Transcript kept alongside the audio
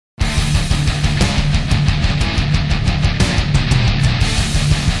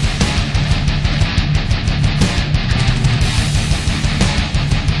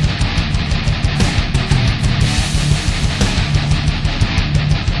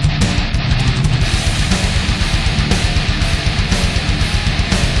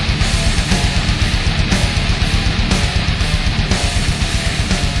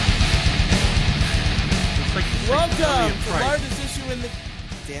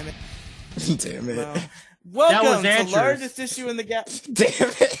Damn it. Damn it. No. Welcome to largest issue in the Damn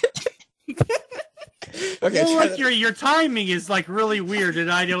it. Okay. Well, like your timing is like really weird,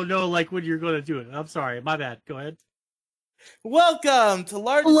 and I don't know like when you're going to do it. I'm sorry, my bad. Go ahead. Welcome to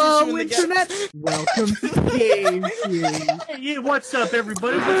largest issue in the internet. Welcome to Game Hey, what's up,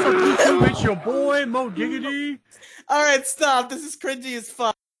 everybody? What's up, YouTube? It's your boy Mo Diggity. All right, stop. This is cringy as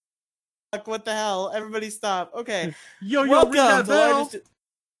fuck. What the hell? Everybody, stop. Okay. Yo, Welcome ring that to bell.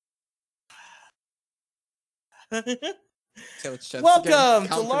 Welcome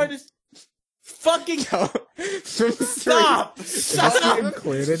to largest. Fucking stop!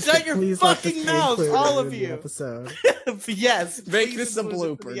 Shut your Please fucking mouths, all of you. Episode. Yes. Make this a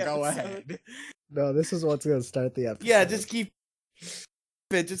blooper. Go ahead. No, this is what's gonna start the episode. Yeah, just keep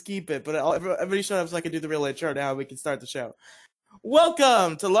it. Just keep it. But everybody shut up so I can do the real intro now. We can start the show.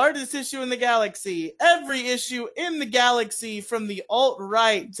 Welcome to largest issue in the galaxy. Every issue in the galaxy, from the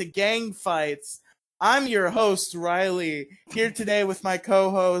alt-right to gang fights. I'm your host, Riley, here today with my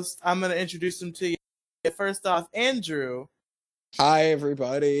co-host. I'm going to introduce him to you. First off, Andrew. Hi,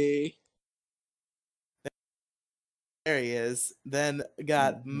 everybody. There he is. Then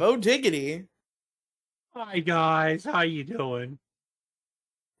got Mo Diggity. Hi, guys. How you doing?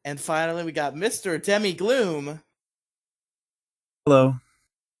 And finally, we got Mr. Demi Gloom. Hello.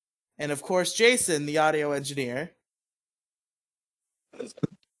 And of course, Jason, the audio engineer.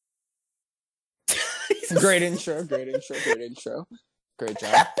 Great intro. Great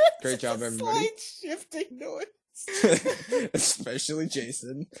job, everybody. Slight shifting noise. Especially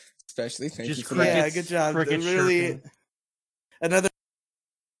Jason. Thank you for Yeah, that. good job. Really, another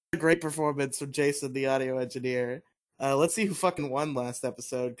great performance from Jason, the audio engineer. Let's see who fucking won last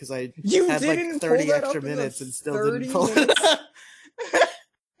episode, because I had like 30 extra minutes and still didn't pull it up.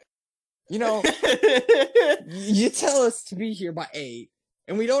 You know, you tell us to be here by 8.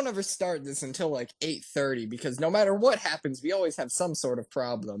 And we don't ever start this until like 8:30, because no matter what happens, we always have some sort of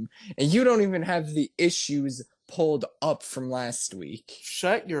problem. And you don't even have the issues pulled up from last week.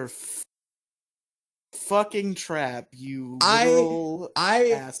 Shut your fucking trap, you little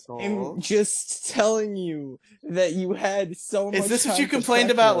asshole. I'm just telling you that you had so much. Is this time what you to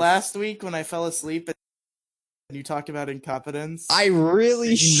complained about practice. last week when I fell asleep and you talked about incompetence? I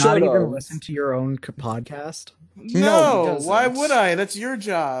really should not have. even listen to your own podcast. No, he why doesn't. would I? That's your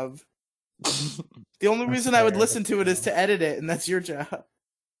job. The only reason I would listen to it is to edit it, and that's your job.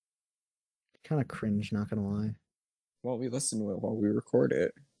 Kind of cringe, not gonna lie. Well, we listen to it while we record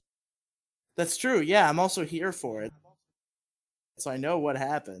it. That's true. Yeah, I'm also here for it, so I know what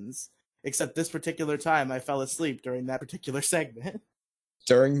happens. Except this particular time, I fell asleep during that particular segment.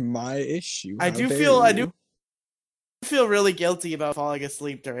 During my issue. I do feel really guilty about falling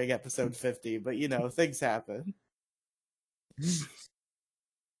asleep during episode 50, but you know, things happen.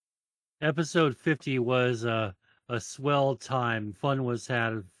 Episode 50 was a swell time. Fun was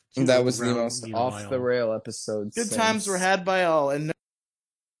had. That was the most off-the-rail episode. Good times were had by all, and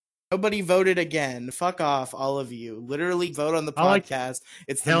nobody voted again. Fuck off, all of you. Literally vote on the podcast.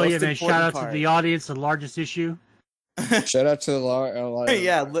 It's the most important shout out part. to the audience, the largest issue. Shout out to the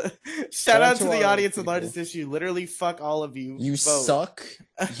yeah, shout out to the audience of largest issue. Literally, fuck all of you. You vote. suck.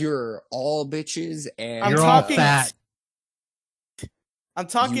 You're all bitches, and you're all fat. I'm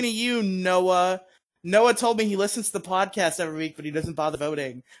talking to you, Noah. Noah told me he listens to the podcast every week, but he doesn't bother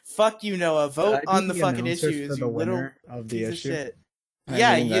voting. Fuck you, Noah. Vote on the fucking issues, you little of the piece issue. of shit.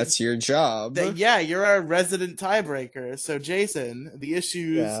 I mean, that's your job. Yeah, you're our resident tiebreaker. So, Jason, the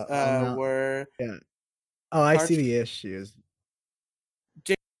issues were... Yeah. Oh, I see the issues.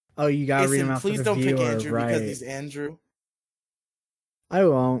 Oh, you gotta read them out please for the don't viewer, pick Andrew right? because he's Andrew. I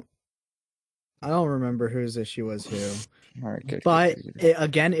won't. I don't remember whose issue was who. All right, good. But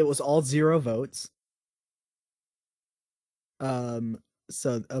again, it was all 0 votes. So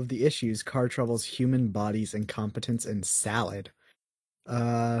of the issues, car troubles, human bodies, incompetence, and salad.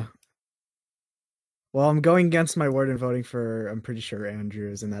 Well, I'm going against my word and voting for, I'm pretty sure,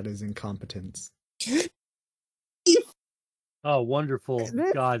 Andrews, and that is incompetence. Oh, wonderful!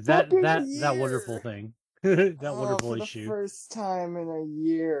 God, that wonderful thing, that wonderful for issue. The first time in a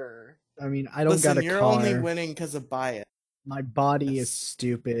year. I mean, I don't got a you're car. only winning because of bias. My body is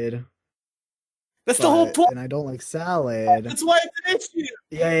stupid. That's the whole point. And I don't like salad. That's why it's an issue.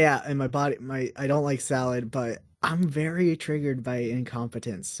 Yeah. And I don't like salad, but I'm very triggered by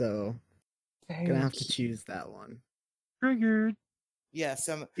incompetence, so I'm gonna have to choose that one. Triggered. Yes.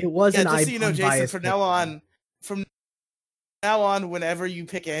 It wasn't. Just so you know, Jason, from now on, now on, whenever you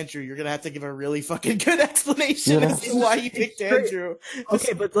pick Andrew, you're gonna have to give a really fucking good explanation as to why you picked Andrew.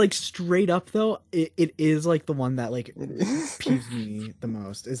 Okay, but like straight up though, it is like the one that like It is. peeves me the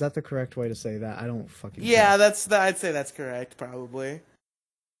most. Is that the correct way to say that? I don't fucking Yeah, care. I'd say that's correct, probably.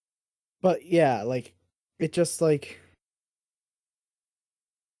 But yeah, like it just like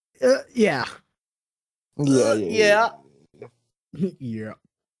yeah. Yeah. Yeah. Yeah.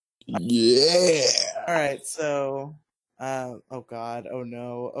 All right, so, oh god, oh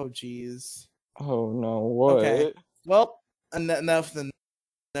no, oh geez. Oh no, what? Okay, well, enough. Then,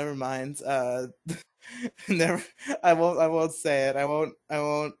 never mind. Never. I won't say it. I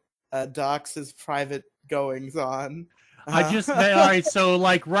won't. Dox his private goings on. I just all right. So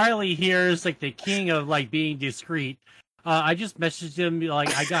like Riley here is like the king of like being discreet. I just messaged him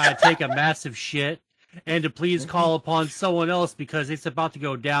like I gotta take a massive shit, and to please call upon someone else because it's about to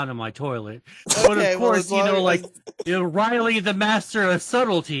go down in my toilet. But Okay, of well, course, as long as Riley, the master of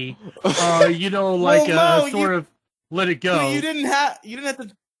subtlety, Mo, sort of let it go. you didn't have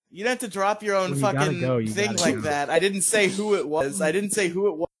to drop your own When you gotta fucking go, you thing gotta like go. that. I didn't say who it was. I didn't say who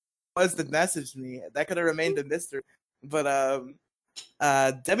it was that messaged me. That could have remained a mystery. But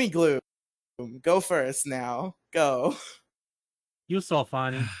Demi Gloom, go first now. Go. You saw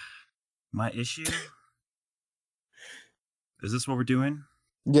funny. My issue? Is this what we're doing?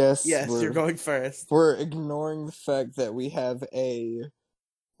 Yes, Yes, you're going first. We're ignoring the fact that we have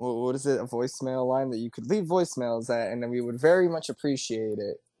what is it, a voicemail line that you could leave voicemails at, and then we would very much appreciate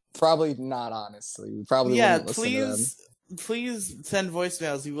it. Probably not, honestly. We probably wouldn't listen to them. Please send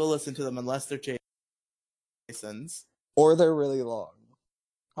voicemails. We will listen to them unless they're Jason's. Or they're really long.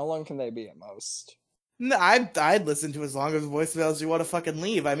 How long can they be at most? No, I'd listen to as long as voicemails you want to fucking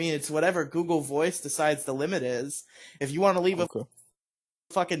leave. I mean, it's whatever Google Voice decides the limit is. If you want to leave a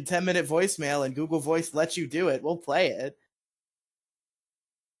fucking 10-minute voicemail and Google Voice lets you do it, we'll play it.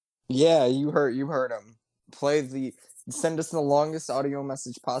 Yeah, you heard him. Send us the longest audio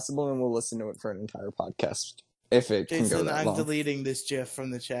message possible, and we'll listen to it for an entire podcast. If it can go Jason, that I'm long. deleting this GIF from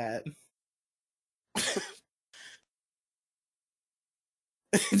the chat.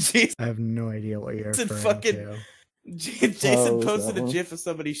 Jason I have no idea what you're referring fucking to. Jason posted a GIF of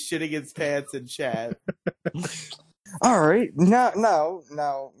somebody shitting his pants in chat. All right, now,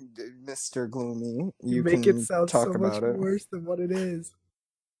 Mr. Gloomy, you make can it sound talk so about much it. worse than what it is.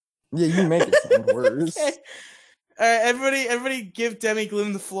 Yeah, you make it sound worse. Okay. All right, everybody, give Demi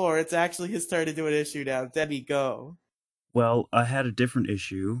Gloom the floor. It's actually his turn to do an issue now. Demi, go. Well, I had a different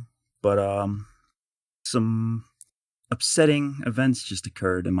issue, but some upsetting events just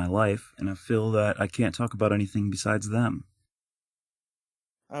occurred in my life, and I feel that I can't talk about anything besides them.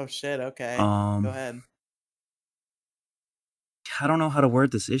 Oh shit. Okay. Go ahead. I don't know how to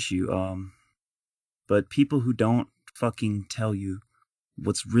word this issue. But people who don't fucking tell you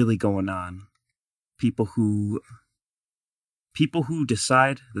what's really going on, people who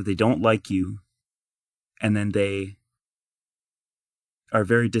decide that they don't like you, and then they are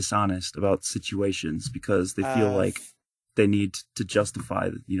very dishonest about situations because they feel like they need to justify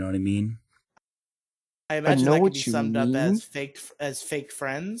it, you know what I mean? I imagine know that could what be you summed up mean. as fake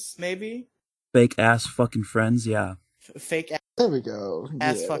friends, maybe? Fake ass fucking friends, yeah. Fake There we go.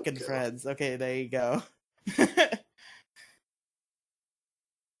 ass Yeah, fucking friends. Okay, there you go.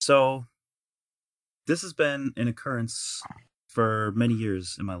 So, this has been an occurrence for many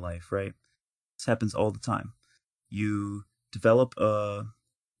years in my life, right? This happens all the time. You develop a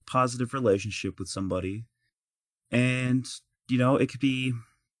positive relationship with somebody, and, you know, it could be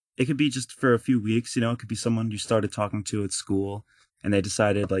just for a few weeks, you know, it could be someone you started talking to at school, and they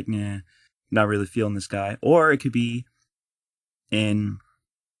decided, like, nah, not really feeling this guy. Or it could be an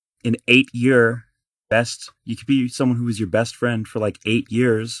 8-year you could be someone who was your best friend for like 8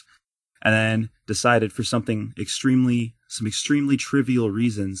 years, and then decided for some extremely trivial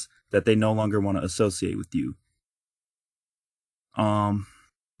reasons that they no longer want to associate with you.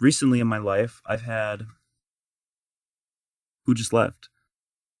 Recently in my life, I've had who just left.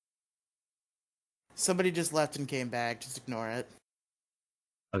 Somebody just left and came back. Just ignore it.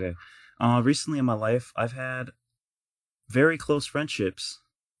 Okay. Recently in my life, I've had very close friendships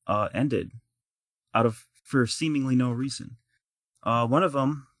ended for seemingly no reason. One of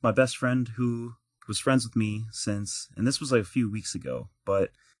them, my best friend who was friends with me since, and this was like a few weeks ago,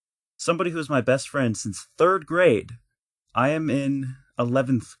 but somebody who was my best friend since 3rd grade. I am in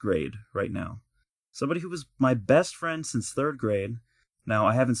 11th grade right now. Somebody who was my best friend since 3rd grade. Now,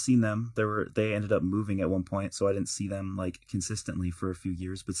 I haven't seen them. They ended up moving at one point, so I didn't see them like consistently for a few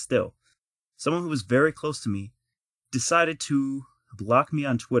years, but still. Someone who was very close to me decided to block me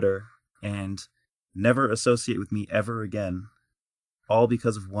on Twitter and never associate with me ever again, all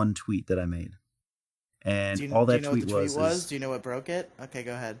because of one tweet that I made. And all do you that know what tweet the tweet was? is, Do you know what broke it? Okay,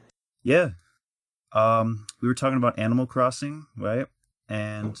 go ahead. yeah. We were talking about Animal Crossing, right?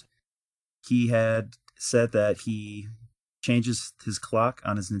 And he had said that he changes his clock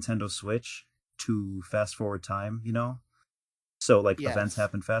on his Nintendo Switch to fast forward time, so like events Yes.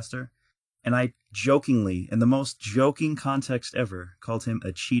 happen faster. And I jokingly, in the most joking context ever, called him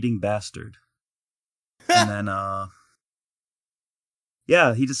a cheating bastard. And then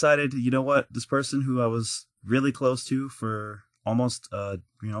yeah, he decided, you know what, this person who I was really close to for almost for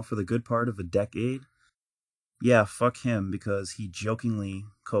the good part of a decade, yeah, fuck him, because he jokingly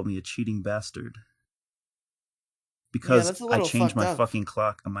called me a cheating bastard because that's a I little changed fucked my up. fucking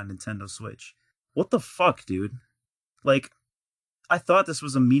clock on my Nintendo Switch. What the fuck, dude? Like, I thought this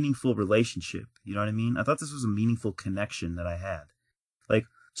was a meaningful relationship. You know what I mean? I thought this was a meaningful connection that I had. Like,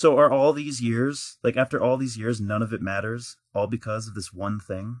 so are all these years, like after all these years, none of it matters, all because of this one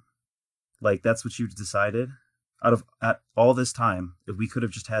thing? Like, that's what you've decided? At all this time, if we could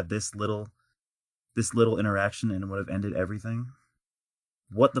have just had this little interaction and it would have ended everything?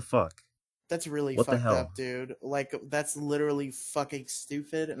 What the fuck? That's really What the fucked hell? up, dude. Like, that's literally fucking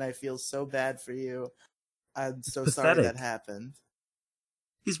stupid, and I feel so bad for you. I'm so sorry pathetic. that happened.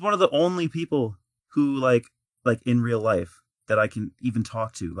 He's one of the only people who, like in real life, that I can even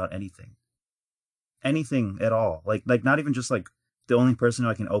talk to about anything. Anything at all. Like not even just like the only person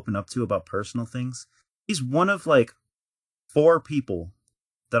who I can open up to about personal things. He's one of like 4 people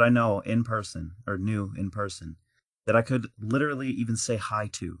that I know in person, or knew in person, that I could literally even say hi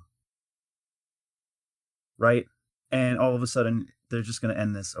to. Right? And all of a sudden, they're just going to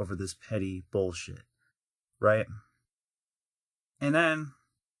end this over this petty bullshit. Right? And then,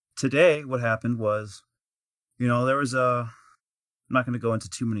 today, what happened was, there was I'm not going to go into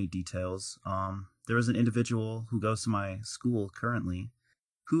too many details. There was an individual who goes to my school currently,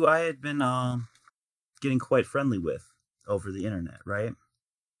 who I had been getting quite friendly with over the internet, right?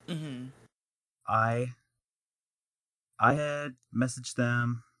 Mm-hmm. I had messaged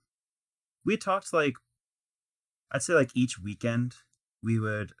them. We had talked I'd say like each weekend we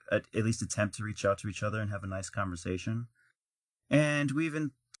would at least attempt to reach out to each other and have a nice conversation. And we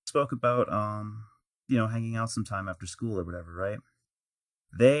even spoke about hanging out sometime after school or whatever, right?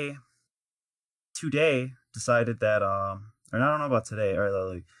 They today decided that or I don't know about today, or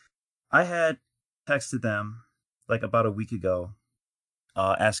like, I had texted them like about a week ago,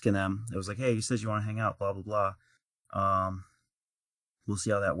 asking them. It was like, hey, you said you want to hang out, blah blah blah. We'll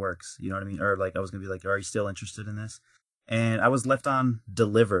see how that works. You know what I mean? Or like I was gonna be like, are you still interested in this? And I was left on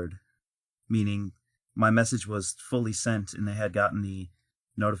delivered, meaning my message was fully sent and they had gotten the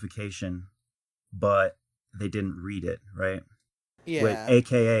notification, but they didn't read it, right? Yeah.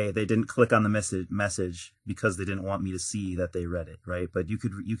 AKA they didn't click on the message because they didn't want me to see that they read it, right? But you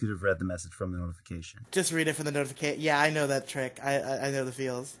could have read the message from the notification. Just read it from the notification. Yeah, I know that trick. I know the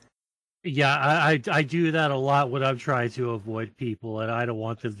feels. Yeah, I do that a lot when I'm trying to avoid people, and I don't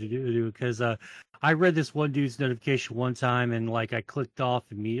want them to do because I read this one dude's notification one time, and like I clicked off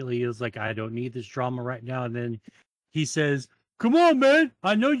immediately. It was like, I don't need this drama right now. And then he says, "Come on, man!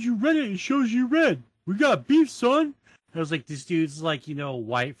 I know you read it. It shows you read. We got beef, son." I was like, this dude's like,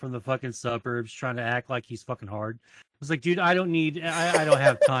 white from the fucking suburbs, trying to act like he's fucking hard. I was like, dude, I don't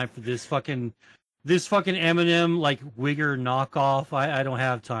have time for this fucking Eminem like Wigger knockoff. I don't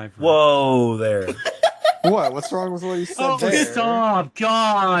have time for Whoa there. What? What's wrong with what he said Oh, there? stop!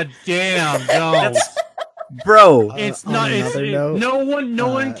 God damn, don't. Bro, It's on not. another note, No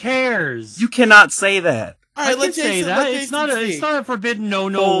one cares. you cannot say that. All I right, can let say Jason. that. Let It's Jason not a. speak. It's not a forbidden no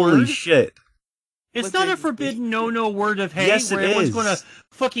Holy word. shit. It's Let not a Jason forbidden speak. no word of hate Yes, it where everyone's is. going to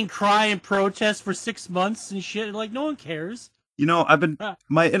fucking cry and protest for 6 months and shit. Like no one cares.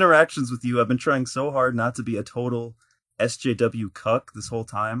 My interactions with you, I've been trying so hard not to be a total SJW cuck this whole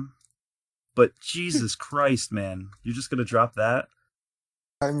time. But Jesus Christ, man. You're just gonna drop that?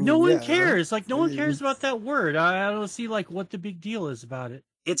 I mean, No one yeah. cares. Like no one cares about that word. I don't see like what the big deal is about it.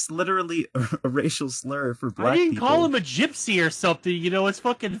 It's literally a racial slur for black I didn't people. call him a gypsy or something. It's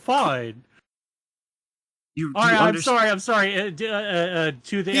fucking fine. You All right, I'm understand? sorry. To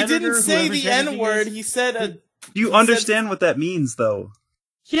the He editor, didn't say whoever's the N editing word. this- He said a. Do you He understand what that means, though?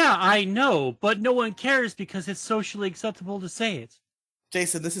 Yeah, I know, but no one cares because it's socially acceptable to say it.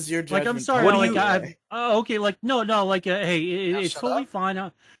 Jason, this is your Like, judgment. I'm sorry. What call, do you- by the way. Okay, like, no, like, hey, it's shut totally up.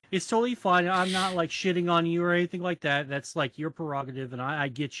 fine. It's totally fine. I'm not like shitting on you or anything like that. That's like your prerogative, and I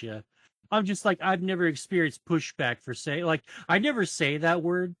get you. I'm just like I've never experienced pushback for saying like I never say that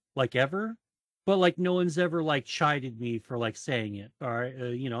word like ever. but like no one's ever like chided me for like saying it. All right,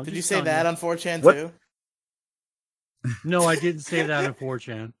 I'm Did you just say telling that you. on 4chan What? too? No, I didn't say that on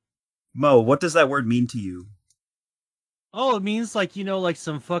 4chan. Mo, what does that word mean to you? Oh, it means like like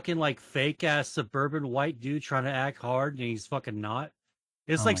some fucking like fake ass suburban white dude trying to act hard and he's fucking not.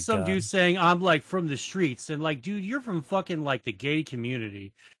 It's Oh like my some dude God. saying I'm like from the streets and like, dude, you're from fucking like the gay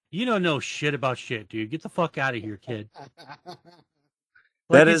community. You don't know shit about shit, dude. Get the fuck out of here, kid. Like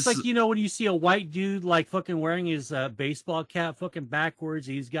That it's is like when you see a white dude like fucking wearing his baseball cap fucking backwards,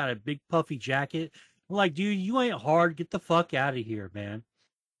 he's got a big puffy jacket. I'm like, dude, you ain't hard. Get the fuck out of here, man.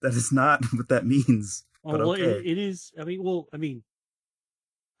 not what that means. Oh But well, okay. it is. I mean,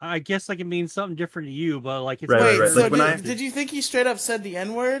 I guess like it means something different to you, but like it's Right, Wait, right. so Like when I did you think he straight up said the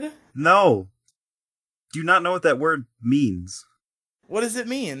N-word? No. Do you not know what that word means? What does it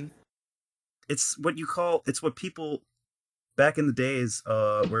mean? It's what people back in the days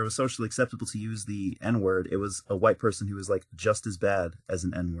where it was socially acceptable to use the N-word, it was a white person who was like just as bad as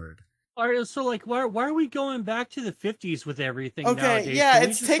an N-word. All right, so like, why are we going back to the 50s with everything Okay, nowadays? yeah, Can we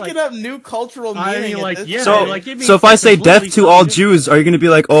it's just, taking like, up new cultural I meaning. mean, at like, this yeah, So, point. like it means So if I say death completely to all something Jews, are you going to be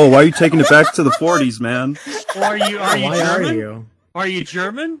like, "Oh, why are you taking it back to the 40s, man?" Or are you Why German? are you? Are you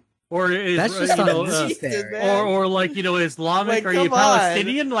German? Or is That's just Jesus, unnecessary. man. or like Islamic? Like, Are you come on.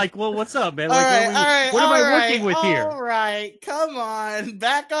 Palestinian? Like, well, what's up, man? All Like, right, what am I working with here? All right, come on,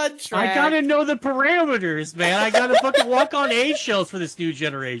 back on track. I gotta know the parameters, man. I gotta fucking walk on eggshells for this new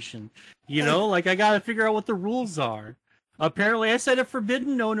generation. Like I gotta figure out what the rules are. Apparently, I said a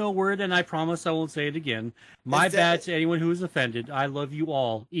forbidden no word, and I promise I won't say it again. My bad to anyone who is offended. I love you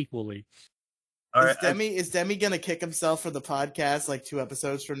all equally. All Is right. Demi gonna kick himself for the podcast like 2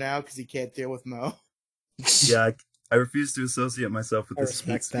 episodes from now because he can't deal with Mo? I refuse to associate myself with I this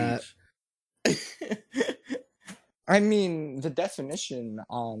hate respect that. speech. I mean, the definition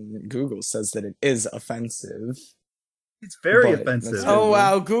on Google says that it is offensive. It's very But offensive. that's Oh Google.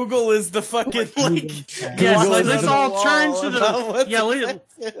 wow, Google is the fucking like. Yeah, Google is let's the all turn to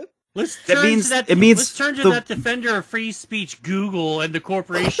the. let's That turn means to that. it means Let's turn to the- that defender of free speech, Google, and the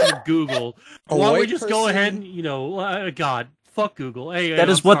corporation of Google. A Why don't we white just go person- ahead and God, fuck Google. Hey, That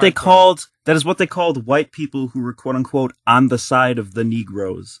is what they called white people who were quote unquote on the side of the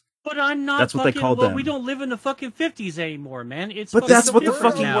Negroes. But I'm not. That's what they called them. We don't live in the fucking 50s anymore, man. It's But fucking that's what the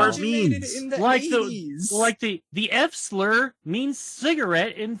different fucking now. word means. In the Like 80s. the F slur means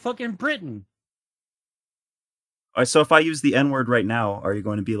cigarette in fucking Britain. All right, so if I use the N-word right now, are you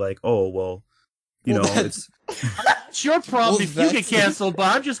going to be like, "Oh, well, it's It's your problem Well, if you get that's- canceled,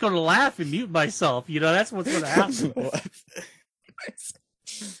 but I'm just going to laugh and mute myself. That's what's going to happen.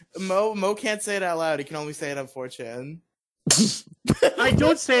 Mo can't say it out loud. He can only say it on 4chan. I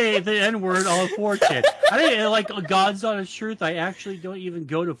don't say the N word on 4chan. I think, like, God's honest truth, I actually don't even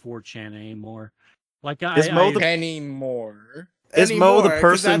go to 4chan anymore. Like, Is Mo the- anymore. Is Mo the Anymore, 'cause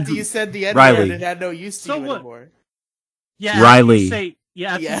person after who- you said the N Riley. word, it had no use to So you what? anymore. Yeah, Riley.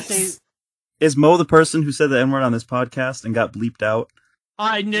 After you say, is Mo the person who said the N-word on this podcast and got bleeped out?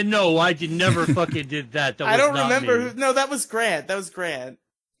 no, I never fucking did that. That was I don't not remember. me. No, that was Grant.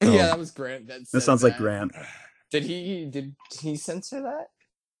 Oh. Yeah, that was Grant. That sounds like Grant. Did he censor that?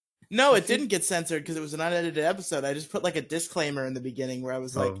 No, it didn't get censored because it was an unedited episode. I just put like a disclaimer in the beginning where I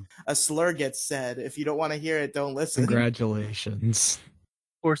was like, Oh. a slur gets said. If you don't want to hear it, don't listen. Congratulations.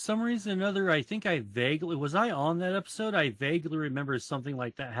 For some reason or another, I think was I on that episode? I vaguely remember something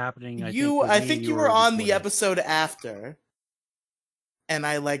like that happening. I think you were on the recording. episode after, and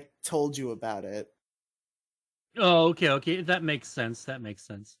I like told you about it. Oh, okay. That makes sense.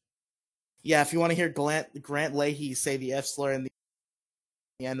 Yeah, if you want to hear Grant Leahy say the F slur and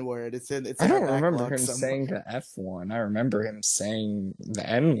the N word, it's in. I our don't remember backlog him somewhere. saying the F one. I remember him saying the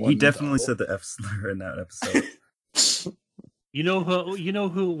N one. He definitely said the F slur in that episode. You know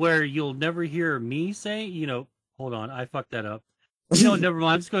who where you'll never hear me say, hold on, I fucked that up. Never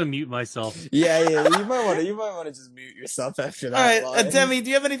mind, I'm just gonna mute myself. Yeah, you might want to just mute yourself after that. All right, line. Demi, do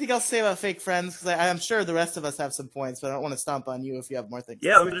you have anything else to say about fake friends? Because I'm sure the rest of us have some points, but I don't want to stomp on you if you have more things.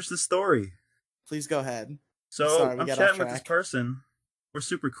 Yeah, let me finish this story. Please go ahead. So Sorry, we I'm got chatting off with this track. person. We're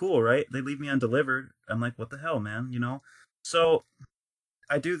super cool, right? They leave me undelivered. I'm like, what the hell, man? So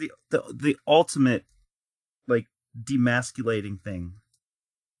I do the ultimate like demasculating thing,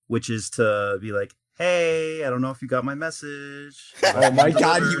 which is to be like, hey, I don't know if you got my message. Oh my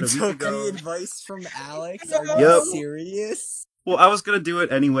god, you Delivered a week took ago. the advice from Alex? Are you Yep. serious? Well, I was gonna do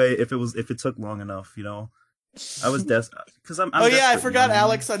it anyway if it took long enough, I was because I'm Oh yeah, I desperate, forgot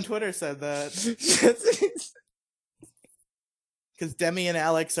Alex on Twitter said that. Because Demi and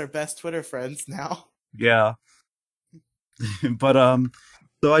Alex are best Twitter friends now. Yeah. But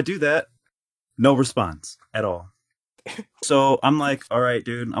so I do that. No response at all. So I'm like, all right,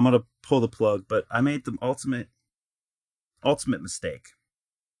 dude, I'm gonna pull the plug. But I made the ultimate mistake,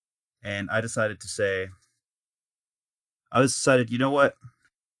 and I decided, you know what?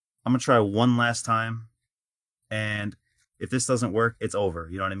 I'm gonna try one last time, and if this doesn't work, it's over.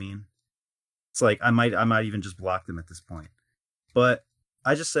 You know what I mean? It's like I might even just block them at this point. But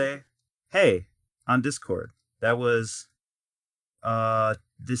I just say, hey, on Discord, that was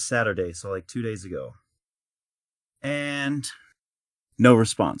this Saturday, so like 2 days ago, and no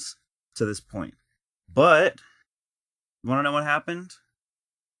response to this point. But you want to know what happened?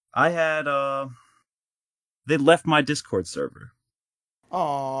 I had they left my Discord server.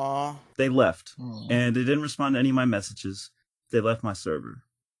 Aww. They left, and they didn't respond to any of my messages. They left my server.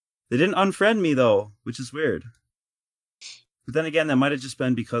 They didn't unfriend me though, which is weird. But then again, that might have just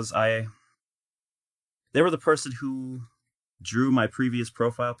been because they were the person who drew my previous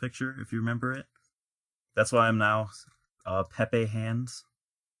profile picture, if you remember it. That's why I'm now Pepe Hands,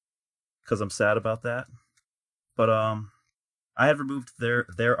 because I'm sad about that. But I had removed their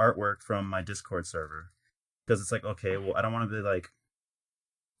artwork from my Discord server because it's like, okay, well, I don't want to be like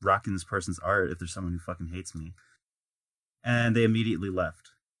rocking this person's art if there's someone who fucking hates me. And they immediately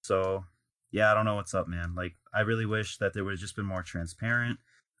left. So yeah, I don't know what's up, man. Like, I really wish that they would have just been more transparent.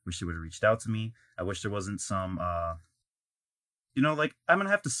 Wish they would have reached out to me. I wish there wasn't some like, I'm gonna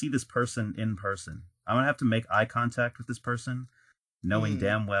have to see this person in person. I'm gonna have to make eye contact with this person, knowing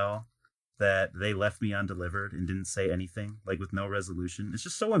damn well that they left me undelivered and didn't say anything, like with no resolution. It's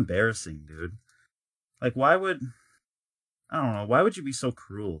just so embarrassing, dude. Like, why would you be so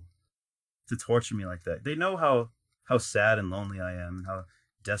cruel to torture me like that? They know how sad and lonely I am, how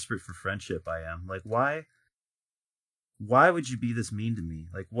desperate for friendship I am. Like, why would you be this mean to me?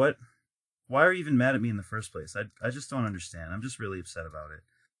 Like, why are you even mad at me in the first place? I just don't understand. I'm just really upset about it.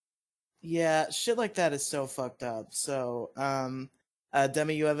 Yeah, shit like that is so fucked up. So,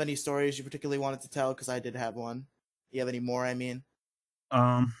 Demi, you have any stories you particularly wanted to tell? Because I did have one. You have any more, I mean?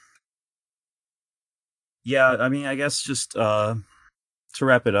 Yeah, I mean, I guess just to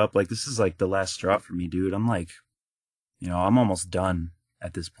wrap it up, like, this is like the last straw for me, dude. I'm like, I'm almost done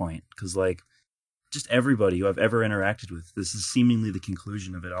at this point, because like, just everybody who I've ever interacted with, this is seemingly the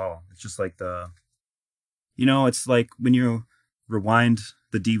conclusion of it all. It's just like it's like when you rewind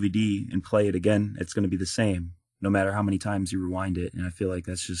the DVD and play it again, it's going to be the same, no matter how many times you rewind it. And I feel like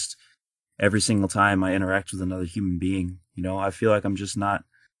that's just every single time I interact with another human being, I feel like I'm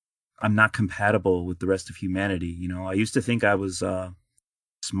not compatible with the rest of humanity. I used to think I was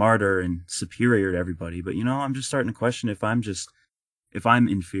smarter and superior to everybody, but I'm just starting to question if I'm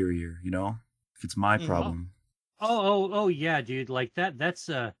inferior, if it's my problem. Oh, yeah, dude. Like that's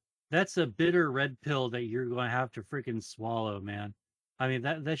a bitter red pill that you're going to have to freaking swallow, man. I mean,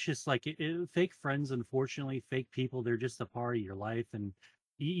 that's just like fake friends. Unfortunately, fake people. They're just a part of your life, and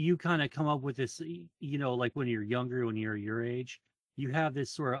you kind of come up with this. Like when you're younger, when you're your age, you have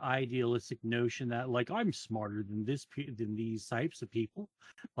this sort of idealistic notion that like I'm smarter than than these types of people.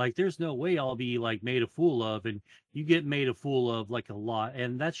 Like, there's no way I'll be like made a fool of, and you get made a fool of like a lot,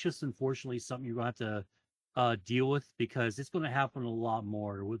 and that's just unfortunately something you're going to have to deal with, because it's going to happen a lot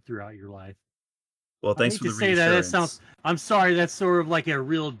more throughout your life. Well, I thanks hate for to the say that. reassurance. I'm sorry. That's sort of like a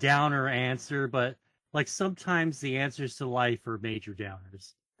real downer answer, but like sometimes the answers to life are major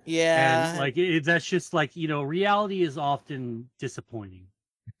downers, and Yeah. like that's just like reality is often disappointing.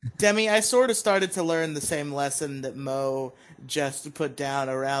 Demi, I sort of started to learn the same lesson that Mo just put down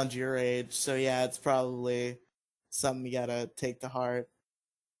around your age. So yeah, it's probably something you gotta take to heart.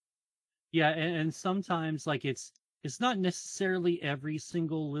 Yeah, and sometimes like it's not necessarily every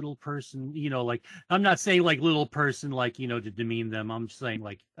single little person, like I'm not saying like little person like, to demean them. I'm just saying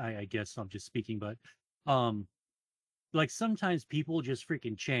like I guess I'm just speaking, but um like sometimes people just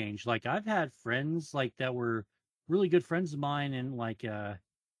freaking change. Like I've had friends like that were really good friends of mine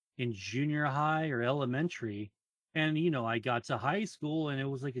in junior high or elementary. And I got to high school and it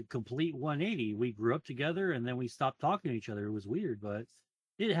was like a complete 180. We grew up together and then we stopped talking to each other. It was weird, but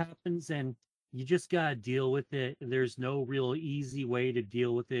it happens, and you just gotta deal with it. There's no real easy way to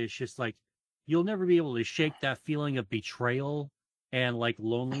deal with it. It's just like you'll never be able to shake that feeling of betrayal and like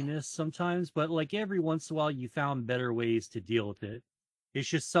loneliness sometimes, but like every once in a while you found better ways to deal with it. It's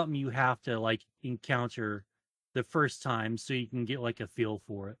just something you have to like encounter the first time so you can get like a feel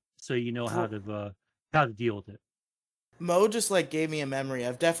for it, so you know how to deal with it. Mo just like gave me a memory.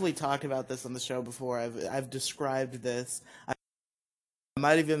 I've definitely talked about this on the show before. I've described this. I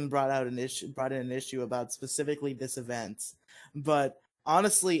might have even brought in an issue about specifically this event. But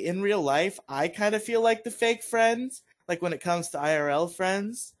honestly, in real life, I kind of feel like the fake friends. Like when it comes to IRL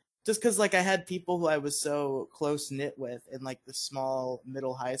friends, just because like I had people who I was so close knit with in like the small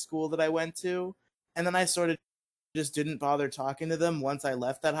middle high school that I went to, and then I sort of just didn't bother talking to them once I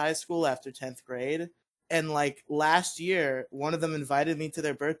left that high school after 10th grade. And like last year, one of them invited me to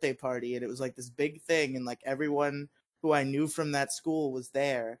their birthday party, and it was like this big thing, and like everyone who I knew from that school was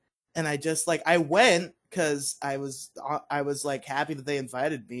there. And I just like I went because I was like happy that they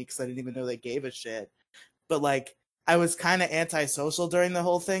invited me because I didn't even know they gave a shit. But like I was kind of antisocial during the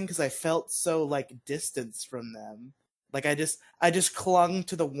whole thing because I felt so like distanced from them. Like I just clung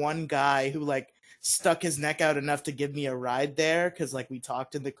to the one guy who like stuck his neck out enough to give me a ride there because like we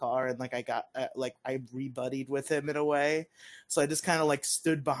talked in the car and like I got like I rebuddied with him in a way. So I just kind of like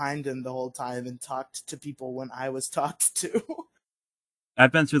stood behind him the whole time and talked to people when I was talked to.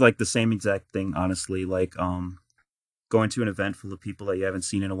 I've been through like the same exact thing, honestly. Like going to an event full of people that you haven't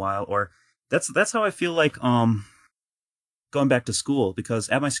seen in a while, or that's how I feel like going back to school, because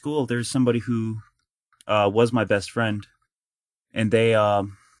at my school there's somebody who was my best friend, and they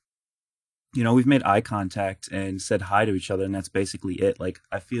we've made eye contact and said hi to each other, and that's basically it. Like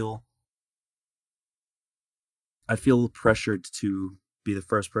I feel pressured to be the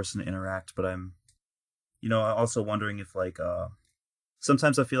first person to interact, but I'm also wondering if like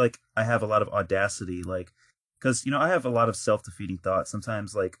sometimes I feel like I have a lot of audacity, like because I have a lot of self-defeating thoughts.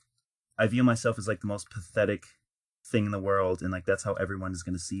 Sometimes like I view myself as like the most pathetic thing in the world, and like that's how everyone is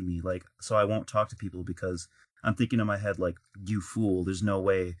going to see me. Like, so I won't talk to people because I'm thinking in my head like, you fool, there's no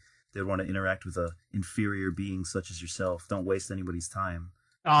way they'd want to interact with a inferior being such as yourself. Don't waste anybody's time.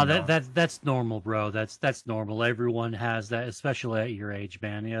 Oh, you know that's normal, bro. That's normal. Everyone has that, especially at your age,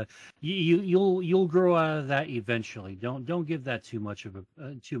 man. Yeah, you'll grow out of that eventually. Don't give that too much of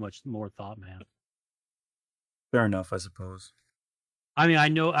a too much more thought, man. Fair enough, I suppose. I mean, I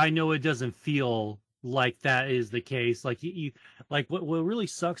know it doesn't feel like that is the case. Like you like what really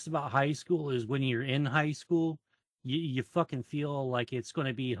sucks about high school is when you're in high school, you fucking feel like it's going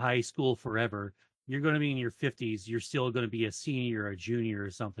to be high school forever. You're going to be in your 50s. You're still going to be a senior or a junior or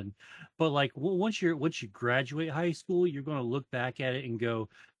something. But like once you graduate high school, you're going to look back at it and go,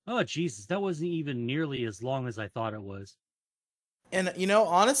 "Oh Jesus, that wasn't even nearly as long as I thought it was." And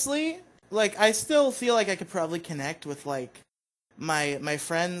honestly, like I still feel like I could probably connect with like my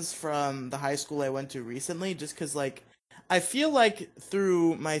friends from the high school I went to recently, just because like I feel like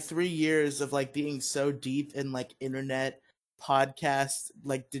through my 3 years of like being so deep in like internet podcast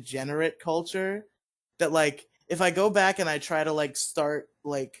like degenerate culture that like if I go back and I try to like start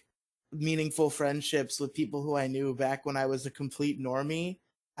like meaningful friendships with people who I knew back when I was a complete normie,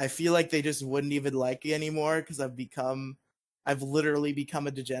 I feel like they just wouldn't even like me anymore because I've literally become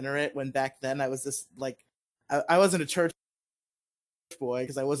a degenerate when back then I was just like I wasn't a church boy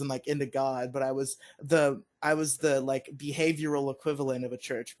because I wasn't like into God, but I was the like behavioral equivalent of a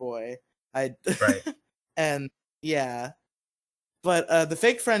church boy. I Right. and yeah. But the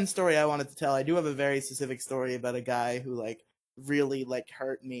fake friend story I wanted to tell, I do have a very specific story about a guy who like really like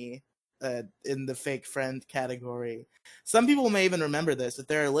hurt me in the fake friend category. Some people may even remember this. If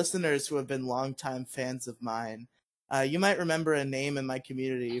there are listeners who have been longtime fans of mine, you might remember a name in my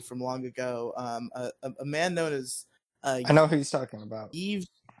community from long ago. A man known as I know who he's talking about. Yves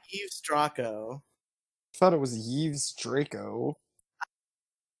Yves Draco. I thought it was Yves Draco.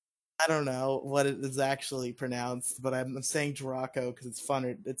 I don't know what it is actually pronounced, but I'm saying Draco because it's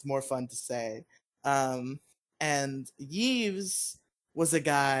funner. It's more fun to say. Um, and Yves was a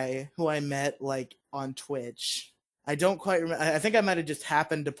guy who I met like on Twitch. I don't quite remember. I think I might have just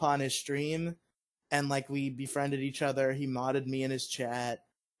happened upon his stream, and like we befriended each other. He modded me in his chat.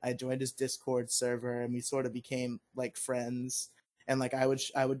 I joined his Discord server, and we sort of became like friends. And like I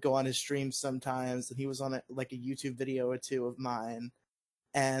would go on his streams sometimes, and he was on like a YouTube video or two of mine,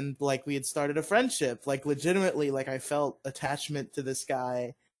 and like we had started a friendship, like legitimately, like I felt attachment to this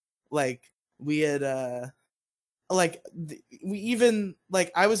guy. Like we had we even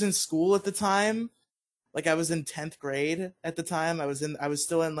like I was in school at the time, like I was in 10th grade at the time. I was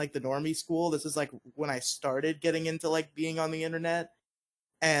still in like the normie school. This is like when I started getting into like being on the internet,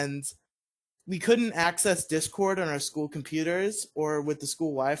 and we couldn't access Discord on our school computers or with the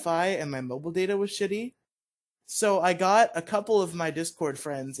school Wi-Fi, and my mobile data was shitty. So I got a couple of my Discord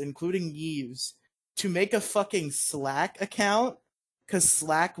friends, including Yves, to make a fucking Slack account because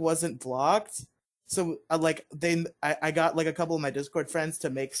Slack wasn't blocked. So I got like a couple of my Discord friends to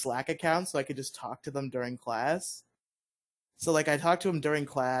make Slack accounts so I could just talk to them during class. So like I talked to him during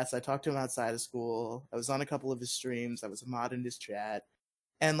class, I talked to him outside of school. I was on a couple of his streams. I was a mod in his chat,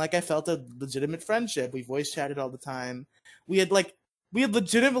 and like I felt a legitimate friendship. We voice chatted all the time. We had like we had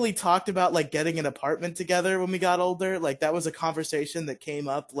legitimately talked about like getting an apartment together when we got older. Like that was a conversation that came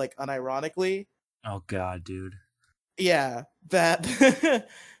up like unironically. Oh God, dude. Yeah, that.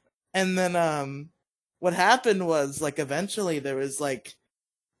 And then what happened was like eventually there was like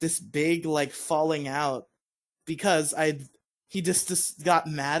this big like falling out because he just got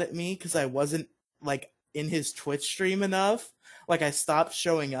mad at me because I wasn't like in his Twitch stream enough. Like I stopped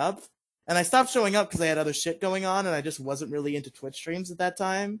showing up. And I stopped showing up because I had other shit going on and I just wasn't really into Twitch streams at that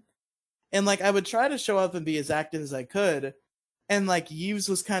time. And like I would try to show up and be as active as I could. And like Yves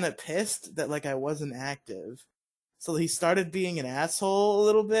was kind of pissed that like I wasn't active. So he started being an asshole a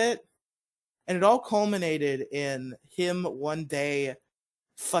little bit. And it all culminated in him one day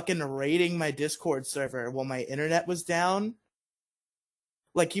fucking raiding my Discord server while my internet was down.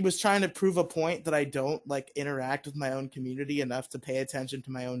 Like he was trying to prove a point that I don't like interact with my own community enough to pay attention to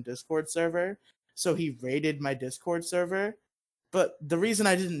my own Discord server. So he raided my Discord server. But the reason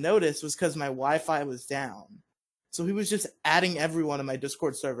I didn't notice was because my Wi-Fi was down. So he was just adding everyone on my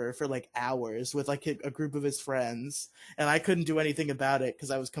Discord server for like hours with like a group of his friends. And I couldn't do anything about it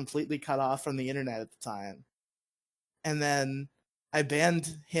because I was completely cut off from the internet at the time. And then I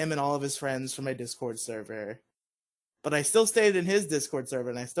banned him and all of his friends from my Discord server. But I still stayed in his Discord server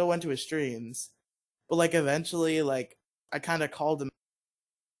and I still went to his streams. But like eventually, like I kind of called him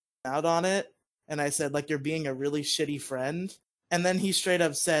out on it. And I said, like, you're being a really shitty friend. And then he straight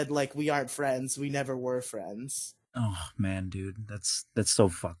up said, like, we aren't friends. We never were friends. Oh man, dude, that's so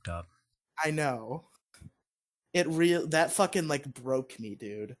fucked up. I know. That fucking like broke me,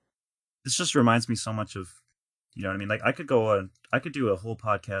 dude. This just reminds me so much of, you know what I mean? Like I could do a whole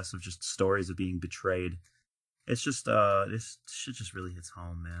podcast of just stories of being betrayed. It's just this shit just really hits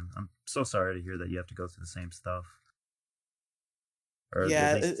home, man. I'm so sorry to hear that you have to go through the same stuff. Or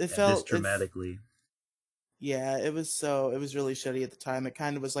Yeah, at least it felt this dramatically. Yeah, it was really shitty at the time. It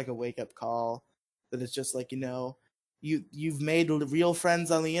kind of was like a wake up call that it's just like, you've made real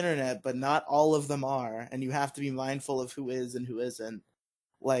friends on the internet, but not all of them are, and you have to be mindful of who is and who isn't.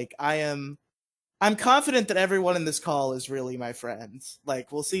 Like I'm confident that everyone in this call is really my friends.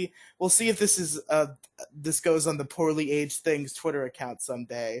 Like we'll see if this goes on the Poorly Aged Things Twitter account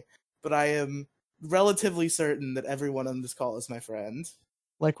someday, but I am relatively certain that everyone on this call is my friend.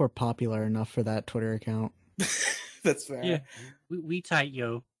 Like we're popular enough for that Twitter account. That's fair. Yeah, we tight,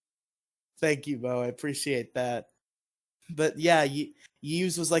 yo. Thank you, Bo. I appreciate that. But yeah,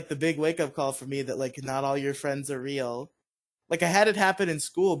 Yves was like the big wake up call for me that like not all your friends are real. Like I had it happen in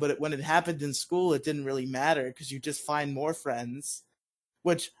school, but when it happened in school, it didn't really matter because you just find more friends,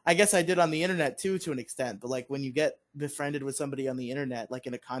 which I guess I did on the internet too, to an extent. But like when you get befriended with somebody on the internet, like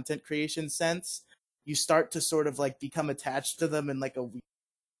in a content creation sense, you start to sort of like become attached to them in like a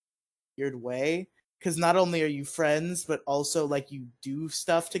weird way. Because not only are you friends, but also like you do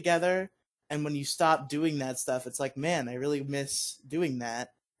stuff together. And when you stop doing that stuff, it's like, man, I really miss doing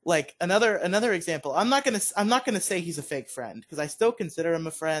that. Like another example, I'm not gonna say he's a fake friend because I still consider him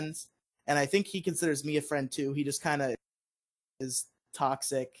a friend, and I think he considers me a friend too. He just kind of is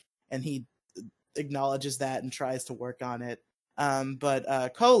toxic, and he acknowledges that and tries to work on it.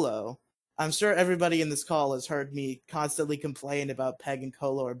 But Colo, I'm sure everybody in this call has heard me constantly complain about Peg and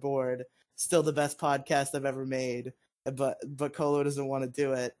Colo are bored. Still the best podcast I've ever made, but Colo doesn't want to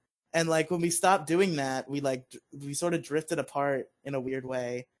do it. And like when we stopped doing that, we sort of drifted apart in a weird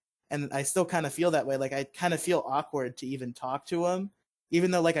way. And I still kind of feel that way. Like I kind of feel awkward to even talk to him,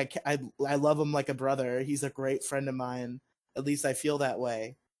 even though like I love him like a brother. He's a great friend of mine. At least I feel that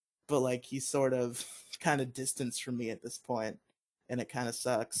way. But like he's sort of kind of distanced from me at this point, and it kind of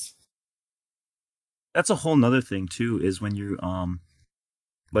sucks. That's a whole nother thing too, is when you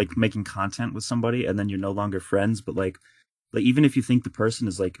like making content with somebody and then you're no longer friends, but like even if you think the person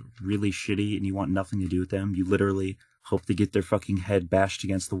is like really shitty and you want nothing to do with them, you literally hope they get their fucking head bashed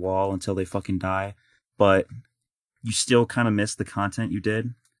against the wall until they fucking die, but you still kind of miss the content you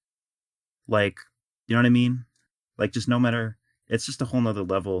did. Like, you know what I mean? Like just no matter, it's just a whole nother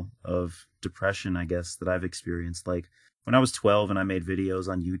level of depression, I guess, that I've experienced. Like when I was 12 and I made videos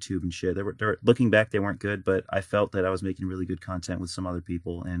on YouTube and shit, they were looking back, they weren't good, but I felt that I was making really good content with some other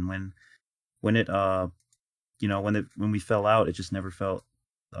people. And when it when we fell out, it just never felt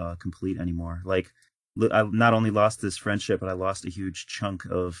complete anymore. Like I not only lost this friendship, but I lost a huge chunk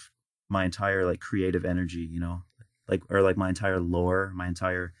of my entire like creative energy, like my entire lore,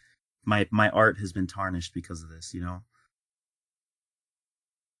 my art has been tarnished because of this,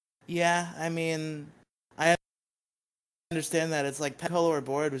 Yeah, I mean, I understand that. It's like Pecolo or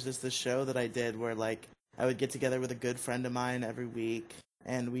Board was just this show that I did where like I would get together with a good friend of mine every week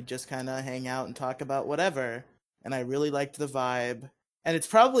and we'd just kind of hang out and talk about whatever. And I really liked the vibe. And it's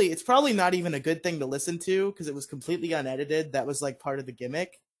probably not even a good thing to listen to because it was completely unedited. That was like part of the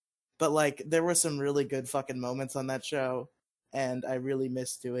gimmick. But like there were some really good fucking moments on that show, and I really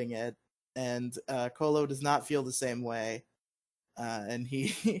miss doing it. And Kolo does not feel the same way, and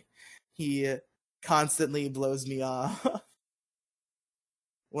he he constantly blows me off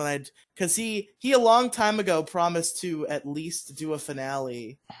when because he a long time ago promised to at least do a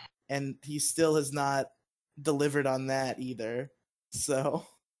finale, and he still has not delivered on that either. So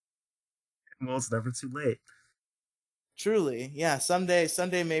Well, it's never too late. truly, yeah, someday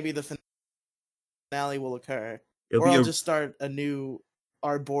maybe the finale will occur, It'll or be I'll a just start a new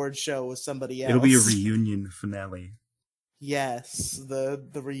our board show with somebody else. it'll be a reunion finale. Yes, the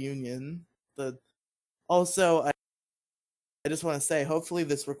reunion. The also I just want to say, hopefully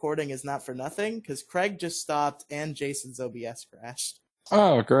this recording is not for nothing because Craig just stopped and Jason's OBS crashed.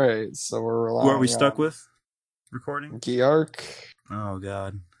 Oh, great. So we're Who are we relying stuck on with? Recording? Geark. Oh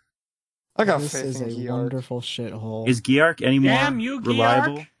god. I got This faith is in a Geark. wonderful shithole. Is Geark any more Damn you,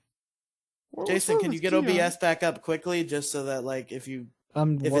 reliable? Geark! What was Jason, wrong can you with get Geark? OBS back up quickly just so that like if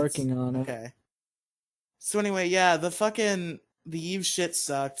it's working on it. okay. So anyway, yeah, the Eve shit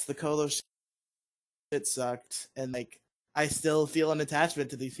sucked, the Colo shit sucked, and like I still feel an attachment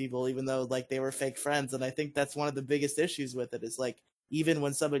to these people even though like they were fake friends, and I think that's one of the biggest issues with it is like even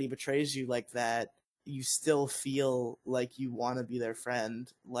when somebody betrays you like that, you still feel like you want to be their friend.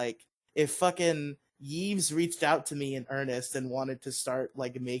 Like if fucking Yves reached out to me in earnest and wanted to start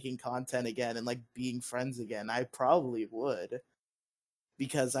like making content again and like being friends again, I probably would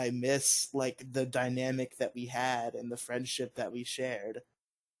because I miss like the dynamic that we had and the friendship that we shared.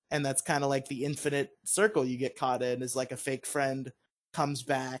 And that's kind of like the infinite circle you get caught in is like a fake friend comes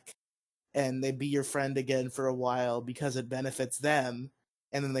back and they be your friend again for a while because it benefits them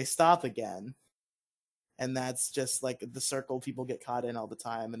and then they stop again. And that's just like the circle people get caught in all the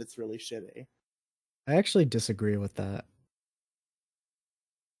time and it's really shitty. I actually disagree with that.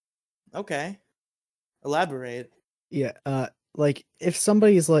 Okay. Elaborate. Yeah, like if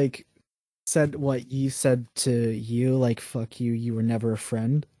somebody's like said what you said to you, like fuck you, you were never a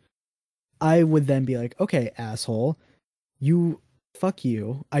friend, I would then be like, okay, asshole, you fuck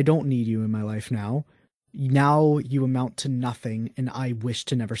you. I don't need you in my life now. Now you amount to nothing and I wish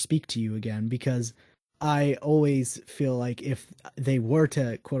to never speak to you again because I always feel like if they were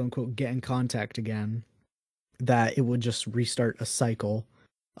to quote unquote get in contact again, that it would just restart a cycle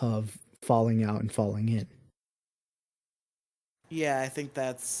of falling out and falling in. Yeah, I think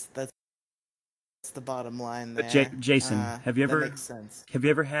that's the bottom line But there. Jason, have you that ever makes sense.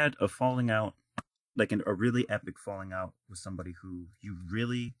 had a falling out, like a really epic falling out with somebody who you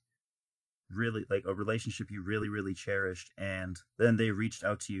really, really like a relationship you really, really cherished, and then they reached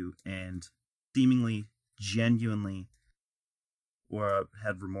out to you and seemingly, genuinely, or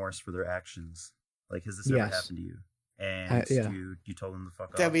had remorse for their actions? Like, has this ever Yes. happened to you? And Yeah. you told them to fuck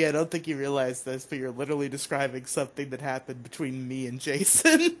off? Debbie, I don't think you realize this, but you're literally describing something that happened between me and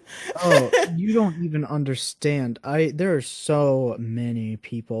Jason. Oh, you don't even understand. There are so many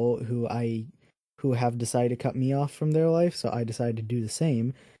people who have decided to cut me off from their life, so I decided to do the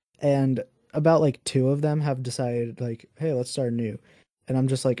same. And about like two of them have decided like, hey, let's start new. And I'm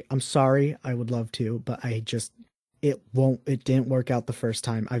just like, I'm sorry, I would love to, but it didn't work out the first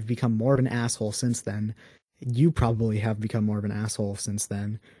time. I've become more of an asshole since then. You probably have become more of an asshole since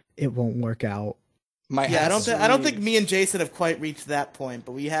then. It won't work out. My Yeah, hat I don't think sleeve- me and Jason have quite reached that point,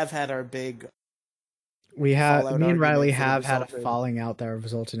 but we have had our big Me and fallout Riley arguments that have had a resulted- falling out that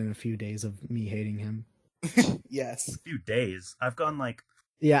resulted in a few days of me hating him. Yes. A few days. I've gone like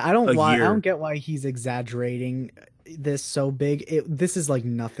Yeah, I A I year. don't get why he's exaggerating this so big. This is like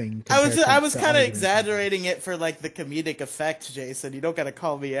nothing. I was compared to the kind of argument. exaggerating it for like the comedic effect, Jason. You don't got to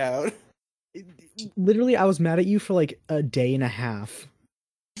call me out. Literally, I was mad at you for like a day and a half.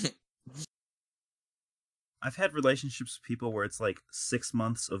 I've had relationships with people where it's like 6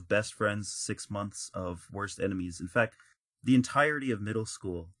 months of best friends, 6 months of worst enemies. In fact, the entirety of middle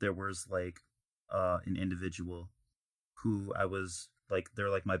school, there was like an individual who I was like, they're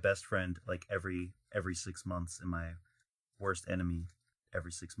like my best friend like every 6 months and my worst enemy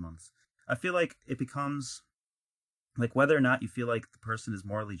every 6 months. I feel like it becomes like whether or not you feel like the person is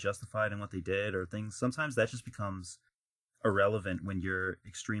morally justified in what they did or things, sometimes that just becomes irrelevant when you're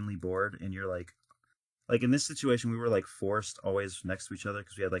extremely bored and you're like in this situation we were like forced always next to each other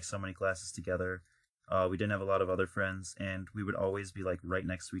because we had like so many classes together. We didn't have a lot of other friends and we would always be like right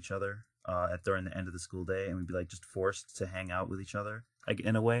next to each other during the end of the school day, and we'd be like just forced to hang out with each other like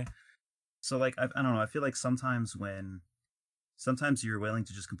in a way. So like I don't know, I feel like sometimes you're willing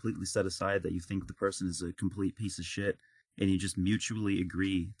to just completely set aside that you think the person is a complete piece of shit and you just mutually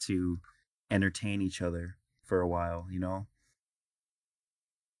agree to entertain each other for a while, you know?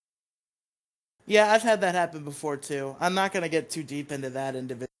 Yeah, I've had that happen before too. I'm not gonna get too deep into that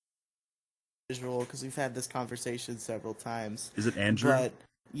individual because we've had this conversation several times. Is it Andrew? But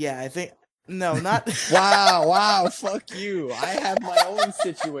yeah, I think no, not Wow, fuck you. I have my own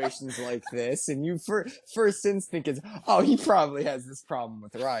situations like this, and you first instinct is, oh, he probably has this problem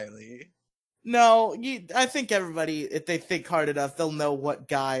with Riley. No, I think everybody, if they think hard enough, they'll know what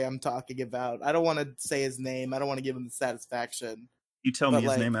guy I'm talking about. I don't want to say his name. I don't want to give him the satisfaction. You tell But, me his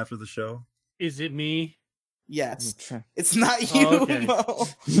like- name after the show. Is it me? Yes, Try- it's not you, Oh, okay. Mo. Oh,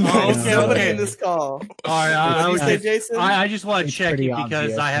 It's okay, nobody okay. in this call. All right, What did you say, I, Jason? I just want to It's check pretty it because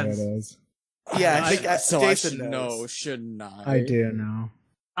obvious I have. what it is. Yeah, I think so Jason I should knows. know, shouldn't I? I do know.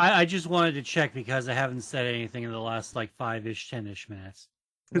 I just wanted to check because I haven't said anything in the last like 5-ish, 10-ish minutes.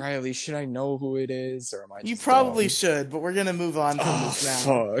 Riley, should I know who it is, or am I? You just probably dumb? should, but we're gonna move on from Oh this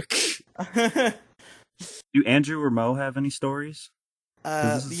now. fuck! Do Andrew or Mo have any stories?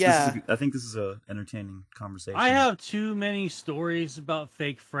 'Cause Yeah. I think this is a entertaining conversation. I have too many stories about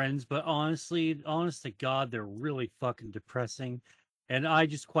fake friends, but honest to God, they're really fucking depressing, and I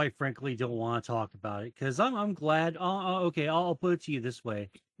just quite frankly don't want to talk about it because I'm glad. Okay, I'll put it to you this way: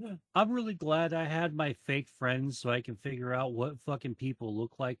 I'm really glad I had my fake friends so I can figure out what fucking people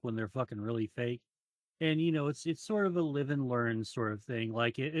look like when they're fucking really fake. And it's sort of a live and learn sort of thing.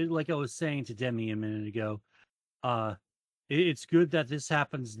 Like like I was saying to Demi a minute ago. Uh, it's good that this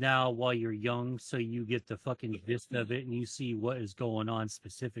happens now while you're young, so you get the fucking gist of it and you see what is going on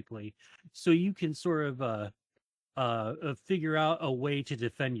specifically, so you can sort of figure out a way to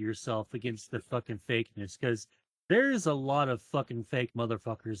defend yourself against the fucking fakeness. Because there's a lot of fucking fake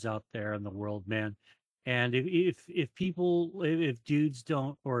motherfuckers out there in the world, man. And if dudes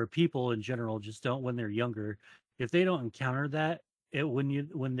don't, or people in general just don't when they're younger, if they don't encounter that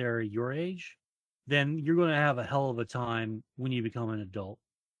when they're your age, then you're going to have a hell of a time when you become an adult.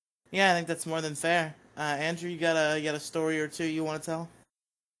 Yeah, I think that's more than fair. Andrew, you got a story or two you want to tell?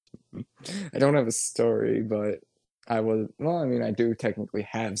 I don't have a story, but I mean, I do technically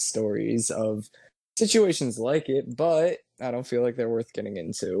have stories of situations like it, but I don't feel like they're worth getting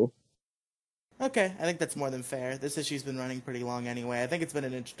into. Okay, I think that's more than fair. This issue's been running pretty long anyway. I think it's been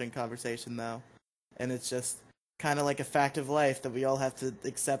an interesting conversation, though. And it's just kind of like a fact of life that we all have to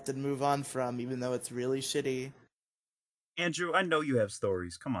accept and move on from, even though it's really shitty. Andrew, I know you have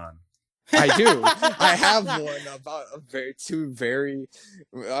stories. Come on. I do. I have one about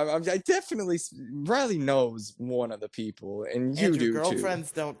I definitely. Riley knows one of the people, and you Andrew, do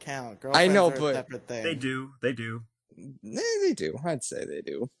girlfriends don't count. too. I Girlfriends know, are a but separate thing. They do. They do. they do. I'd say they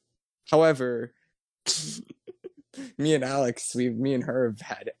do. However, me and her have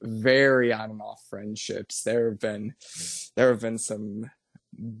had very on and off friendships. There have been some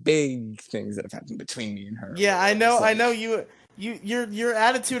big things that have happened between me and her. Yeah, I It's know. like- Your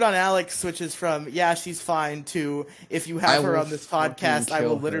attitude on Alex switches from yeah, she's fine to if you have I her will on this podcast, fucking I will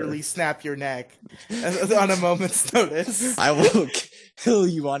kill her. literally snap your neck on a moment's notice. I will kill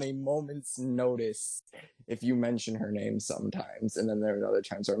you on a moment's notice if you mention her name sometimes, and then there are other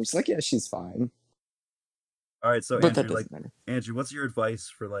times where I'm just like, yeah, she's fine. All right, so But that Andrew, doesn't matter. Andrew, what's your advice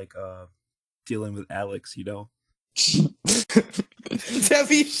for dealing with Alex? You know,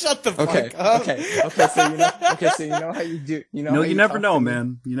 Debbie, shut the Okay, fuck up. so you know how you do. You know, no, how you never talk know, to me?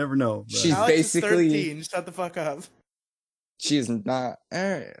 man. You never know. but- She's Alex basically- is 13. Shut the fuck up. She is not.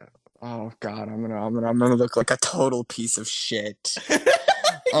 Oh God, I'm gonna look like a total piece of shit.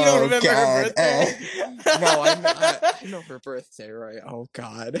 You don't remember her birthday? No, I know her birthday, right? Oh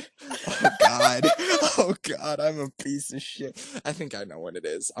God. Oh God, I'm a piece of shit. I think I know what it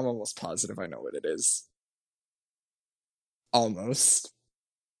is. I'm almost positive I know what it is. Almost.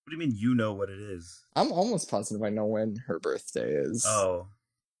 What do you mean? You know what it is? I'm almost positive I know when her birthday is. Oh,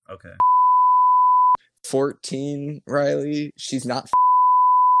 okay. 14, Riley. She's not.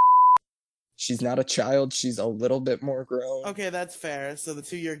 She's not a child. She's a little bit more grown. Okay, that's fair. So the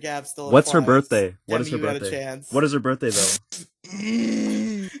 2-year gap still What's her applies. birthday? What Demi, is her you got a birthday? chance. What is her birthday though?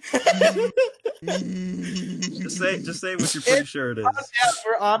 Just say what you're pretty sure it is. Yeah,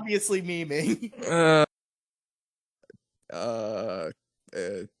 we're obviously memeing. Well,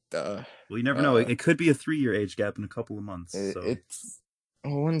 you never know. It could be a 3-year age gap in a couple of months. So. It's.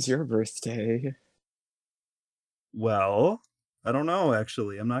 When's your birthday? Well, I don't know.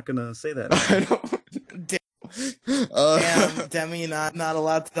 Actually, I'm not gonna say that. I don't. Damn, Demi not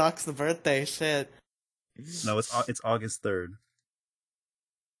allowed to dox the birthday. Shit. No, it's August 3rd.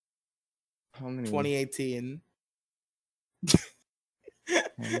 How many? 2018.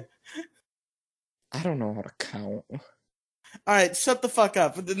 I don't know how to count. All right, shut the fuck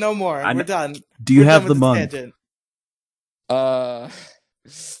up. No more. I We're kn- done. Do you We're have done the with this month? tangent. I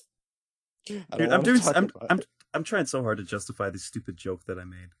Dude, don't I'm want to doing. talk about it. I'm trying so hard to justify this stupid joke that I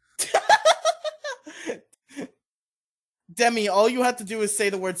made. Demi, all you have to do is say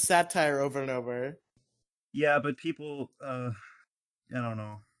the word satire over and over. Yeah, but people, I don't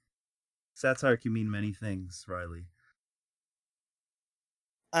know. Satire can mean many things, Riley.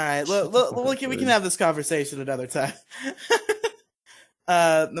 All right, Shut the fuck up, we can Jordan. have this conversation another time.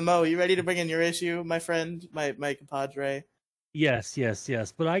 Nemo, you ready to bring in your issue, my friend, my compadre? Yes, yes,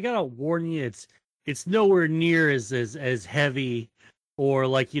 yes. But I gotta warn you, it's nowhere near as heavy or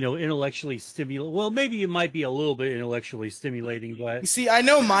like intellectually stimulating. Well, maybe it might be a little bit intellectually stimulating, You but see, I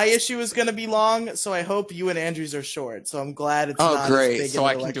know my issue is going to be long, so I hope you and Andrew's are short. So I'm glad it's Oh, not as great. big So and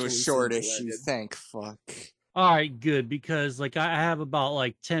I can do a intellectually short issue. stimulated. Thank fuck. all right, good because like I have about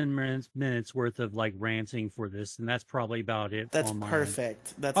like 10 minutes worth of like ranting for this, and that's probably about it That's on my end.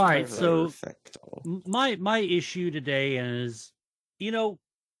 perfect. That's All right, perfect. so Perfecto. my issue today is, you know,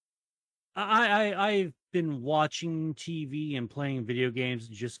 I've been watching TV and playing video games,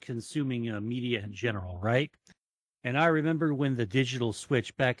 and just consuming media in general, right? And I remember when the digital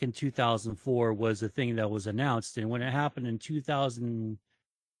switch back in 2004 was a thing that was announced, and when it happened in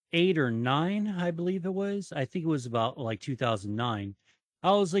 2008 or 9, I believe it was. I think it was about like 2009.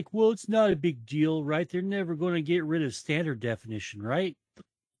 I was like, well, it's not a big deal, right? They're never going to get rid of standard definition, right?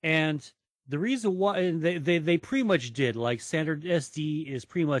 And the reason why and they pretty much did, like, standard SD is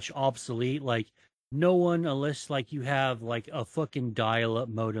pretty much obsolete. Like, no one, unless like you have like a fucking dial-up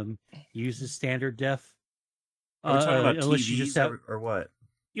modem, uses standard def. Are we talking about Unless you just TVs have, or what?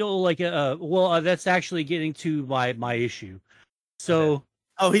 like that's actually getting to my issue. So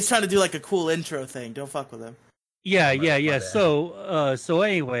Oh, he's trying to do like a cool intro thing. Don't fuck with him. yeah, Oh, my- yeah, my yeah. bad. So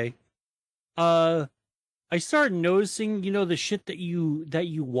anyway, uh I started noticing, the shit that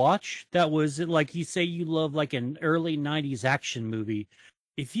you watch that was like, you say you love like an early 90s action movie.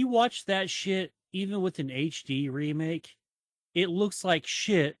 If you watch that shit even with an HD remake, it looks like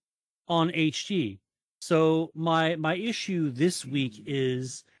shit on HD. So my issue this week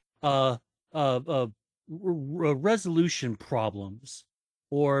is uh resolution problems,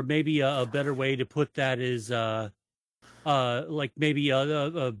 or maybe a better way to put that is like maybe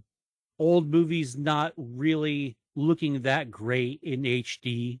old movies not really looking that great in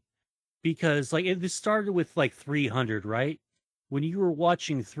HD, because like this started with like 300, right? When you were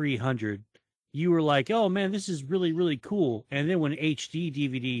watching 300, you were like, "Oh man, this is really really cool." And then when HD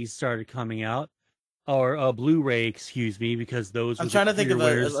DVDs started coming out, or Blu-ray, excuse me, because those I'm were the trying to think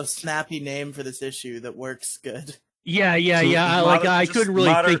clear of winners. a snappy name for this issue that works good. Yeah, yeah, So yeah. I just couldn't really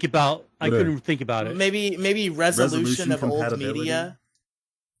modern- think about. I Whatever. couldn't think about it. Maybe resolution of old compatibility? media.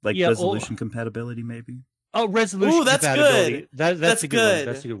 Like Yeah, resolution compatibility, maybe? Oh, resolution Ooh, that's compatibility. good. That's That's a good one. good.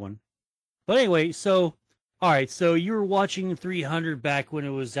 That's a good one. But anyway, so all right, so you were watching 300 back when it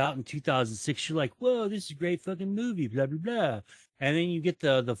was out in 2006. You're like, "Whoa, this is a great fucking movie." Blah blah blah. And then you get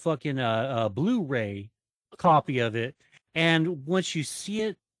the fucking Blu-ray copy of it, and once you see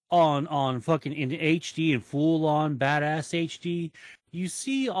it on fucking in HD and full on badass HD, you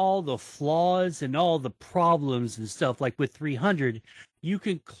see all the flaws and all the problems and stuff. Like with 300, you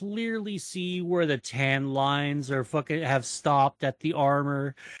can clearly see where the tan lines are fucking have stopped at the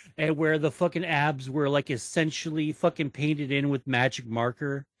armor, and where the fucking abs were like essentially fucking painted in with magic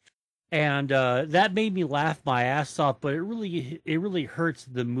marker. And that made me laugh my ass off, but it really hurts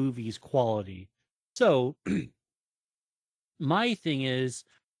the movie's quality. So my thing is,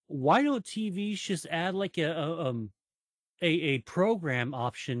 why don't TVs just add like a program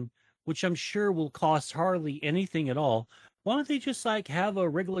option, which I'm sure will cost hardly anything at all? Why don't they just like have a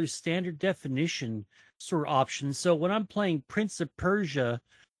regular standard definition sort of option? So when I'm playing Prince of Persia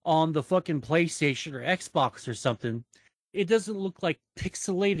on the fucking PlayStation or Xbox or something, it doesn't look like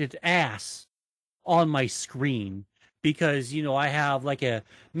pixelated ass on my screen, because I have like a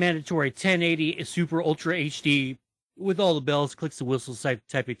mandatory 1080 super ultra HD with all the bells, clicks, and whistles type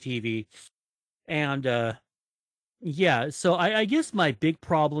of TV. And yeah, so I guess my big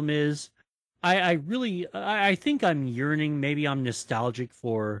problem is I think I'm yearning, maybe I'm nostalgic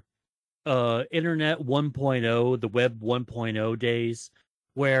for internet 1.0, the web 1.0 days,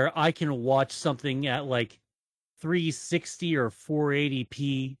 where I can watch something at like 360 or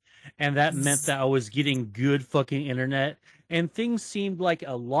 480p, and that meant that I was getting good fucking internet, and things seemed like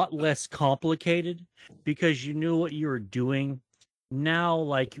a lot less complicated because you knew what you were doing. now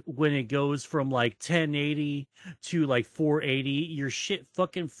like when it goes from like 1080 to like 480, your shit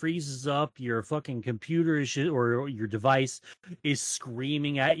fucking freezes up, your fucking computer is or your device is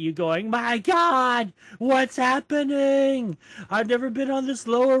screaming at you going, my god, what's happening? I've never been on this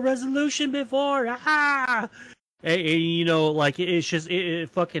lower resolution before. And, you know, like it's just it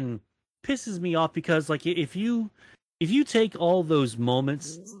fucking pisses me off because like if you take all those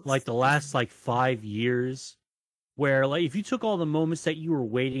moments like the last like 5 years where like if you took all the moments that you were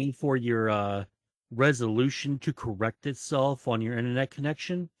waiting for your resolution to correct itself on your internet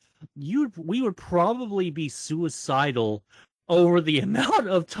connection, we would probably be suicidal over the amount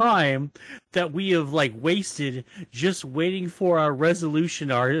of time that we have like wasted just waiting for our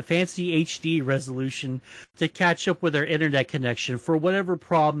resolution, our fancy HD resolution to catch up with our internet connection for whatever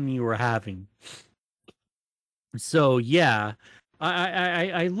problem you were having. So yeah,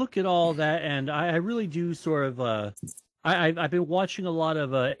 I look at all that and I really do sort of I've been watching a lot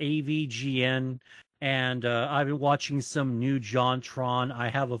of AVGN and I've been watching some new JonTron. I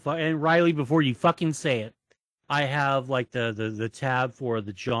have and Riley, before you fucking say it, I have like the tab for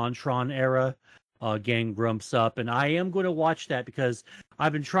the JonTron era. Gang Grumps Up, and I am going to watch that because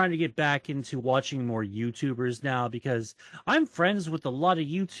I've been trying to get back into watching more YouTubers now because I'm friends with a lot of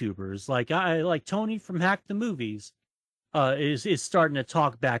YouTubers. Like I like Tony from Hack the Movies. Is starting to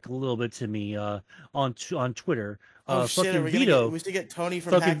talk back a little bit to me on Twitter. Oh shit! Fucking We Vito, should get Tony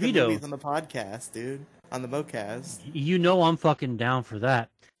from fucking Hack the Vito. Movies on the podcast, dude. On the MoCast. You know I'm fucking down for that.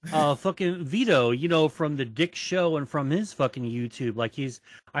 Fucking Vito, you know, from the Dick Show and from his fucking YouTube. Like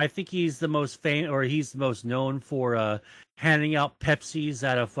I think he's the most he's the most known for handing out Pepsis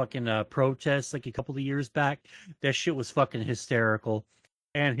at a fucking protest like a couple of years back. That shit was fucking hysterical.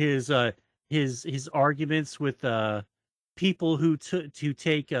 And his arguments with people who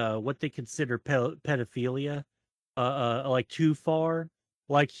take what they consider pedophilia like too far.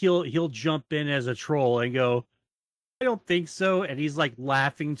 Like he'll jump in as a troll and go, I don't think so. And he's like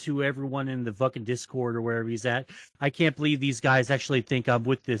laughing to everyone in the fucking Discord or wherever he's at. I can't believe these guys actually think I'm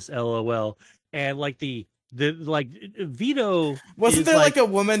with this LOL. And like the like Vito wasn't there like a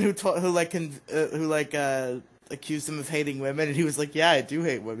woman who accused him of hating women, and he was like, yeah, I do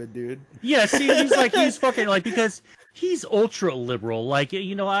hate women, dude. Yeah, see, he's fucking like, because he's ultra liberal. Like,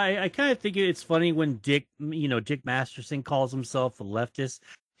 you know, I kind of think it's funny when Dick Masterson calls himself a leftist.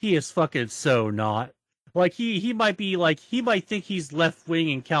 He is fucking so not. Like he might be like, he might think he's left wing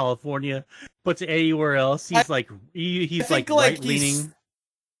in California, but to anywhere else he's he's like right leaning.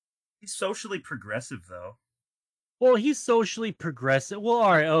 He's socially progressive though. Well, he's socially progressive. Well,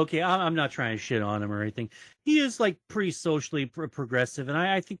 all right, okay. I'm not trying to shit on him or anything. He is like pretty socially progressive, and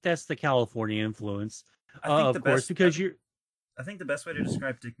I think that's the California influence, of course, because you're. I think the best way to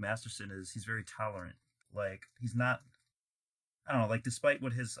describe Dick Masterson is he's very tolerant. Like he's not. I don't know. Like despite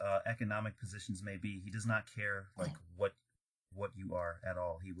what his economic positions may be, he does not care like what you are at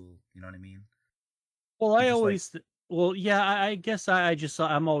all. He will. You know what I mean? Well, I always. Well, yeah, I guess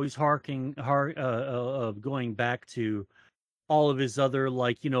I'm always going back to all of his other,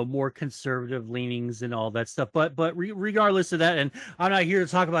 like, you know, more conservative leanings and all that stuff. But regardless of that, and I'm not here to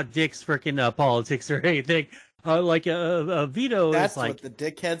talk about Dick's freaking politics or anything. Vito That's is like, what the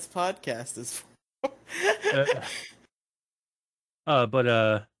Dickheads podcast is for.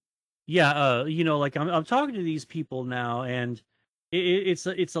 You know, like I'm talking to these people now, and it's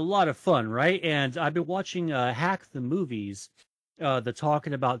a lot of fun, right? And I've been watching Hack the Movies, the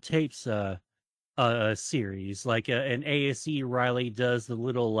Talking About Tapes series. Like an ASE Riley does the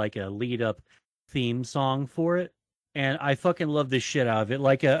little like a lead up theme song for it, and I fucking love the shit out of it.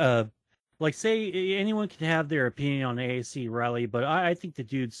 Like say anyone can have their opinion on ASE Riley, but I think the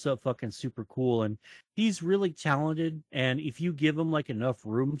dude's so fucking super cool, and he's really talented. And if you give him like enough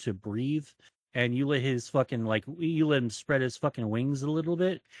room to breathe, and you let you let him spread his fucking wings a little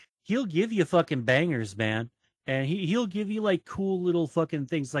bit, he'll give you fucking bangers, man. And he'll give you like cool little fucking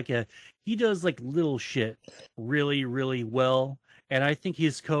things. He does like little shit really, really well. And I think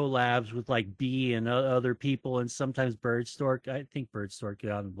his collabs with like B and other people, and sometimes Birdstork, I think Birdstork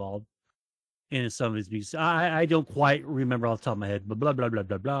got involved in some of his music. I don't quite remember off the top of my head, but blah blah blah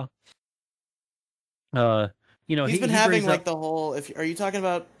blah blah. You know, he's been having like the whole. Are you talking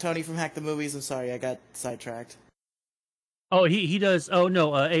about Tony from Hack the Movies? I'm sorry, I got sidetracked. Oh, he does. Oh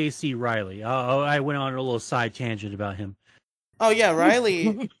no, ASC Riley. I went on a little side tangent about him. Oh yeah,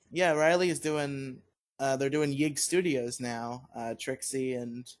 Riley. Yeah, Riley is doing. They're doing Yig Studios now. Trixie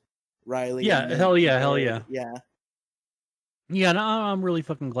and Riley. Yeah, and hell yeah, hell yeah. Yeah. Yeah, and I'm really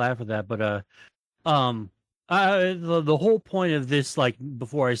fucking glad for that. But the whole point of this, like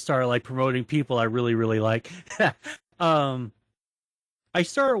before I start like promoting people I really really like, I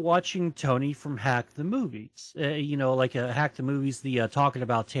started watching Tony from Hack the Movies. Hack the Movies, the talking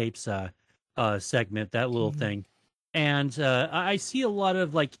about tapes segment, that little thing. And I see a lot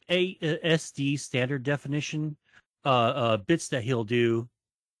of like SD standard definition bits that he'll do.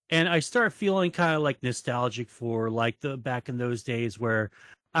 And I start feeling kind of like nostalgic for like the back in those days where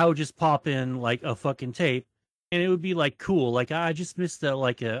I would just pop in like a fucking tape and it would be like cool. Like I just miss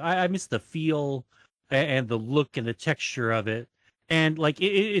I miss the feel and the look and the texture of it. And like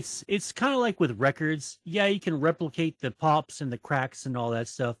it's kind of like with records. Yeah, you can replicate the pops and the cracks and all that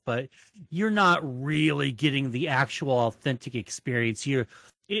stuff, but you're not really getting the actual authentic experience.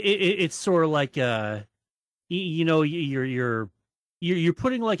 It's sort of like you're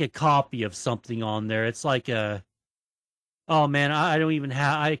putting like a copy of something on there. It's like oh man, I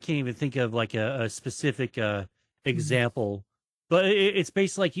can't even think of like a specific example, but it's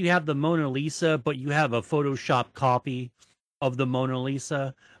basically like you have the Mona Lisa, but you have a Photoshop copy of the Mona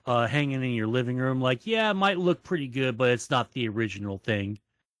Lisa hanging in your living room. Like, yeah, it might look pretty good, but it's not the original thing.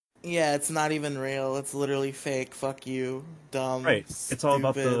 Yeah, it's not even real. It's literally fake. Fuck you, dumb. Right. It's all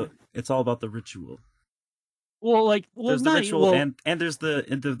about stupid. the ritual. There's The ritual and there's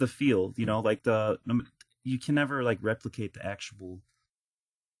the feel, you know, like you can never like replicate the actual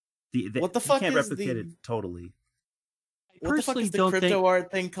What the you fuck can't is replicate the it totally. what the fuck is the crypto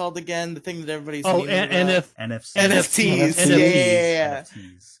art thing called again? The thing that everybody's NFTs. NFTs. Yeah.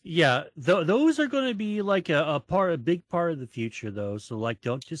 NFTs. Yeah, those are going to be like a big part of the future, though. So, like,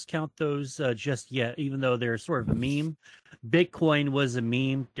 don't discount those just yet, even though they're sort of a meme. Bitcoin was a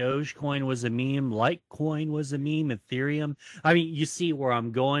meme. Dogecoin was a meme. Litecoin was a meme. Ethereum. I mean, you see where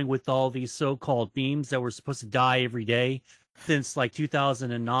I'm going with all these so-called memes that were supposed to die every day since like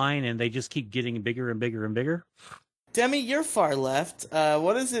 2009, and they just keep getting bigger and bigger and bigger. Demi, you're far left.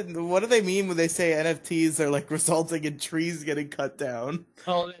 What is it? What do they mean when they say NFTs are like resulting in trees getting cut down?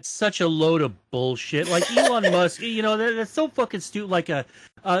 Oh, that's such a load of bullshit. Like Elon Musk, that's so fucking stupid. Like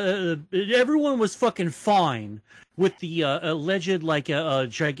everyone was fucking fine with the alleged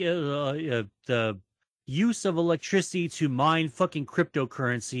the use of electricity to mine fucking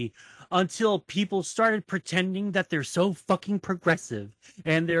cryptocurrency until people started pretending that they're so fucking progressive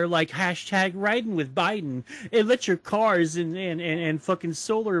and they're like hashtag riding with Biden, electric cars and fucking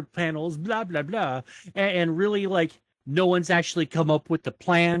solar panels, blah blah blah, and really like no one's actually come up with the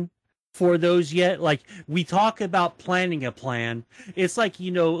plan for those yet. Like, we talk about planning a plan. It's like,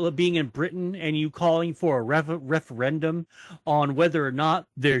 being in Britain and you calling for a referendum on whether or not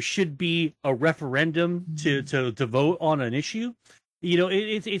there should be a referendum to vote on an issue.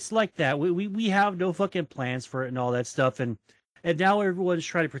 It's like that. We have no fucking plans for it and all that stuff. And now everyone's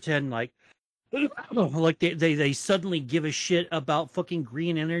trying to pretend like they suddenly give a shit about fucking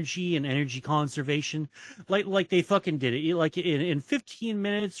green energy and energy conservation, like they fucking did it. Like in 15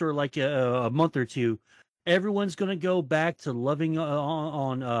 minutes or like a month or two, everyone's gonna go back to loving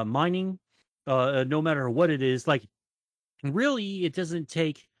on mining, no matter what it is. Like, really, it doesn't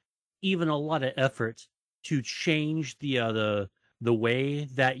take even a lot of effort to change the way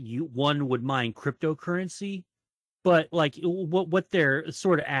that one would mine cryptocurrency, but like what they're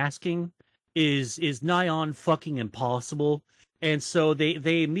sort of asking is nigh on fucking impossible. And so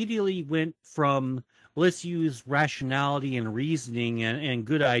they immediately went from let's use rationality and reasoning and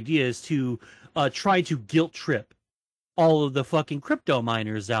good ideas to try to guilt trip all of the fucking crypto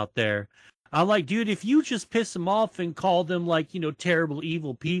miners out there. I'm like, dude, if you just piss them off and call them like, terrible,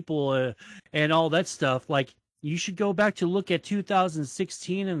 evil people and all that stuff, like, you should go back to look at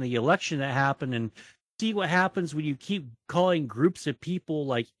 2016 and the election that happened and see what happens when you keep calling groups of people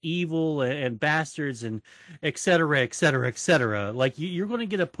like evil and bastards and et cetera, et cetera, et cetera. Like, you're going to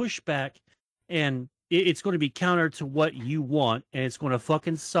get a pushback and it's going to be counter to what you want, and it's going to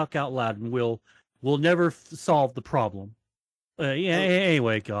fucking suck out loud, and we'll never solve the problem.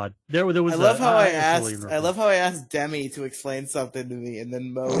 Anyway, God, there was. I love how I love how I asked Demi to explain something to me, and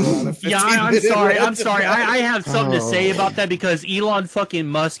then Mo went on a 15 I'm sorry. I have something to say about that because Elon fucking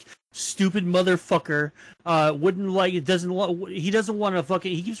Musk, stupid motherfucker, he doesn't want to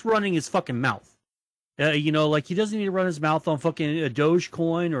fucking. He keeps running his fucking mouth. Like, he doesn't need to run his mouth on fucking a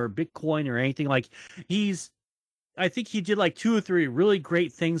Dogecoin or Bitcoin or anything. Like, I think he did like 2 or 3 really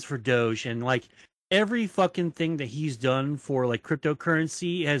great things for Doge, and like every fucking thing that he's done for like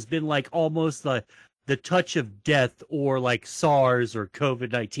cryptocurrency has been like almost the touch of death, or like SARS or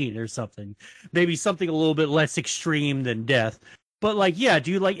COVID-19 or something. Maybe something a little bit less extreme than death. But like, yeah,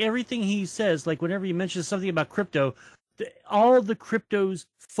 dude, like everything he says, like whenever he mentions something about crypto, all the cryptos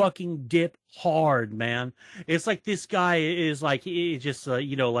fucking dip hard, man. It's like this guy is like, just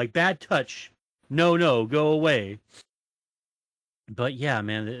like bad touch. No, go away. But yeah,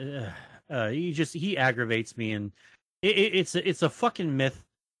 man, he aggravates me, and it's a fucking myth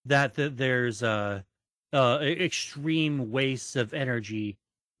that there's extreme wastes of energy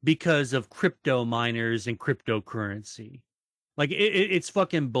because of crypto miners and cryptocurrency. Like it's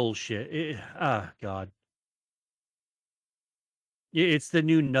fucking bullshit. God. It's the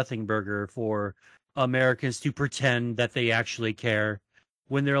new nothing burger for Americans to pretend that they actually care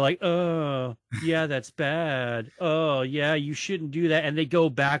when they're like, "Oh, yeah, that's bad. Oh, yeah, you shouldn't do that." And they go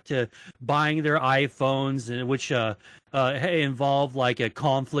back to buying their iPhones, and which involve like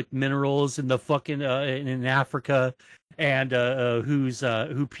conflict minerals in the fucking in Africa, and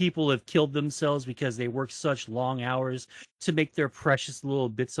who people have killed themselves because they work such long hours to make their precious little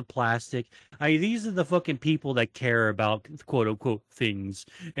bits of plastic. I mean, these are the fucking people that care about quote unquote things,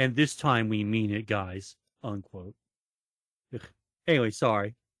 and this time we mean it, guys. Unquote. Ugh. Anyway,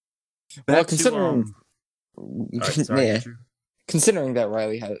 sorry. Well, Back to sorry, yeah, Andrew. considering that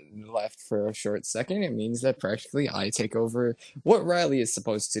Riley had left for a short second, it means that practically I take over what Riley is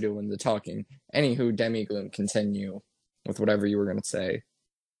supposed to do in the talking. Anywho, Demigloom, continue with whatever you were gonna say.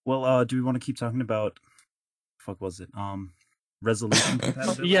 Well, do we want to keep talking about fuck was it? Resolution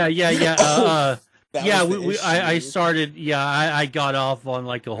compatibility? Yeah. That Yeah, was the I issue. started. Yeah, I got off on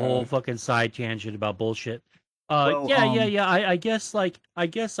like a whole Uh, fucking side tangent about bullshit. Well, Yeah. I guess I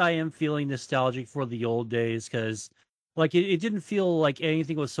guess I am feeling nostalgic for the old days because like it didn't feel like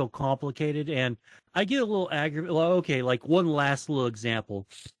anything was so complicated, and I get a little aggravated. Well, okay, like one last little example.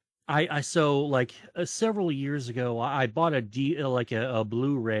 I so like several years ago, I bought like a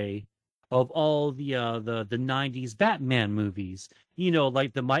Blu-ray of all the '90s Batman movies. You know,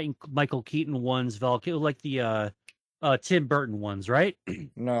 like the Michael Keaton ones, like the Tim Burton ones, right?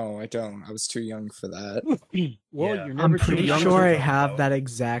 no, I don't. I was too young for that. Well, Yeah. you're I'm never too pretty young sure I to. have that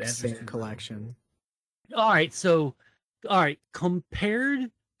exact Andrew's same too young. collection. All right, so all right,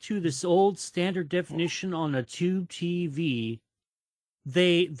 compared to this old standard definition on a tube TV,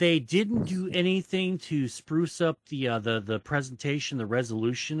 they didn't do anything to spruce up the presentation, the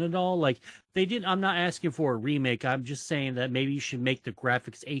resolution at all. Like they didn't. I'm not asking for a remake. I'm just saying that maybe you should make the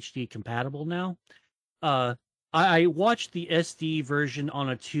graphics HD compatible now. uh I watched the SD version on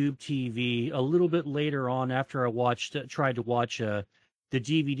a tube TV a little bit later on after I tried to watch the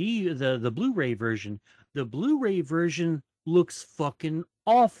DVD, the Blu-ray version. The Blu-ray version looks fucking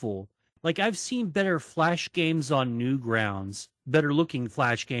awful. Like I've seen better Flash games on Newgrounds, better looking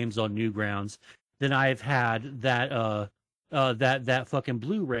Flash games on Newgrounds than I've had that fucking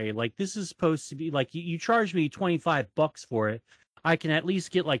Blu-ray. Like this is supposed to be like you charged me $25 for it. I can at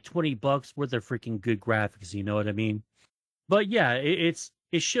least get like $20 worth of freaking good graphics. You know what I mean? But yeah, it's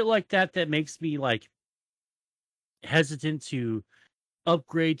shit like that makes me like hesitant to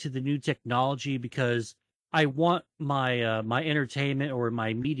upgrade to the new technology because I want my entertainment or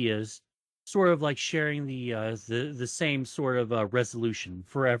my media's sort of like sharing the same sort of resolution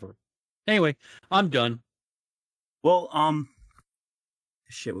forever. Anyway, I'm done. Well,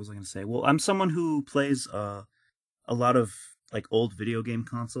 shit, what was I gonna say? Well, I'm someone who plays a lot of like old video game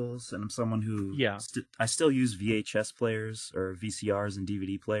consoles, and I'm someone who Yeah. I still use VHS players or VCRs and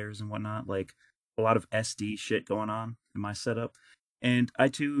DVD players and whatnot. Like a lot of SD shit going on in my setup, and I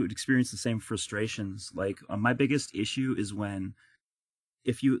too experience the same frustrations. Like my biggest issue is when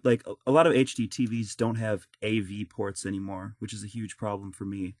if you like a lot of HD TVs don't have AV ports anymore, which is a huge problem for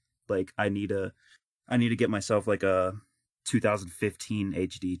me. Like I need to get myself like a 2015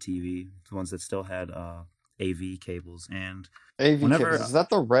 HD TV, the ones that still had AV cables. And AV whenever, cables, is that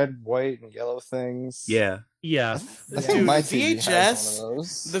the red, white, and yellow things? yeah, Yeah. I think Dude, my the TV has VHS, one of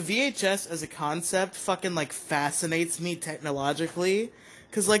those. the VHS as a concept fucking like fascinates me technologically,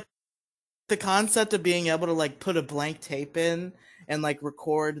 because like the concept of being able to like put a blank tape in and like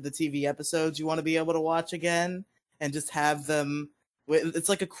record the TV episodes you want to be able to watch again and just have them. It's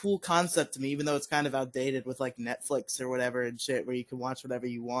like a cool concept to me, even though it's kind of outdated with like Netflix or whatever and shit, where you can watch whatever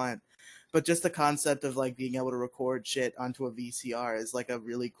you want. But just the concept of like being able to record shit onto a VCR is like a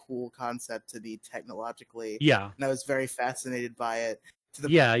really cool concept to me technologically, Yeah. and I was very fascinated by it to the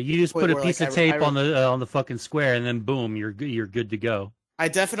Yeah, you just point put a where like piece of tape on the fucking square, and then boom, you're good to go. I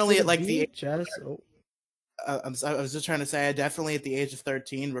definitely For at like the VHS. Oh, I was just trying to say I definitely at the age of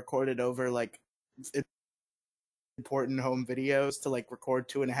 13 recorded over like important home videos to like record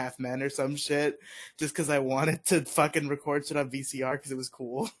 2.5 Men or some shit just because I wanted to fucking record shit on VCR because it was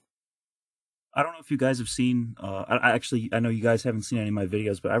cool. I don't know if you guys have seen. I know you guys haven't seen any of my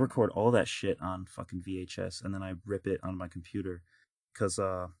videos, but I record all that shit on fucking VHS, and then I rip it on my computer, because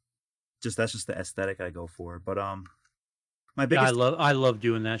just that's just the aesthetic I go for. But my Yeah, biggest I love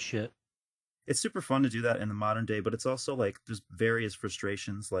doing that shit. it's super fun to do that in the modern day, but it's also like there's various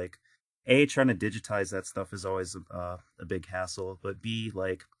frustrations. Like, trying to digitize that stuff is always a big hassle. But B,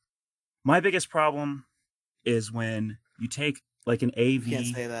 like, my biggest problem is when you take like an You can't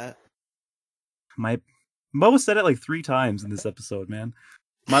AV. say that. My Mo said it like 3 times in this episode, man.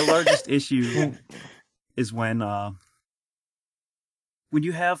 My largest issue is when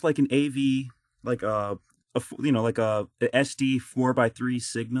you have like an AV, like like a SD 4:3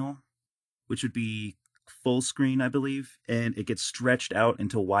 signal, which would be full screen, I believe, and it gets stretched out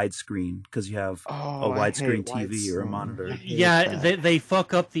into widescreen because you have a Oh, I hate widescreen TV or a widescreen. monitor. I hate Yeah, that. they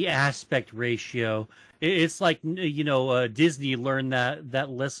fuck up the aspect ratio. It's like Disney learned that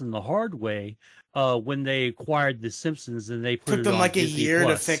lesson the hard way when they acquired The Simpsons and they put Took it them on like a Disney year to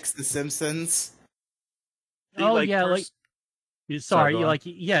Plus. fix The Simpsons. See, Oh like yeah, first, sorry, sorry, go on. like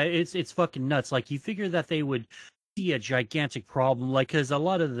yeah, it's fucking nuts. Like you figure that they would see a gigantic problem, like because a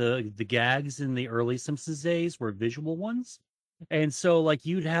lot of the gags in the early Simpsons days were visual ones, and so like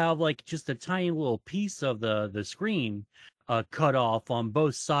you'd have like just a tiny little piece of the screen cut off on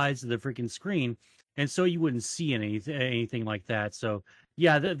both sides of the freaking screen, and so you wouldn't see anything like that. So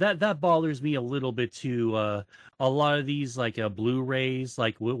yeah, that bothers me a little bit too. A lot of these like Blu-rays,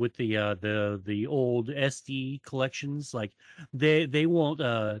 like with the old SD collections, like they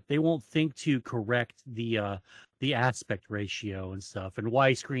won't think to correct the aspect ratio and stuff and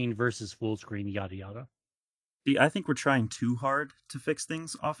widescreen versus full screen, yada yada. See, I think we're trying too hard to fix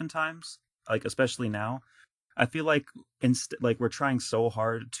things oftentimes, like especially now. I feel like like we're trying so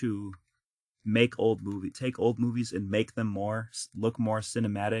hard to take old movies and make them look more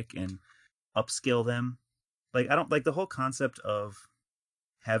cinematic and upscale them. Like I don't like the whole concept of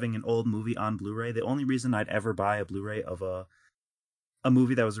having an old movie on Blu-ray. The only reason I'd ever buy a Blu-ray of a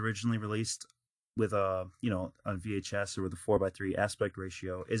movie that was originally released with on VHS or with a 4:3 aspect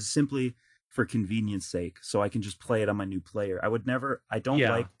ratio is simply for convenience sake, so I can just play it on my new player. I don't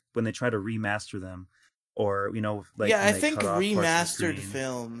Yeah, like when they try to remaster them, or like Yeah, when I they think cut off parts of the remastered screen.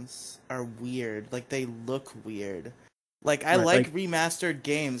 films are weird. Like they look weird. Like I Right, like like remastered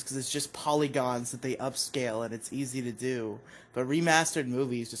games because it's just polygons that they upscale and it's easy to do. But remastered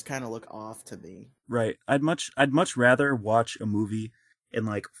movies just kind of look off to me. right. I'd much rather watch a movie in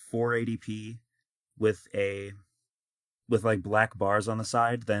like 480p with a with like black bars on the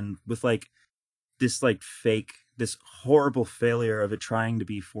side than with like this horrible failure of it trying to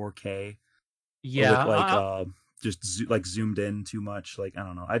be 4K or yeah. with like just like zoomed in too much. Like I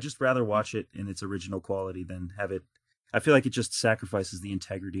don't know. I'd just rather watch it in its original quality than have it. I feel like it just sacrifices the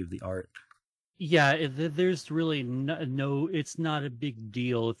integrity of the art. Yeah, there's really no, it's not a big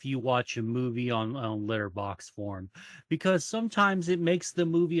deal if you watch a movie on letterbox form, because sometimes it makes the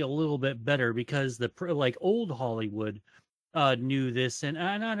movie a little bit better because like old Hollywood knew this, and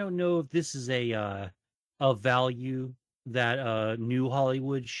I don't know if this is a value that new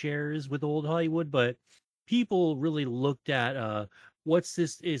Hollywood shares with old Hollywood, but people really looked at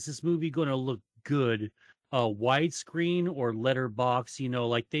is this movie going to look good widescreen or letterbox,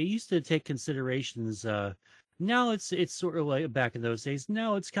 like they used to take considerations. Now it's sort of like back in those days.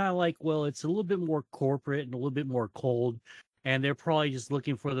 Now it's kind of like, well, it's a little bit more corporate and a little bit more cold, and they're probably just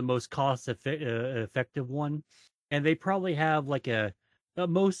looking for the most effective one, and they probably have like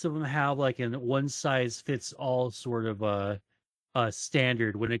most of them have like an one size fits all sort of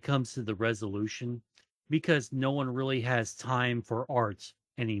standard when it comes to the resolution, because no one really has time for art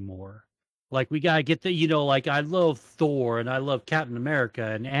anymore. Like we gotta get like I love Thor and I love Captain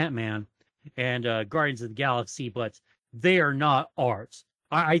America and Ant-Man and Guardians of the Galaxy, but they are not art.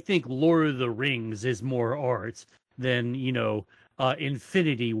 I think Lord of the Rings is more art than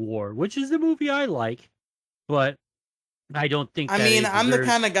Infinity War, which is the movie I like, but I don't think I that mean, it I'm the deserves.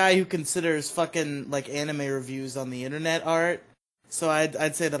 kind of guy who considers fucking like anime reviews on the internet art. So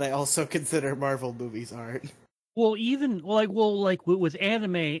I'd say that I also consider Marvel movies art. Well, even like with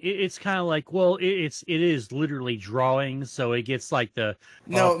anime, it's kind of like, well, it is literally drawing, so it gets like the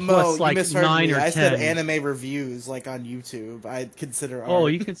No, Mo, plus you like misheard nine me. or I said 10. anime reviews like on YouTube. I'd consider Oh,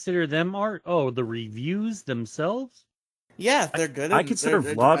 art. you consider them art? Oh, the reviews themselves? Yeah, I they're good I and consider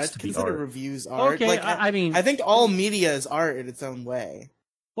vlogs I'd to be consider art. reviews art. Okay, Like I mean, I think all media is art in its own way.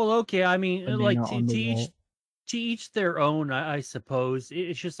 well, okay, I mean, like Banana on the wall. to each their own, I suppose.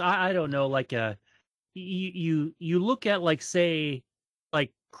 It's just I don't know, like you look at like say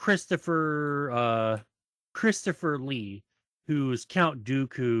like Christopher Lee, who's Count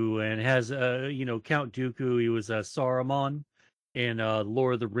Dooku and has Count Dooku. He was Saruman in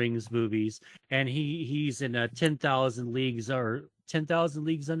Lord of the Rings movies, and he's in 10,000 Leagues Under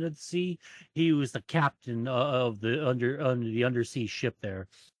the Sea. He was the captain of the undersea ship there,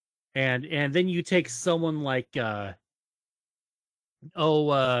 and then you take someone like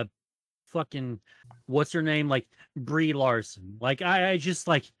fucking what's her name, like Brie Larson. Like I just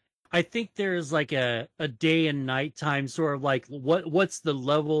like I think there's like a day and night time sort of like what's the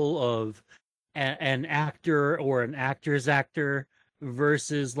level of an actor or an actor's actor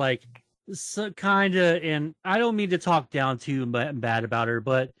versus like so, kind of, and I don't mean to talk down too bad about her,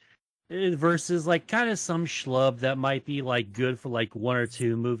 but versus like kind of some schlub that might be like good for like one or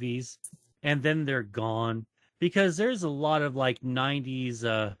two movies and then they're gone, because there's a lot of like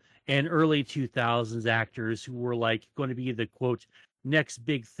 90s and early 2000s actors who were like going to be the quote next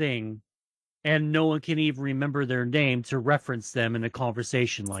big thing, and no one can even remember their name to reference them in a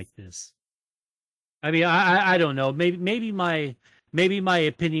conversation like this. I mean, I don't know. Maybe my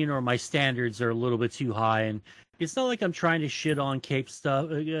opinion or my standards are a little bit too high, and it's not like I'm trying to shit on Cape stuff,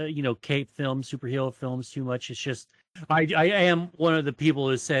 Cape films, superhero films too much. It's just I am one of the people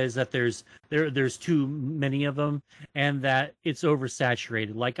who says that there's too many of them and that it's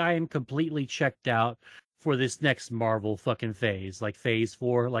oversaturated. Like I am completely checked out for this next Marvel fucking phase, like Phase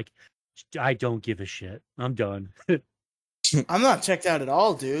 4. Like I don't give a shit. I'm done. I'm not checked out at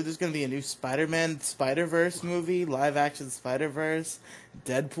all, dude. There's gonna be a new Spider-Man Spider-Verse movie, live-action Spider-Verse.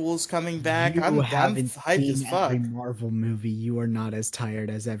 Deadpool's coming back. You I'm haven't hyped as seen fuck. every Marvel movie. You are not as tired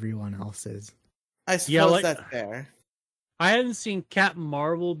as everyone else is. I Yeah, suppose like that's fair. I haven't seen Captain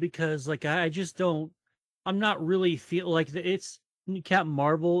Marvel because like I just don't. I'm not really feel like it's Captain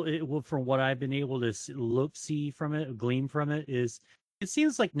Marvel. Well, from what I've been able to see from it, glean from it, is it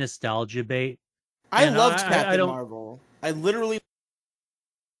seems like nostalgia bait, I and loved I Captain don't. Marvel. I literally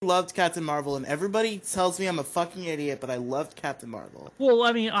loved Captain Marvel, and everybody tells me I'm a fucking idiot, but I loved Captain Marvel. Well,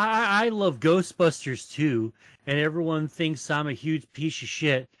 I mean, I love Ghostbusters too, and everyone thinks I'm a huge piece of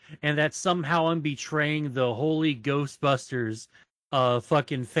shit, and that somehow I'm betraying the holy Ghostbusters,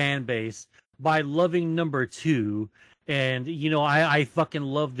 fucking fan base by loving number two. And I fucking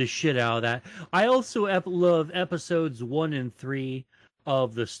love the shit out of that. I also love episodes 1 and 3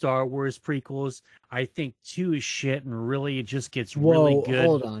 of the Star Wars prequels. I think 2 is shit, and really it just gets really Whoa, good.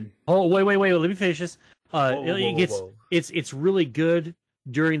 hold on. Oh, wait, let me finish this. Whoa. It's really good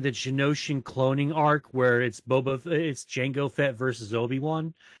during the Genoshan cloning arc where it's Jango Fett versus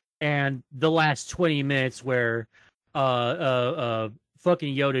Obi-Wan, and the last 20 minutes where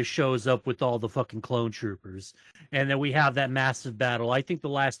fucking Yoda shows up with all the fucking clone troopers, and then we have that massive battle. I think the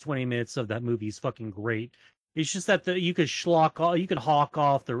last 20 minutes of that movie is fucking great. It's just that you could hack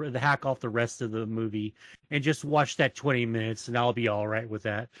off the rest of the movie and just watch that 20 minutes, and I'll be all right with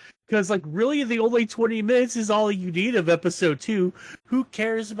that. Because, like, really, the only 20 minutes is all you need of episode 2. Who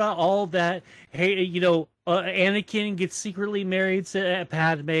cares about all that? Hey, Anakin gets secretly married to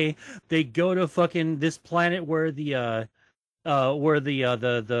Padme. They go to fucking this planet where the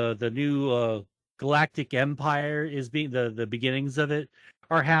new Galactic Empire is the beginnings of it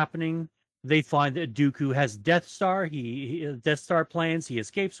are happening. They find that Dooku has Death Star. He Death Star plans. He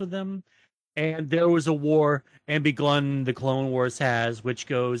escapes with them, and there was a war, and begun the Clone Wars has, which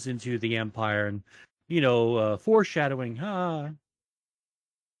goes into the Empire, and foreshadowing. All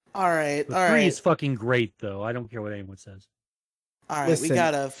right, But all 3 right, is fucking great, though. I don't care what anyone says. all right. We Listen,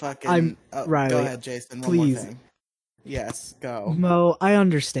 gotta fucking. I'm Go Riley. ahead, Jason. One more Please, thing. Yes, go. Mo, I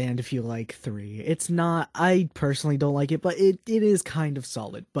understand if you like 3. It's not. I personally don't like it, but it is kind of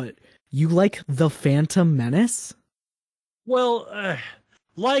solid. But you like the Phantom Menace? Well,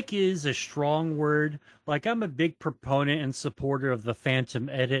 like is a strong word. Like, I'm a big proponent and supporter of the Phantom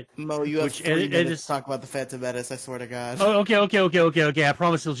Edit. Mo, you have Which 3 minutes is to talk about the Phantom Menace. I swear to God. Oh, okay. I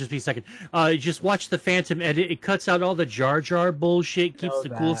promise it'll just be a second. Just watch the Phantom Edit. It cuts out all the Jar Jar bullshit, keeps Know the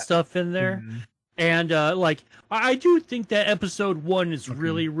cool that. stuff in there. Mhm. And I do think that episode 1 is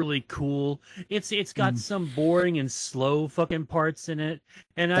really, really cool. It's got some boring and slow fucking parts in it,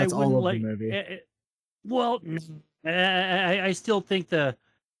 and That's I wouldn't all of like. the movie. Well, I still think there's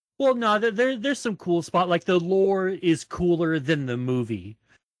some cool spot. Like the lore is cooler than the movie.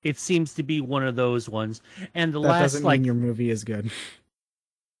 It seems to be one of those ones. And the That last doesn't mean your movie is good.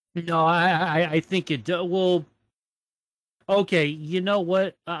 no, I think it does. Well, okay, you know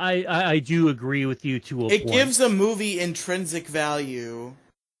what? I do agree with you to a It point. gives a movie intrinsic value.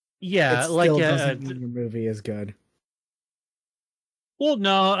 Yeah, It like still doesn't mean your movie is good. well,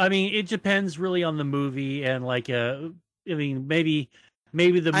 no, I mean it depends really on the movie and I mean maybe the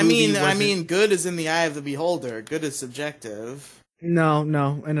movie I wasn't. mean, good is in the eye of the beholder. Good is subjective. No,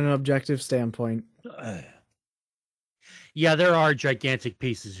 in an objective standpoint. Yeah, there are gigantic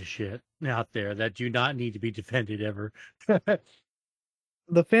pieces of shit out there that do not need to be defended ever.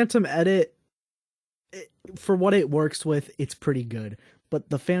 The Phantom Edit, for what it works with, it's pretty good. but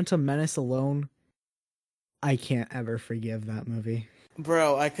The Phantom Menace alone, I can't ever forgive that movie.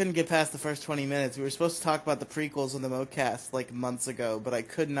 Bro, I couldn't get past the first 20 minutes. We were supposed to talk about the prequels on the MoCast like months ago, but I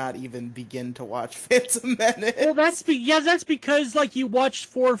could not even begin to watch Phantom Menace. Well, that's because like you watched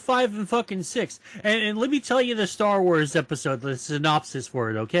 4, 5, and fucking 6. And let me tell you the Star Wars episode, the synopsis for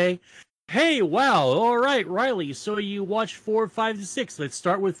it, okay? Hey, wow, all right, Riley. So you watched 4, 5, and 6. Let's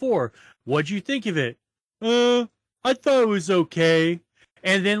start with 4. What'd you think of it? I thought it was okay.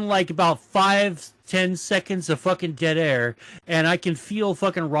 And then like about 5-10 seconds of fucking dead air, and I can feel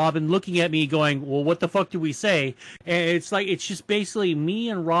fucking Robin looking at me going, well, what the fuck do we say? And it's like, it's just basically me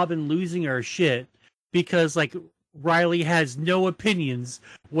and Robin losing our shit because like Riley has no opinions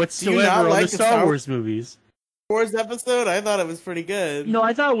whatsoever on the Star Wars movies. Wars episode? I thought it was pretty good. No,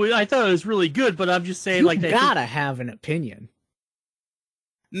 I thought it was really good, but I'm just saying, You like, gotta have an opinion.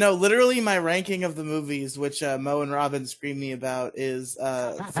 No, literally, my ranking of the movies, which Mo and Robin scream me about, is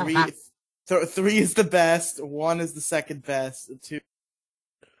 3 is the best, 1 is the second best, 2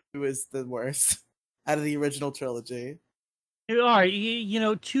 is the worst out of the original trilogy. All right, you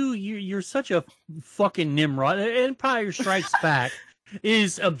know, 2, you're such a fucking Nimrod. Empire Strikes Back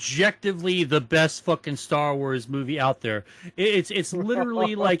is objectively the best fucking Star Wars movie out there. It's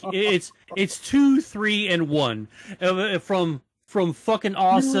literally like it's 2, 3, and 1 from fucking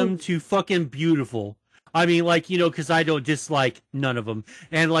awesome to fucking beautiful. I mean, like, you know, because I don't dislike none of them.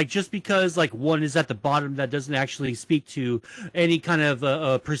 And, like, just because, like, 1 is at the bottom, that doesn't actually speak to any kind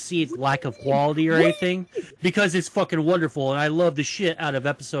of perceived lack of quality or anything. Because it's fucking wonderful, and I love the shit out of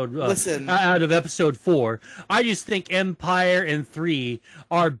episode 4. I just think Empire and 3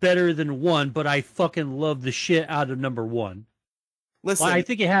 are better than 1, but I fucking love the shit out of number 1. Listen, well, I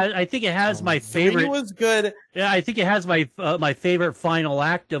think it has my favorite. 3 was good. Yeah, I think it has my my favorite final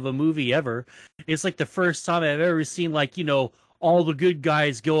act of a movie ever. It's like the first time I've ever seen, like, you know, all the good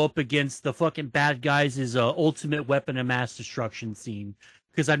guys go up against the fucking bad guys' ultimate weapon of mass destruction scene,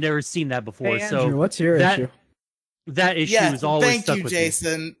 because I've never seen that before. Hey, Andrew, what's your issue? That issue is always stuck with me. Thank you,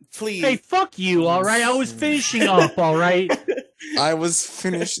 Jason. Please. Hey, fuck you, all right? I was finishing up, all right? I was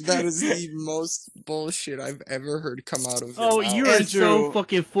finished. That is the most bullshit I've ever heard come out of Oh, your mouth. you're so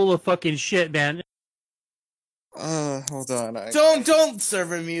fucking full of fucking shit, man. Hold on. Don't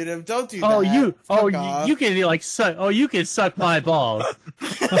server mute him. Don't do that. You can like suck. Oh, you can suck my balls.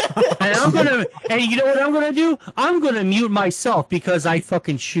 And you know what I'm gonna do? I'm gonna mute myself because I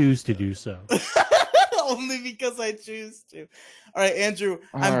fucking choose to do so. Only because I choose to. All right, Andrew,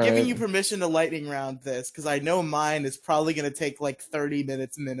 I'm giving you permission to lightning round this because I know mine is probably going to take like 30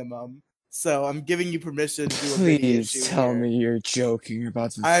 minutes minimum. So I'm giving you permission to do a mini issue. Please tell me you're joking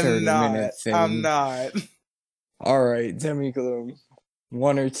about the 30-minute thing. I'm not. All right, Demi Gloom,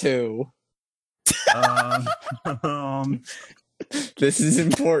 1 or 2. This is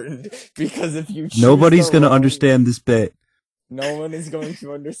important because if you nobody's going to understand this bit. No one is going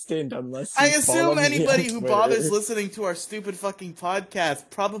to understand unless you I assume anybody who Twitter. bothers listening to our stupid fucking podcast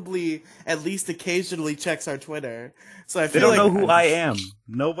probably at least occasionally checks our Twitter. So I feel they don't know who I am.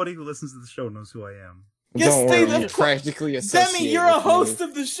 Nobody who listens to the show knows who I am. Don't worry, you practically associate Demi, you're a host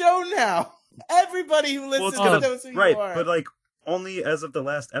of the show now. Everybody who listens knows who you are. Right, but like only as of the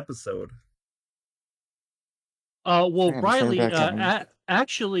last episode. Well, Riley,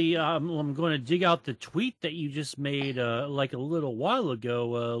 actually, I'm going to dig out the tweet that you just made, like a little while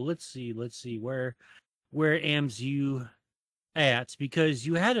ago. Let's see, where am's you at? Because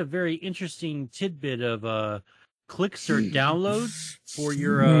you had a very interesting tidbit of clicks or downloads for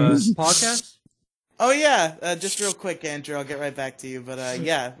your podcast. Oh yeah, just real quick, Andrew, I'll get right back to you. But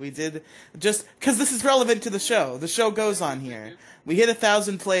yeah, we did, just because this is relevant to the show. The show goes on here. We hit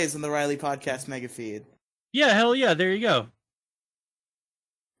 1,000 plays on the Riley Podcast mega feed. Yeah, hell yeah, there you go.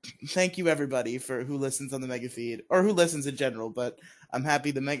 Thank you, everybody, for who listens on the mega feed, or who listens in general, but I'm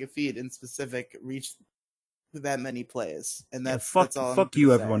happy the mega feed in specific reached that many plays. And that's all. Fuck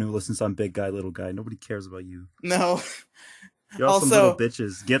you, everyone who listens on Big Guy, Little Guy. Nobody cares about you. No. You're all some little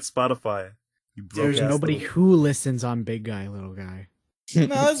bitches. Get Spotify. You There's nobody who listens on Big Guy, Little Guy. No,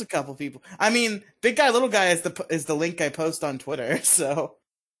 there's a couple people. I mean, Big Guy, Little Guy is the link I post on Twitter, so...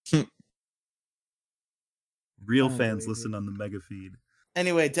 Real fans listen on the mega feed.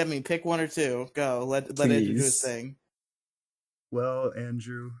 Anyway, Demi, pick 1 or 2. Go. Let Andrew do his thing. Well,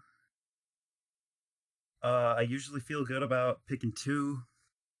 Andrew, I usually feel good about picking 2,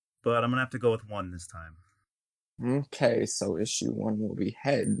 but I'm gonna have to go with 1 this time. Okay, so issue 1 will be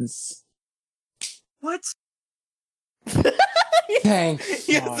heads. What? Thanks.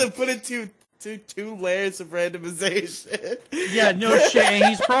 You have to put it two layers of randomization. Yeah, no shit. And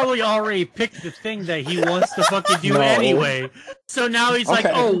he's probably already picked the thing that he wants to fucking do No. anyway. So now he's like,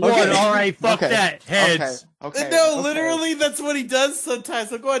 oh, one, okay, alright, fuck okay, that. Heads. No, literally, that's what he does sometimes.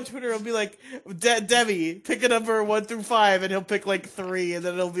 He'll go on Twitter, he'll be like, Demi, pick a number 1 through 5, and he'll pick like 3, and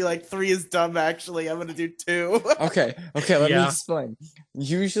then it'll be like, 3 is dumb, actually. I'm gonna do 2. Okay, let me Yeah. explain.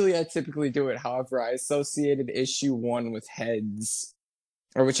 Usually I typically do it, however, I associated issue 1 with heads.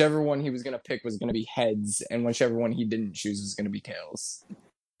 Or whichever one he was gonna pick was gonna be heads, and whichever one he didn't choose was gonna be tails.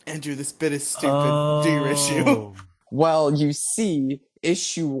 Andrew, this bit is stupid. Do your issue. Well, you see,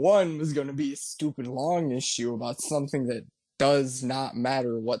 issue 1 was going to be a stupid long issue about something that does not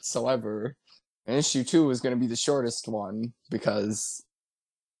matter whatsoever. And issue 2 was going to be the shortest one, because,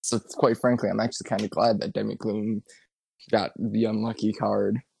 so quite frankly, I'm actually kind of glad that Demigloom got the unlucky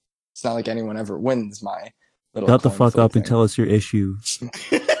card. It's not like anyone ever wins my little Shut the coin fuck flip up and thing. tell us your issue.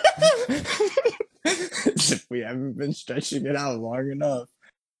 As if we haven't been stretching it out long enough.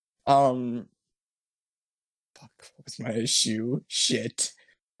 Fuck, what was my issue? Shit.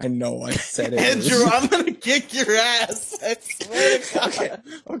 I know I said it. Andrew, I'm gonna kick your ass. I swear to God.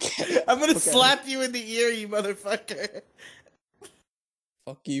 Okay. I'm gonna slap you in the ear, you motherfucker.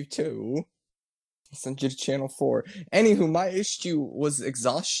 Fuck you too. I'll send you to channel 4. Anywho, my issue was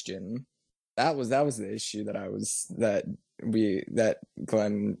Exhaustion. That was the issue that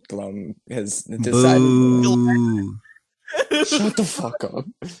Glenn Glum has decided. Boo. Shut the fuck up.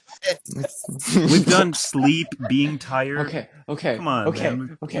 We've done sleep, being tired. Okay. Come on,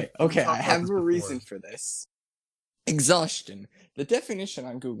 man. Okay. talked I about have this a before. reason for this. Exhaustion. The definition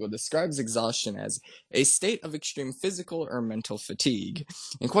on Google describes exhaustion as a state of extreme physical or mental fatigue.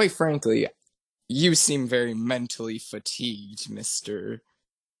 And quite frankly, you seem very mentally fatigued, Mr.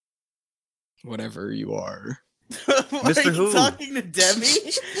 Whatever you are. Are you Who? talking to Demi?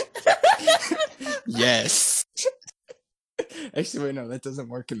 Yes. Actually, wait, no, that doesn't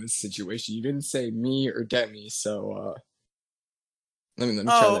work in this situation. You didn't say me or Demi, so, let me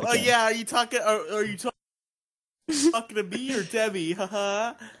try that again. Yeah, are you talking to me or Demi?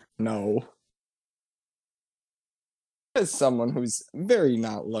 Haha. No. As someone who's very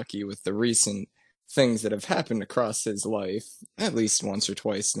not lucky with the recent things that have happened across his life, at least once or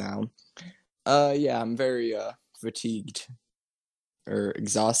twice now, yeah, I'm very, fatigued or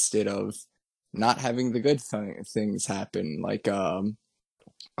exhausted of not having the good things happen, like,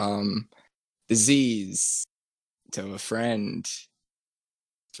 disease to a friend,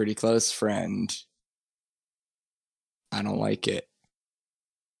 pretty close friend. I don't like it.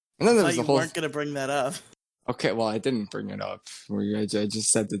 And then there was you the whole. weren't gonna bring that up. Okay, well, I didn't bring it up. I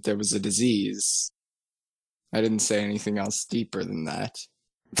just said that there was a disease. I didn't say anything else deeper than that.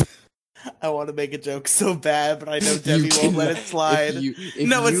 I want to make a joke so bad, but I know Demi won't let it slide.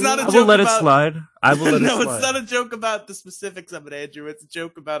 No, it's not a I joke will let it about- slide. I will let it No, slide. it's not a joke about the specifics of it, Andrew. It's a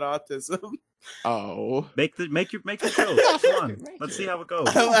joke about autism. Oh. Make your joke. Come on. Let's see how it goes.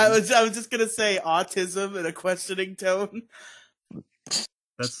 I was just gonna say autism in a questioning tone.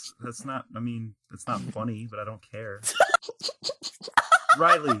 That's not. I mean, it's not funny, but I don't care.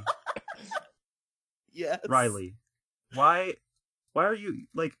 Riley, Yes. Riley, why are you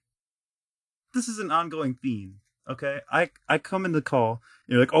like? This is an ongoing theme. Okay, I come in the call.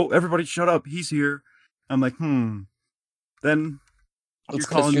 You're like, oh, everybody, shut up. He's here. I'm like, Then It's you're because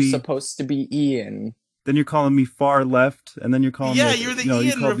calling you're me. supposed to be Ian. Then you're calling me far left, and then you're calling me. You're the you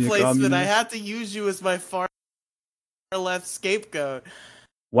Ian called me a replacement. I communist. had to use you as my far left scapegoat.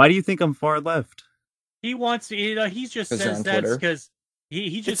 Why do you think I'm far left? He wants to, he just 'Cause you're says on that's Twitter. because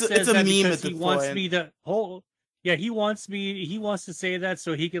he just It's says a that meme because at he this wants point. me to hold. Yeah, he wants to say that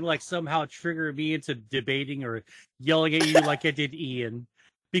so he can like somehow trigger me into debating or yelling at you like I did Ian.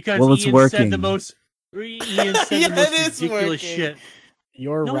 Because Well, it's Ian said the working. most Ian said Yeah, the most it is ridiculous working. shit.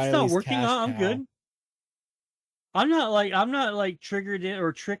 You're No, it's not Riley's working. cash I'm cow. good. I'm not like triggered in,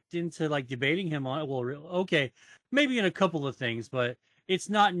 or tricked into like debating him on it. Well, okay, maybe in a couple of things, but it's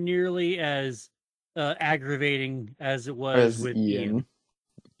not nearly as aggravating as it was As with Ian. Ian.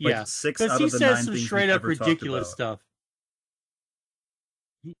 Like Yeah, 6 because out he of the says 9 some things straight we've up ever talked ridiculous about. stuff.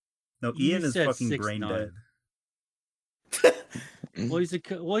 No, You Ian is said fucking 6'9". brain dead. Well, he's a Yeah,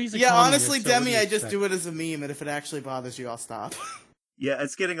 communist, honestly, so what do Demi, you I just expect? do it as a meme, and if it actually bothers you, I'll stop. Yeah,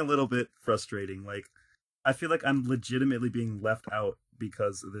 it's getting a little bit frustrating. Like, I feel like I'm legitimately being left out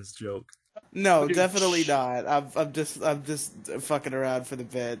because of this joke. No, Dude, definitely not. I'm just fucking around for the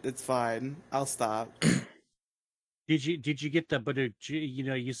bit. It's fine. I'll stop. Did you get that? But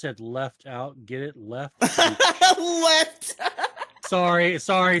you said left out. Get it left. Left. Sorry. I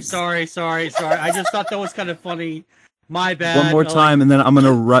just thought that was kind of funny My bad. One more time, and then I'm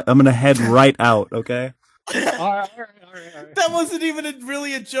gonna head right out. Okay. All right. That wasn't even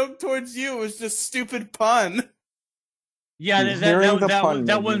really a joke towards you. It was just stupid pun. Yeah, Hearing the pun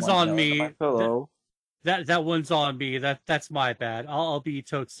that made me one's want to on go into me. my pillow. That one's on me. That's my bad. I'll be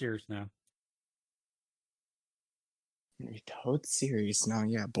totes serious now. You're toad serious now.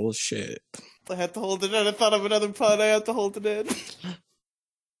 Yeah, bullshit. I had to hold it in. I thought of another pun. I had to hold it in.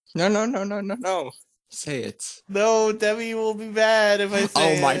 No. Say it. No, Debbie will be mad if I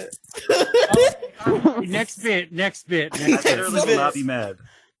say Oh my. it. Next bit. I literally will not be mad.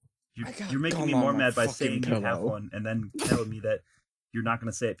 You're making me gum on more my mad by fucking saying you have pillow. one and then telling me that you're not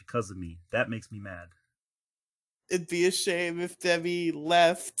gonna say it because of me. That makes me mad. It'd be a shame if Debbie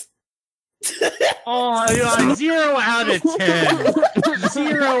left. Oh, yeah, 0 out of 10.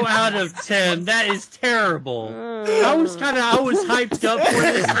 0 out of 10. That is terrible. I was hyped up for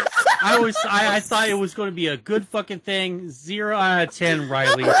this. I thought it was going to be a good fucking thing. 0 out of 10,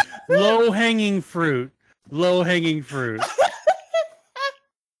 Riley. Low hanging fruit.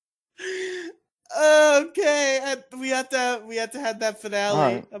 Okay, we have to have that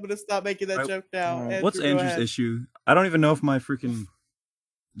finale. Right. I'm gonna stop making that joke now. Right. What's Andrew, go Andrew's ahead. issue? I don't even know if my freaking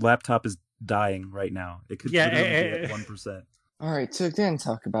laptop is dying right now. It could literally be at 1%. All right, to again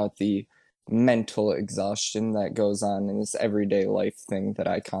talk about the mental exhaustion that goes on in this everyday life thing that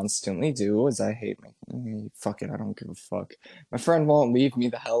I constantly do, is I hate making. Fuck it, I don't give a fuck. My friend won't leave me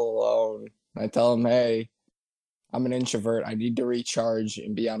the hell alone. I tell him, hey, I'm an introvert. I need to recharge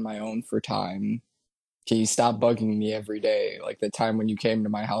and be on my own for time. Can you stop bugging me every day? Like the time when you came to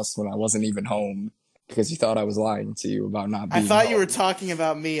my house when I wasn't even home because you thought I was lying to you about not being I thought home. you were talking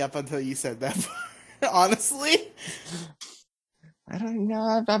about me up until you said that part. Honestly. I don't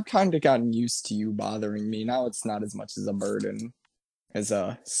know. I've kind of gotten used to you bothering me. Now it's not as much as a burden as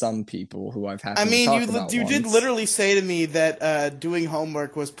some people who I've had I to mean, talk about you did once. literally say to me that doing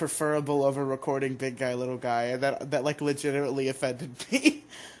homework was preferable over recording Big Guy Little Guy, and that like legitimately offended me.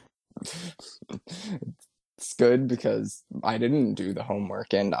 It's good because I didn't do the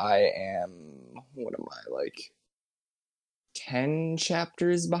homework and I am, what am I, like 10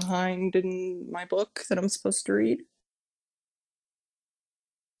 chapters behind in my book that I'm supposed to read?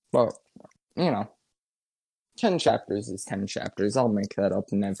 Well, 10 chapters is 10 chapters. I'll make that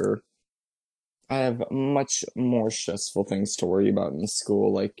up never. I have much more stressful things to worry about in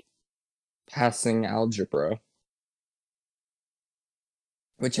school, like passing algebra.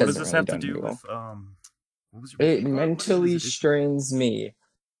 Which What does hasn't this really have to done do me well. with what was your It what mentally is it? strains me.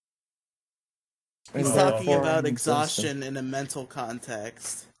 He's And talking therefore about I'm exhaustion in a mental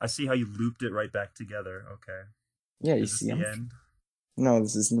context. I see how you looped it right back together. Okay. Yeah, you Is this see, the end? No,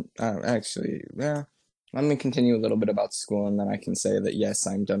 this isn't. Actually, yeah. Let me continue a little bit about school, and then I can say that yes,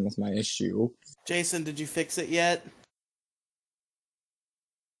 I'm done with my issue. Jason, did you fix it yet?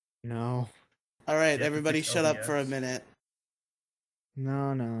 No. All right, You have to everybody fix shut up for a LDS? minute.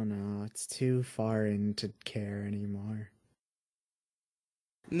 No. It's too far in to care anymore.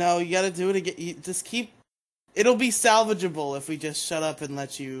 No, you gotta do it again. You just keep... It'll be salvageable if we just shut up and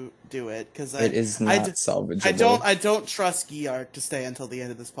let you do it, because It is not salvageable. I don't trust Geark to stay until the end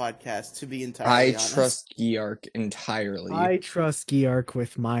of this podcast, to be entirely honest. trust Geark entirely. I trust Geark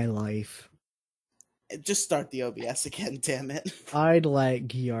with my life. Just start the OBS again, damn it. I'd let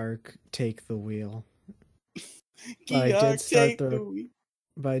Geark take the wheel. Geark, take the wheel.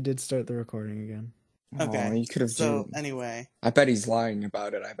 But I did start the recording again. Okay, Oh, you could have. so anyway. I bet he's lying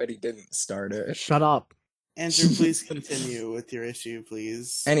about it. I bet he didn't start it. Shut up. Andrew, please continue with your issue,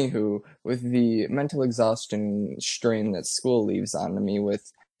 please. Anywho, with the mental exhaustion strain that school leaves onto me,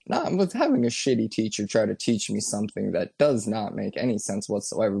 with having a shitty teacher try to teach me something that does not make any sense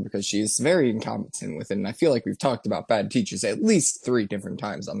whatsoever because she is very incompetent with it, and I feel like we've talked about bad teachers at least 3 different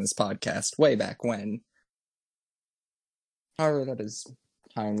times on this podcast, way back when. However, that is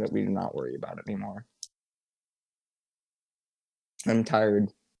time that we do not worry about it anymore. I'm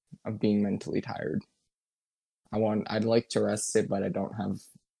tired of being mentally tired. I'd like to rest it, but I don't have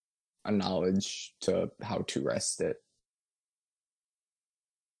a knowledge to how to rest it.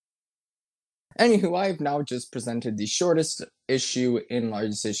 Anywho, I have now just presented the shortest issue in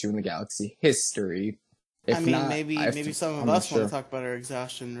largest issue in the Galaxy history. Maybe some of us want to talk about our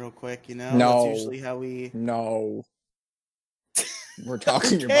exhaustion real quick, No. That's usually how we... No. We're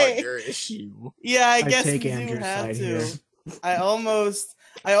talking about your issue. Yeah, I guess take we Andrew's do have side to. here. I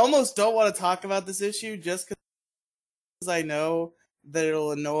almost don't want to talk about this issue just because I know that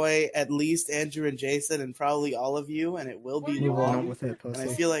it'll annoy at least Andrew and Jason and probably all of you, and it will be Move long. on with it, And I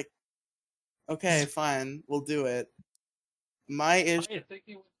pussy. feel like, okay, fine, we'll do it. My issue.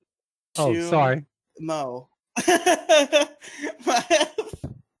 Oh, sorry. Mo. I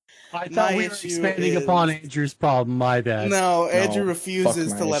My thought we were issue expanding upon is- Andrew's problem. My bad. No, Andrew No, refuses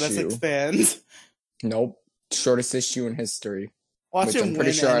fuck to my let us issue. expand. Nope. Shortest issue in history. Watch which him I'm pretty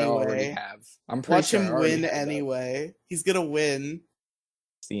win sure I anyway. already have. I'm pretty Watch sure I him already win have that. anyway. He's gonna win.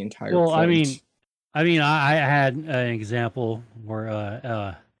 It's the entire Well, point. I had an example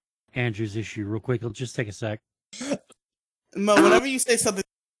where Andrew's issue real quick. It'll just take a sec. Mo, whenever you say something,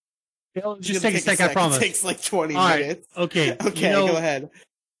 It'll it's just gonna take a sec. I It promise. takes like 20 All right. minutes. Okay. Okay, You know, go ahead.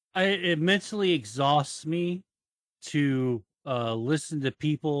 it mentally exhausts me to listen to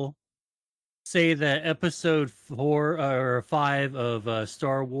people say that episode 4 or 5 of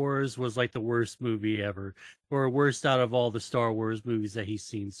Star Wars was like the worst movie ever, or worst out of all the Star Wars movies that he's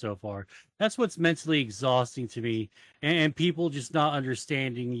seen so far. That's what's mentally exhausting to me, and people just not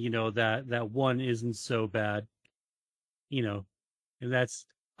understanding, that one isn't so bad, and that's.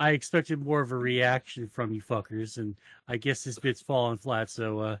 I expected more of a reaction from you fuckers, and I guess this bit's falling flat.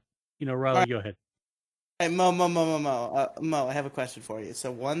 So, Riley, go ahead. All right, Mo, I have a question for you.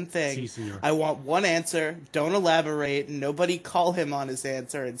 So one thing, Si, senor. I want one answer. Don't elaborate. Nobody call him on his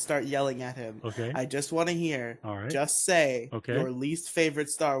answer and start yelling at him. Okay. I just want to hear. All right. Just say Okay. your least favorite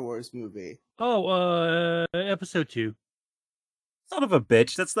Star Wars movie. Oh, episode 2. Son of a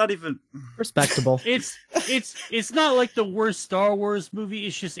bitch. That's not even. Respectable. It's not like the worst Star Wars movie.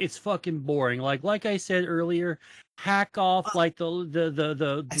 It's just it's fucking boring. Like I said earlier, hack off like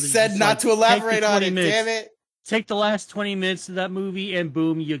the. I said not to elaborate on it. Minutes, Damn it. Take the last 20 minutes of that movie, and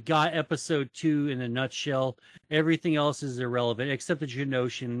boom, you got episode 2 in a nutshell. Everything else is irrelevant except the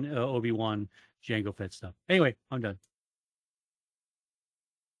Genoshan, Obi-Wan, Jango Fett stuff. Anyway, I'm done.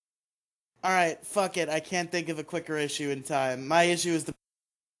 All right, fuck it. I can't think of a quicker issue in time. My issue is the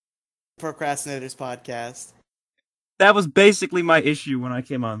Procrastinators podcast. That was basically my issue when I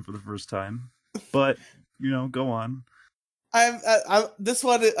came on for the first time. But, go on. I'm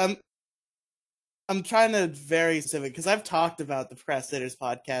trying to very specific because I've talked about the Procrastinators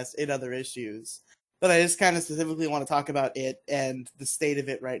podcast in other issues, but I just kind of specifically want to talk about it and the state of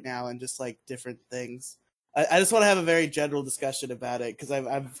it right now and just like different things. I just want to have a very general discussion about it because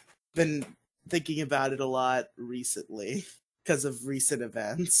I've been thinking about it a lot recently because of recent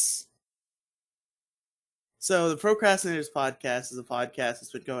events. So the Procrastinators podcast is a podcast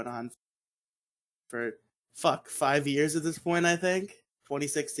that's been going on for 5 years at this point, I think.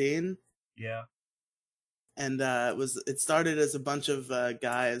 2016. Yeah. And it started as a bunch of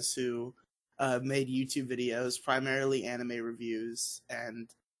guys who made YouTube videos, primarily anime reviews, and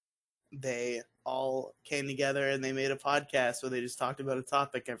they all came together and they made a podcast where they just talked about a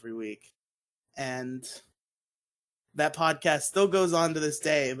topic every week. And that podcast still goes on to this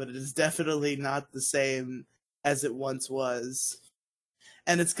day, but it is definitely not the same as it once was.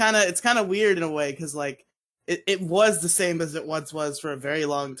 And it's kind of weird in a way because like it was the same as it once was for a very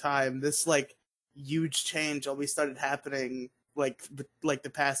long time. This like huge change only started happening like the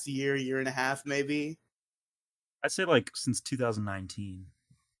past year and a half maybe. I'd say like since 2019.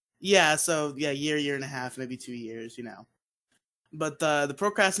 Yeah, so yeah, year and a half, maybe 2 years, But the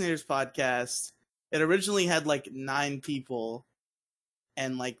Procrastinators podcast, it originally had like 9 people,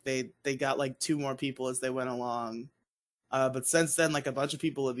 and like they got like 2 more people as they went along. But since then, like a bunch of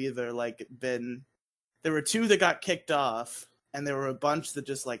people have either like been, there were 2 that got kicked off, and there were a bunch that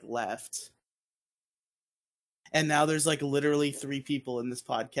just like left. And now there's like literally 3 people in this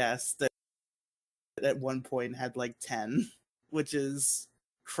podcast that at one point had like 10, which is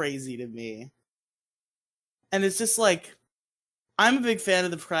crazy to me. And it's just like, I'm a big fan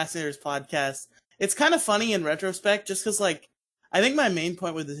of the Procrastinators podcast. It's kind of funny in retrospect, just because like, I think my main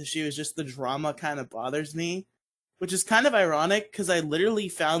point with this issue is just the drama kind of bothers me, which is kind of ironic because I literally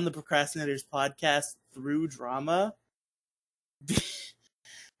found the Procrastinators podcast through drama.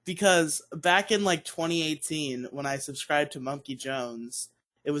 Because back in like 2018, when I subscribed to Monkey Jones,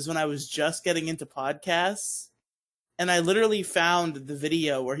 it was when I was just getting into podcasts. And I literally found the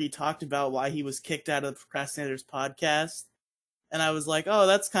video where he talked about why he was kicked out of the Procrastinators podcast. And I was like, oh,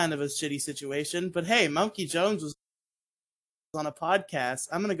 that's kind of a shitty situation. But hey, Monkey Jones was on a podcast.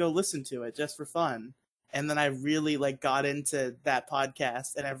 I'm going to go listen to it just for fun. And then I really like got into that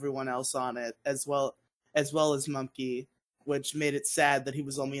podcast and everyone else on it, as well as Monkey, which made it sad that he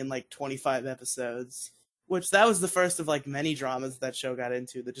was only in like 25 episodes. Which that was the first of like many dramas that show got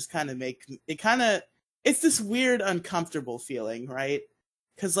into that just kind of make it it's this weird uncomfortable feeling, right?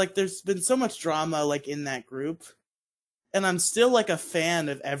 Because like there's been so much drama like in that group, and I'm still like a fan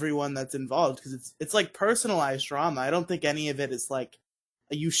of everyone that's involved because it's like personalized drama. I don't think any of it is like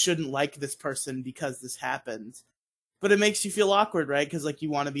you shouldn't like this person because this happened, but it makes you feel awkward, right? Because like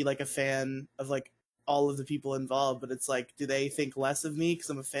you want to be like a fan of like all of the people involved, but it's like, do they think less of me because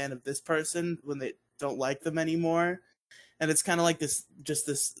I'm a fan of this person when they don't like them anymore? And it's kind of like this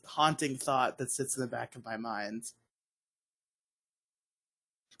haunting thought that sits in the back of my mind.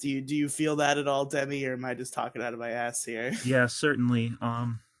 Do you feel that at all, Demi, or am I just talking out of my ass here? Yeah, certainly.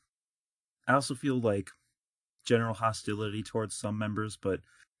 I also feel like general hostility towards some members, but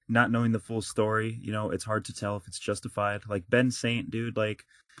not knowing the full story, it's hard to tell if it's justified. Like Ben Saint, dude, like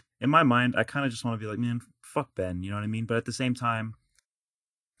in my mind, I kind of just want to be like, man, fuck Ben, you know what I mean? But at the same time,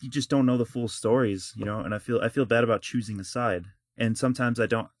 you just don't know the full stories, and I feel bad about choosing a side. And sometimes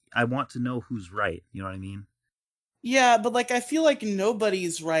I want to know who's right, you know what I mean? Yeah, but like I feel like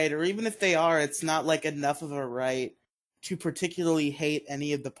nobody's right, or even if they are, it's not like enough of a right to particularly hate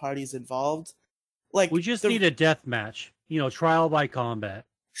any of the parties involved. Like We just need a death match, trial by combat.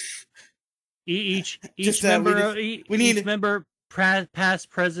 Each Just, member, we each need- member, past,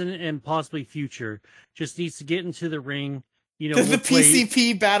 present, and possibly future, just needs to get into the ring. the we'll play,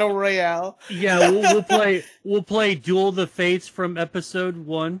 PCP Battle Royale. Yeah, we'll play Duel of the Fates from episode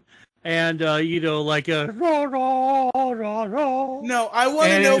 1, and like a No, I want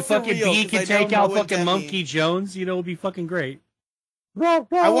to know for fucking real. B 'cause can I know take out Mo and fucking Demi- Monkey Jones. It'll be fucking great. I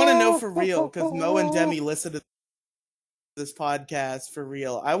want to know for real because Mo and Demi listen to this podcast for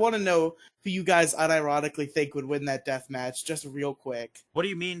real. I want to know who you guys unironically think would win that death match, just real quick. What do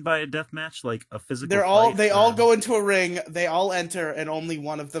you mean by a death match? Like a physical They fight, all or- go into a ring, they all enter, and only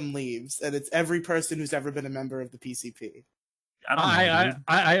one of them leaves, and it's every person who's ever been a member of the PCP. I don't know, dude.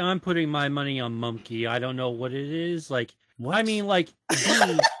 I'm putting my money on Monkey. I don't know what it is. Like, What? I mean, like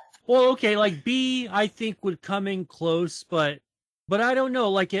B. Well, okay, like B, I think would come in close, but I don't know.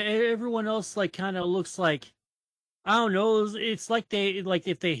 Like everyone else, like kind of looks like, I don't know. It's like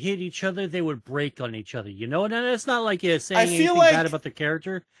if they hit each other, they would break on each other. And it's not like saying I feel anything like- bad about the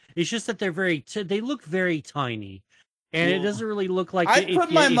character. It's just that they look very tiny, and it Yeah. doesn't really look like I'd if put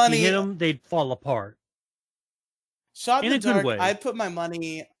you, my if money- you hit them, they'd fall apart. Shot in In the a good dark, way. I put my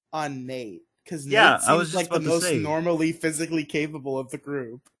money on Nate because Yeah, Nate I was seems just like the about to most say. normally physically capable of the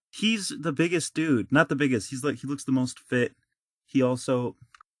group. He's the biggest dude. Not the biggest. He looks the most fit. He also,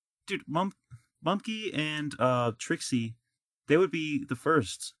 dude, Monkey and Trixie, they would be the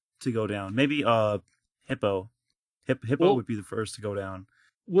first to go down. Maybe Hippo. Hippo Well- would be the first to go down.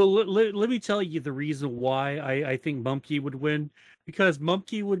 Well, let me tell you the reason why I think Mumkey would win. Because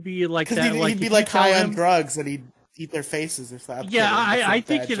Mumkey would be like Because that. he'd be if like you tell high on him- drugs and he'd eat their faces or something. Yeah, I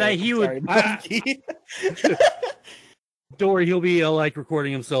think that he would- Monkey. Don't worry, he'll be like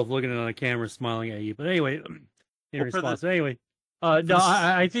recording himself, looking on a camera, smiling at you. But anyway, in Well, for response. the- Anyway, for no, the-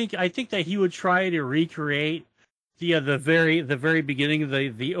 I think that he would try to recreate the very beginning,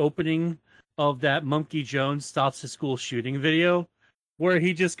 the opening of that Monkey Jones stops the school shooting video, where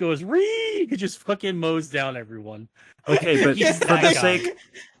he just goes he just fucking mows down everyone. Okay, but He's for that the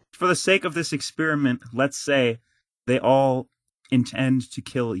guy. sake of this experiment, let's say they all intend to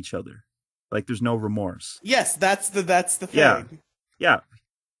kill each other. Like there's no remorse. Yes, that's the thing. Yeah. Yeah.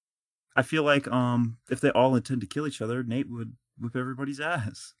 I feel like if they all intend to kill each other, Nate would whip everybody's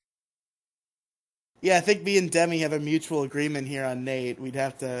ass. Yeah, I think me and Demi have a mutual agreement here on Nate. We'd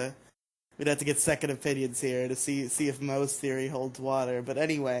have to get second opinions here to see if Mo's theory holds water. But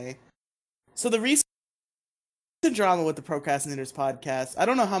anyway, so the recent drama with the Procrastinators podcast, I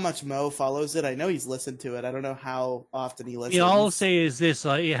don't know how much Mo follows it. I know he's listened to it. I don't know how often he listens. All I'll say is this: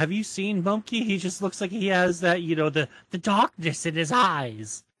 have you seen Monkey? He just looks like he has that, the darkness in his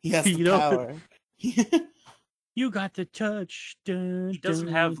eyes. He has the you know- power. You got the touch. Dun, He doesn't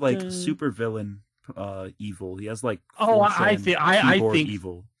dun, have like dun. super villain evil. He has like Oh, I full-send think keyboard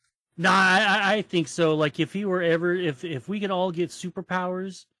evil. Nah, I think so. Like if he were ever, if we could all get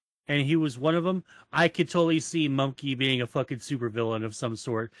superpowers, and he was one of them, I could totally see Monkey being a fucking supervillain of some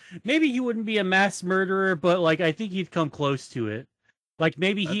sort. Maybe he wouldn't be a mass murderer, but like I think he'd come close to it. Like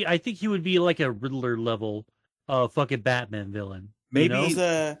maybe I think he would be like a Riddler level, fucking Batman villain. Maybe you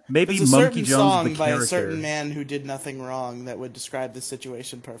know? maybe there's a Monkey certain Jones song the by character. a certain man who did nothing wrong that would describe the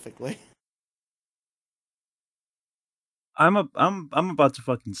situation perfectly. I'm about to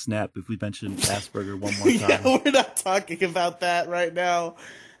fucking snap if we mention Asperger one more time. Yeah, we're not talking about that right now.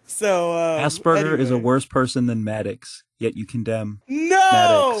 So Asperger is a anyway. worse person than Maddox, yet you condemn.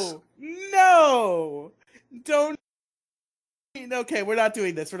 No, no, don't. Okay, we're not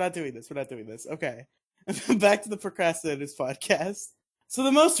doing this. We're not doing this. Okay, back to the Procrastinators podcast. So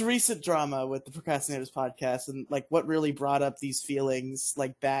the most recent drama with the Procrastinators podcast, and like what really brought up these feelings,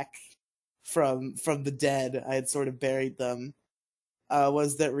 like back from the dead, I had sort of buried them.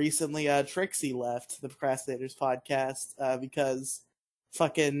 Was that recently Trixie left the Procrastinators podcast because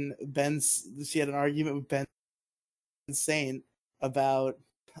fucking she had an argument with Ben Saint about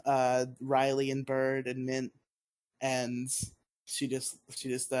Riley and Bird and Mint, and she just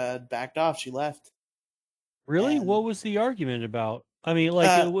backed off. She left. Really? And, What was the argument about? I mean, like,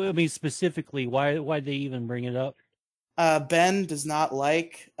 I mean, specifically, why'd they even bring it up? Ben does not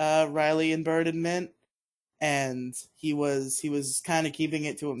like Riley and Bird and Mint, and he was kind of keeping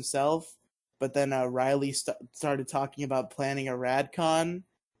it to himself. But then Riley started talking about planning a RadCon,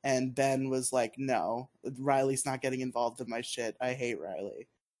 and Ben was like, "No, Riley's not getting involved in my shit. I hate Riley."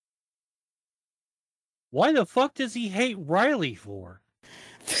 Why the fuck does he hate Riley for?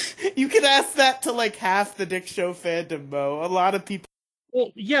 You can ask that to like half the Dick Show fandom, Mo. A lot of people.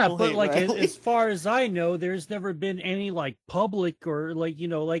 Well, yeah, but hate like Riley. as far as I know, there's never been any like public or like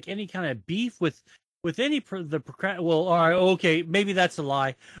like any kind of beef with any well, all right, okay, maybe that's a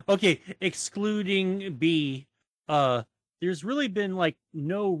lie. Okay, excluding B, there's really been like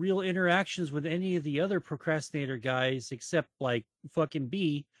no real interactions with any of the other procrastinator guys except like fucking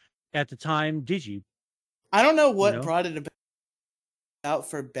B at the time. Did you? I don't know what brought it about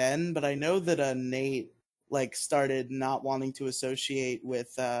for Ben, but I know that Nate like started not wanting to associate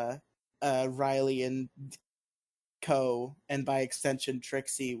with Riley and Co, and by extension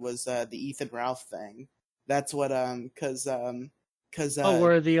Trixie was the Ethan Ralph thing. That's what because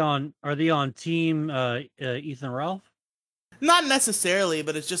are they on team Ethan Ralph? Not necessarily,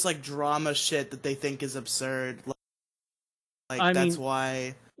 but it's just like drama shit that they think is absurd. Like that's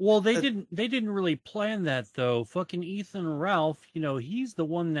why. Well, they didn't really plan that though. Fucking Ethan Ralph, he's the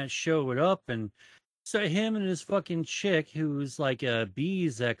one that showed up, and so him and his fucking chick, who's like a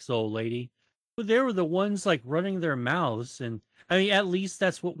B's ex-old lady, but they were the ones like running their mouths, and I mean, at least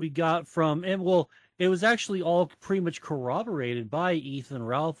that's what we got from. And well, it was actually all pretty much corroborated by Ethan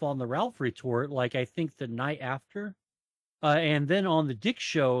Ralph on the Ralph Retort. Like I think the night after, and then on the Dick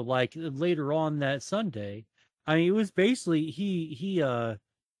Show, like later on that Sunday. I mean, it was basically he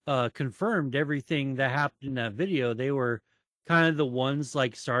confirmed everything that happened in that video. They were kind of the ones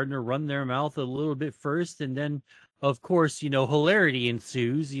like starting to run their mouth a little bit first, and then of course, hilarity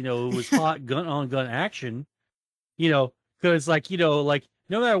ensues. It was hot gun on gun action. Because like no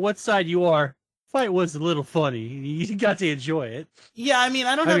matter what side you are, fight was a little funny. You got to enjoy it. Yeah, I mean,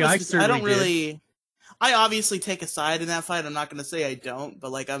 I don't really. Did. I obviously take a side in that fight. I'm not going to say I don't,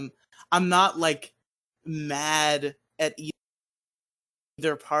 but like I'm not like mad at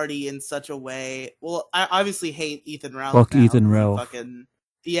either party in such a way. Well, I obviously hate Ethan Ralph. Fuck now. Ethan Ralph. Fucking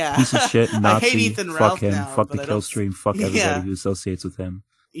yeah, piece of shit. Nazi. I hate Ethan fuck Ralph him. now, Fuck the kill stream. Fuck everybody who associates with him.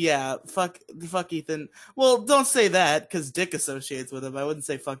 Yeah, fuck Ethan. Well, don't say that because Dick associates with him. I wouldn't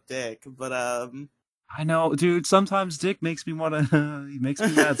say fuck Dick, but I know, dude. Sometimes Dick makes me wanna. He makes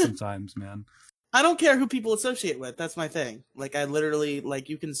me mad sometimes, man. I don't care who people associate with. That's my thing. Like, I literally, like,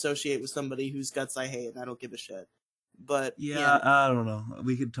 you can associate with somebody whose guts I hate, and I don't give a shit. But, yeah, I don't know.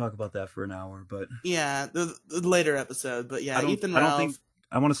 We could talk about that for an hour, but... Yeah, the later episode, but yeah, Ethan Ralph...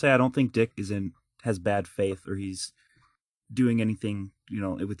 I want to say I don't think Dick has bad faith, or he's doing anything,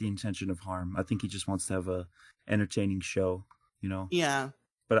 with the intention of harm. I think he just wants to have a entertaining show, Yeah.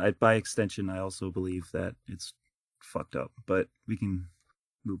 But by extension, I also believe that it's fucked up, but we can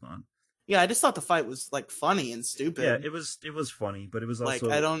move on. Yeah, I just thought the fight was like funny and stupid. Yeah, it was funny, but it was also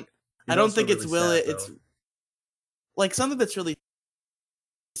like I don't think it's it's like something that's really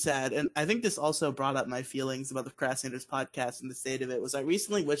sad, and I think this also brought up my feelings about the Crastinators podcast and the state of it. Was I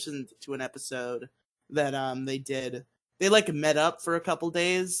recently listened to an episode that they like met up for a couple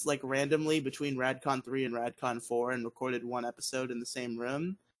days like randomly between RadCon 3 and RadCon 4 and recorded one episode in the same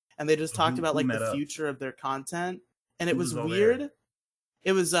room, and they just talked about like the future of their content, and it was weird. There?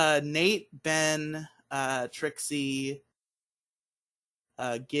 It was Nate, Ben, Trixie,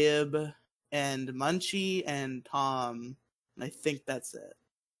 Gib, and Munchie, and Tom. And I think that's it.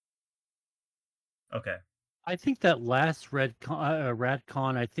 Okay. I think that last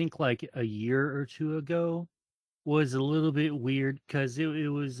RadCon, I think like a year or two ago, was a little bit weird because it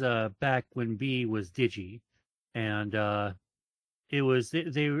was back when B was Digi, and it was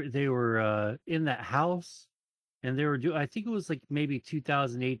they were in that house. And they were I think it was like maybe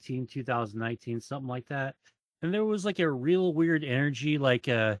 2018, 2019, something like that. And there was like a real weird energy, like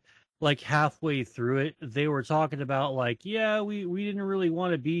halfway through it, they were talking about like, yeah, we didn't really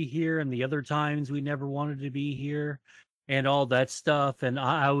want to be here, and the other times we never wanted to be here, and all that stuff. And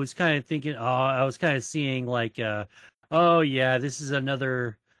I was kind of thinking, I was kind of seeing like, oh yeah, this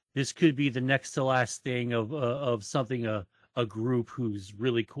could be the next to last thing of something a group who's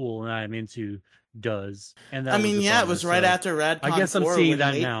really cool and I'm into does. And that it was right after RadCon. I guess I'm seeing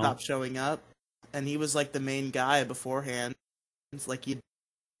that Nate now. Stopped showing up, and he was like the main guy beforehand. It's like he'd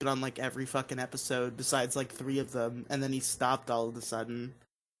been on like every fucking episode besides like 3 of them, and then he stopped all of a sudden.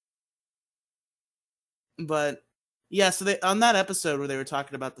 But yeah, so they on that episode where they were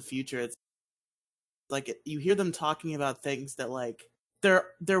talking about the future, it's like you hear them talking about things that like they're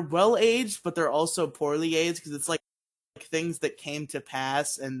well aged, but they're also poorly aged because it's like things that came to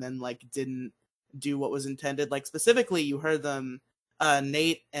pass and then like didn't do what was intended. Like specifically, you heard them.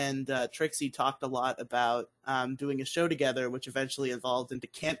 Nate and Trixie talked a lot about doing a show together, which eventually evolved into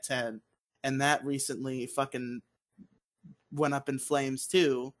Can't and that recently fucking went up in flames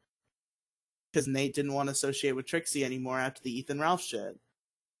too, because Nate didn't want to associate with Trixie anymore after the Ethan Ralph shit.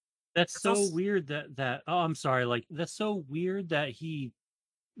 That's It's so also- weird that oh, I'm sorry, like that's so weird that he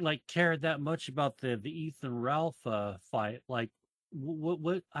like cared that much about the Ethan Ralph fight. Like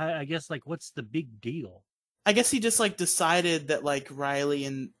what I guess like what's the big deal? I guess he just like decided that like Riley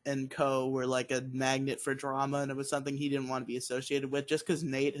and Co were like a magnet for drama, and it was something he didn't want to be associated with. Just because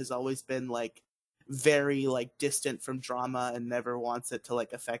Nate has always been like very like distant from drama and never wants it to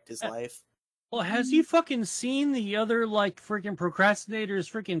like affect his life. Well, has he fucking seen the other like freaking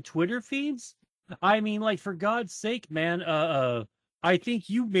procrastinators freaking Twitter feeds? I mean, like for God's sake, man. I think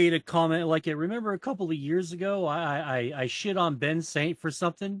you made a comment like it. Remember a couple of years ago, I shit on Ben Saint for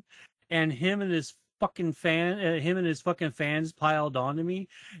something, and him and his fucking fans piled onto me,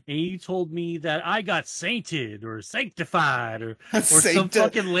 and you told me that I got sainted or sanctified or some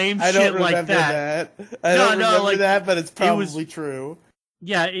fucking lame I shit don't like remember that. I don't remember like, that, but it's it was- probably true.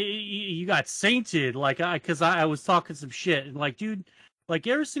 Yeah, you got sainted, like because I was talking some shit, and like, dude, like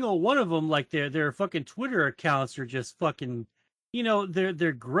every single one of them, like their fucking Twitter accounts are just fucking,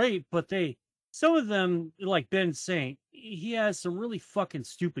 they're great, but some of them like Ben Saint, he has some really fucking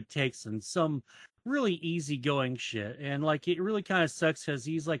stupid takes and some really easygoing shit, and like it really kind of sucks because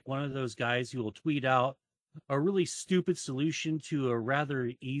he's like one of those guys who will tweet out a really stupid solution to a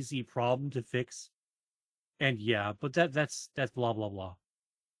rather easy problem to fix, and yeah, but that's blah blah blah.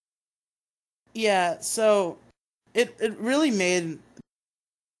 Yeah, so it really made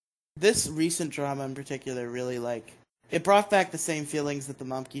this recent drama in particular really like it brought back the same feelings that the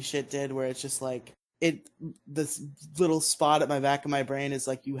Mumkey shit did, where it's just like this little spot at my back of my brain is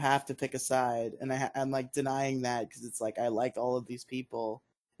like you have to pick a side, and I'm like denying that because it's like I like all of these people.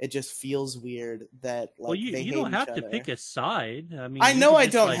 It just feels weird that like Well, they you hate don't each have to other. pick a side. I mean, I you know could I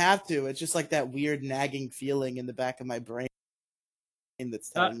just, don't like, have to. It's just like that weird nagging feeling in the back of my brain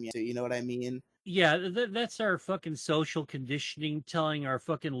that's telling me to. You know what I mean? yeah, that's our fucking social conditioning telling our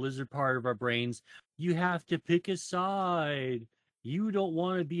fucking lizard part of our brains, you have to pick a side. You don't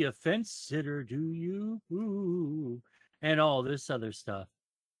want to be a fence sitter, do you? Ooh. And all this other stuff.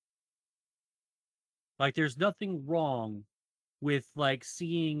 Like, there's nothing wrong with like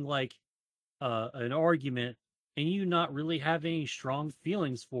seeing like an argument and you not really have any strong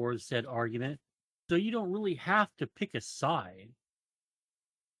feelings for said argument, so you don't really have to pick a side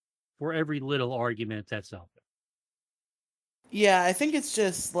for every little argument that's out there. Yeah, I think it's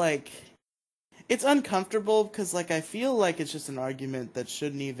just like it's uncomfortable because like I feel like it's just an argument that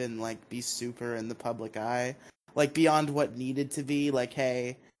shouldn't even like be super in the public eye, like beyond what needed to be. Like,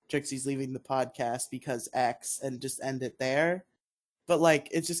 hey, Trixie's leaving the podcast because X, and just end it there. But like,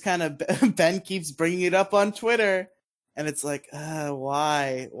 it's just kind of Ben keeps bringing it up on Twitter, and it's like,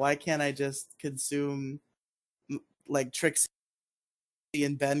 why? Why can't I just consume like Trixie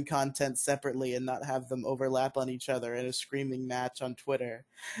and Ben content separately and not have them overlap on each other in a screaming match on Twitter?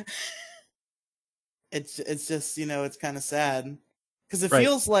 It's just, it's kind of sad because it Right.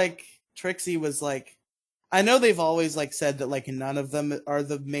 feels like Trixie was like, I know they've always like said that like none of them are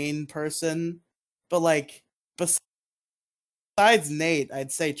the main person, but like besides Nate,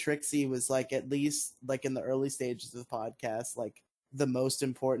 I'd say Trixie was like at least like in the early stages of the podcast, like the most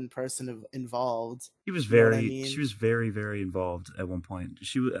important person involved. She was You know what I very, mean? she was very, very involved at one point.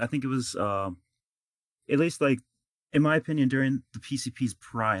 I think it was, at least like, in my opinion, during the PCP's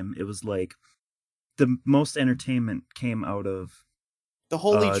prime, it was like the most entertainment came out of The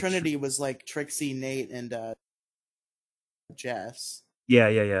Holy Trinity was like Trixie, Nate, and Jess. Yeah.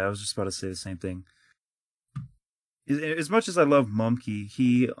 I was just about to say the same thing. As much as I love Mumkey,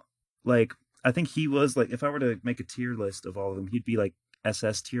 he, like, I think he was, like, if I were to make a tier list of all of them, he'd be, like,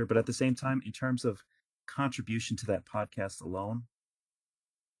 SS tier. But at the same time, in terms of contribution to that podcast alone,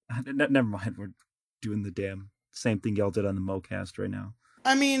 never mind, we're doing the damn same thing y'all did on the MoCast right now.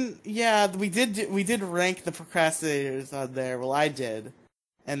 I mean, yeah, we did rank the procrastinators on there. Well, I did.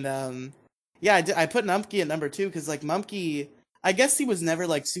 And, yeah, I put Mumkey at number 2 because, like, Mumkey, I guess he was never,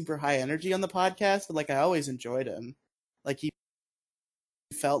 like, super high energy on the podcast, but, like, I always enjoyed him. Like, he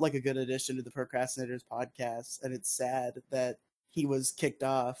felt like a good addition to the Procrastinators podcast, and it's sad that he was kicked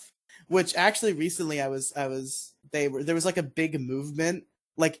off. Which actually recently there was like a big movement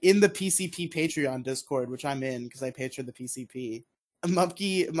like in the PCP Patreon Discord, which I'm in because I patron the PCP.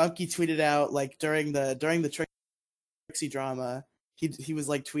 Mupke tweeted out like during the Trixie drama, he was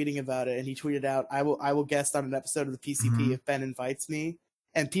like tweeting about it, and he tweeted out, I will guest on an episode of the PCP if Ben invites me.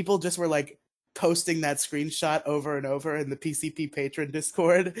 And people just were like posting that screenshot over and over in the PCP patron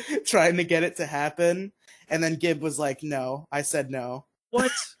Discord, trying to get it to happen. And then Gib was like, "No, I said no."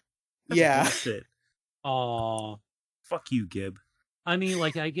 What? That's Yeah. bullshit. Aw. Fuck you, Gib. I mean,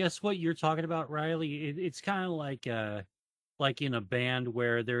 like, I guess what you're talking about, Riley, it's kind of like in a band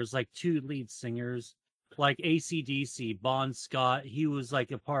where there's like two lead singers, like AC/DC, Bon Scott. He was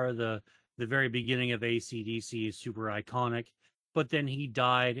like a part of the very beginning of AC/DC, is super iconic. But then he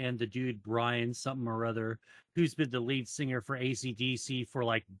died, and the dude Brian something or other, who's been the lead singer for AC/DC for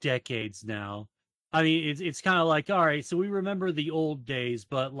like decades now. I mean, it's kind of like, all right, so we remember the old days,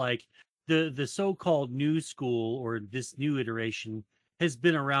 but like the so-called new school or this new iteration has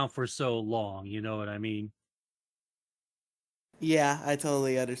been around for so long. You know what I mean? Yeah, I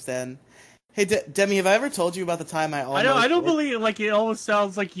totally understand. Hey, Demi, have I ever told you about the time I almost... I don't believe, like, it almost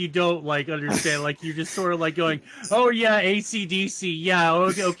sounds like you don't, like, understand. Like, you're just sort of, like, going, oh, yeah, AC/DC, yeah,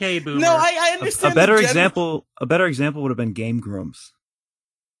 okay, boomer. No, I understand. A better example would have been Game Grumps.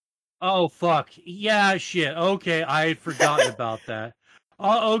 Oh, fuck. Yeah, shit. Okay, I had forgotten about that.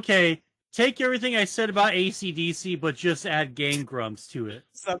 Okay, take everything I said about AC/DC, but just add Game Grumps to it,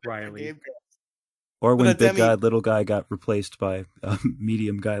 Riley. Or when Big Demi... Guy, Little Guy got replaced by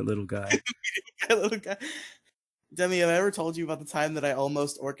Medium Guy, Little Guy. Little Guy. Demi, have I ever told you about the time that I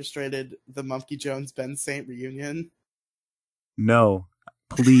almost orchestrated the Mumfke Jones Ben Saint reunion? No.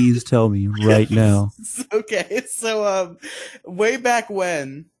 Please tell me right now. Okay, so way back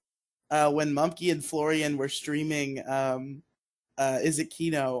when Mumfke and Florian were streaming Is It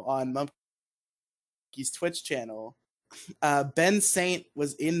Kino on Mumfke's Twitch channel, Ben Saint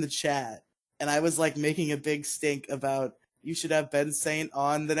was in the chat, and I was like making a big stink about, you should have Ben Saint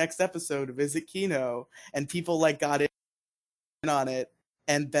on the next episode of Is It Kino, and people like got in on it,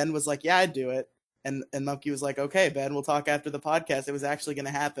 and Ben was like, yeah, I'd do it, and Mumfke was like, okay, Ben, we'll talk after the podcast. It was actually going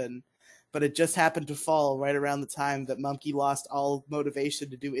to happen, but it just happened to fall right around the time that Mumfke lost all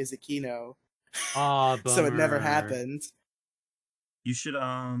motivation to do Is It Kino. So it never happened. You should,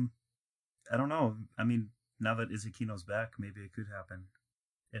 I don't know. I mean, now that Is It Kino's back, maybe it could happen.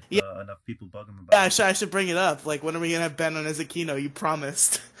 If enough people bug him about it. Yeah, I should bring it up. Like, when are we going to have Ben on Is It Kino? You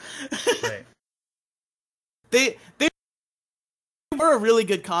promised. Right. They were a really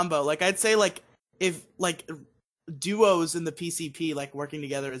good combo. Like, I'd say, like, if, like, duos in the PCP, like, working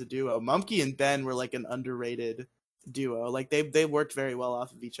together as a duo, Mumfke and Ben were, like, an underrated duo. Like, they worked very well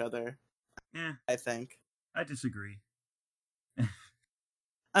off of each other. Yeah. I think. I disagree.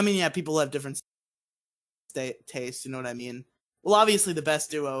 I mean, yeah, people have different tastes, you know what I mean? Well, obviously, the best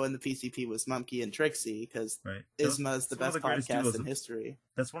duo in the PCP was Mumfke and Trixie, because right. Isma's the best podcast in history.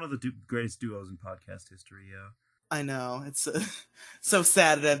 That's one of the greatest duos in podcast history, yeah. I know. It's so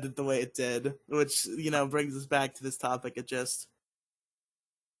sad it ended the way it did, which, brings us back to this topic. It's just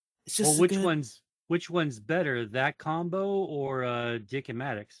well, which one's better, that combo or Dick and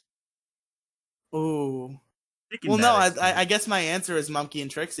Maddox? Oh. Well, no, I guess my answer is Mumfke and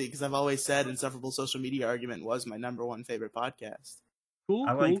Trixie, because I've always said Insufferable Social Media Argument was my number one favorite podcast.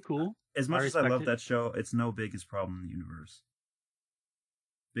 Cool. As much as I love that show, it's no biggest problem in the universe.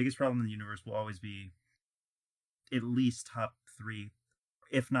 Biggest problem in the universe will always be at least top 3,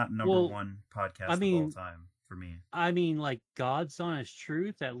 if not number 1 podcast of all time for me. I mean, like, God's honest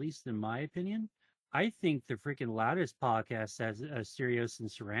truth, at least in my opinion, I think the freaking loudest podcast as Sirius and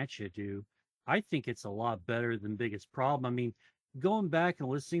Sarantia do, I think it's a lot better than Biggest Problem. I mean, going back and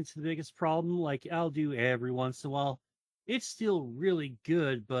listening to the Biggest Problem, like I'll do every once in a while, it's still really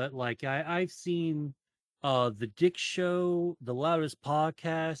good. But like I've seen the Dick Show, the loudest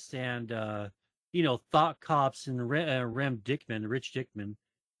podcast, and Thought Cops and Rich Dickman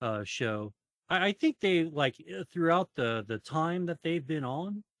show. I think they, like, throughout the time that they've been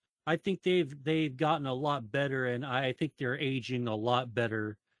on, I think they've gotten a lot better, and I think they're aging a lot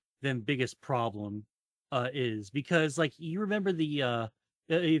better than Biggest Problem is, because, like, you remember the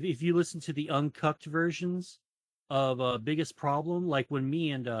if you listen to the uncucked versions of Biggest Problem, like when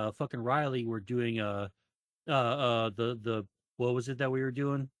me and fucking Riley were doing the what was it that we were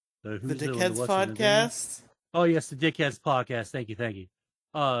doing? The Dickheads podcast. Oh yes, the Dickheads podcast. Thank you.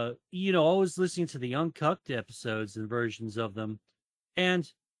 I was listening to the uncucked episodes and versions of them,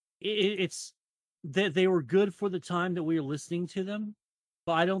 and it's that they were good for the time that we were listening to them.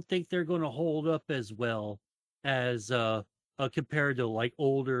 But I don't think they're going to hold up as well as compared to like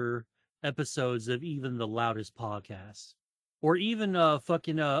older episodes of even the loudest podcasts, or even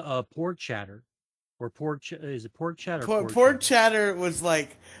fucking pork chatter, or is it pork chat or pork Pork chatter? Chatter was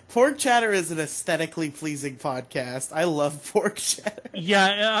like Pork Chatter is an aesthetically pleasing podcast. I love Pork Chatter.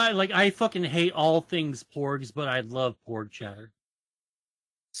 Yeah, I fucking hate all things porgs, but I love pork chatter.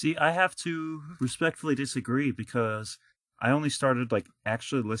 See, I have to respectfully disagree because I only started like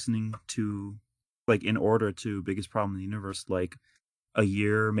actually listening to like in order to Biggest Problem in the Universe like a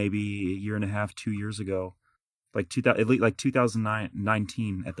year, maybe a year and a half, 2 years ago, like 2000, at least like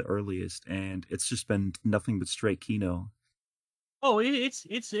 2019 at the earliest, and it's just been nothing but straight Kino. Oh, it's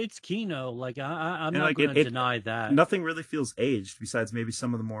Kino. Like I'm And not like gonna it deny that. nothing really feels aged besides maybe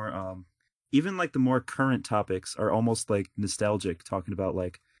some of the more even like the more current topics are almost like nostalgic, talking about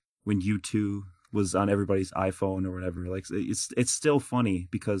like when U2 was on everybody's iPhone or whatever. Like it's still funny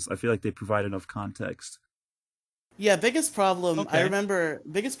because I feel like they provide enough context. Yeah, Biggest Problem. I Okay. remember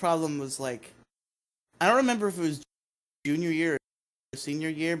Biggest Problem was like, I don't remember if it was junior year or senior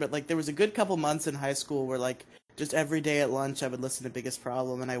year, but like there was a good couple months in high school where like just every day at lunch I would listen to Biggest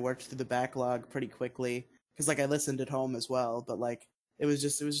Problem, and I worked through the backlog pretty quickly because like I listened at home as well. But like it was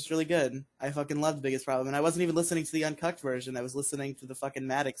just really good. I fucking loved Biggest Problem, and I wasn't even listening to the uncut version. I was listening to the fucking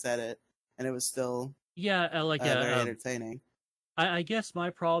Maddox edit, and it was still Yeah, very entertaining. I guess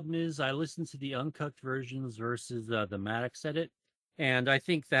my problem is I listen to the uncut versions versus the Maddox edit, and I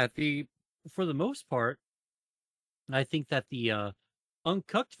think that for the most part, I think that the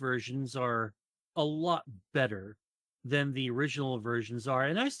uncut versions are a lot better than the original versions are,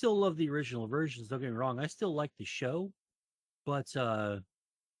 and I still love the original versions. Don't get me wrong, I still like the show, but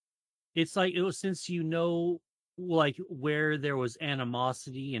it's like it was since like where there was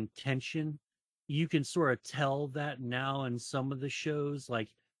animosity and tension, you can sort of tell that now in some of the shows. Like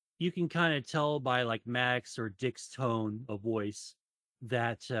you can kind of tell by like Max or Dick's tone of voice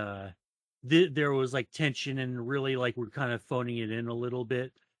that there was like tension, and really like we're kind of phoning it in a little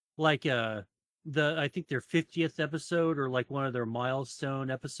bit. Like I think their 50th episode, or like one of their milestone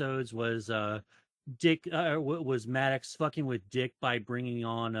episodes, was Dick was Maddox fucking with Dick by bringing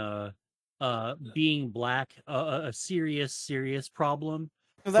on being black, a serious problem,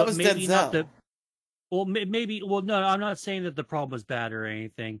 No, that but was maybe not the. Denzel. Well, maybe. Well, no, I'm not saying that the problem was bad or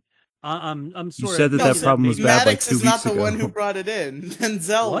anything. I'm You sort said of that No, that thinking that problem was maybe bad like Maddox two is not weeks the one who ago. brought it in.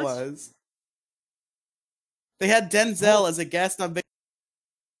 Denzel what? was. They had Hold. Denzel as a guest on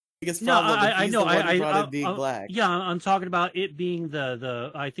Biggest No, Problem, and I he's know. the one who brought in being I black. yeah, I'm talking about it being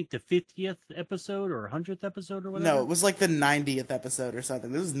the I think the 50th episode or 100th episode or No, whatever. it was like the 90th episode or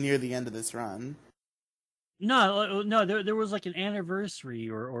something. This was near the end of this run. No, there was like an anniversary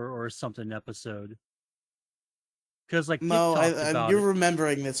or something episode, because like Dick Mo, talked about you're it.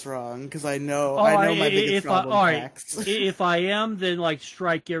 remembering this wrong because I know Oh, my Biggest if I Problem all right, facts. if I am, then like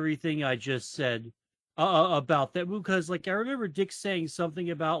strike everything I just said about that, because like I remember Dick saying something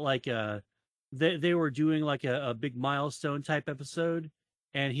about like they were doing like a big milestone type episode,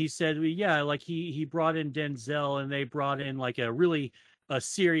 and he said, well, yeah, like he brought in Denzel, and they brought in like a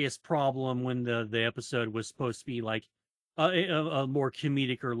serious problem when the episode was supposed to be like a more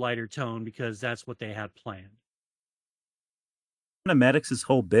comedic or lighter tone, because that's what they had planned. Maddox's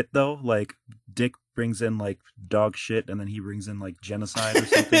whole bit though, like Dick brings in like dog shit and then he brings in like genocide or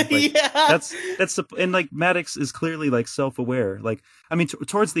something. Like Yeah. and like Maddox is clearly like self-aware. Like I mean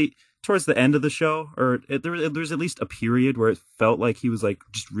towards the end of the show, or there's at least a period where it felt like he was like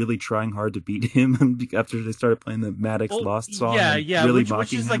just really trying hard to beat him after they started playing the Maddox Well, Lost song and yeah, really which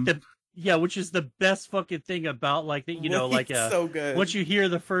mocking is like him. the yeah, which is the best fucking thing about like that, like It's so once good. you hear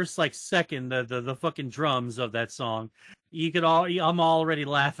the first like second the fucking drums of that song, you could all I'm already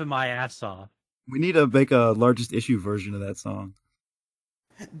laughing my ass off. We need to make a largest issue version of that song.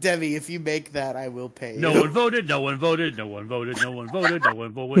 Debbie, if you make that, I will pay No you. one voted, no one voted, no one voted, no one voted, no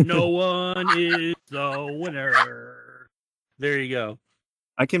one voted, no one is the winner. There you go.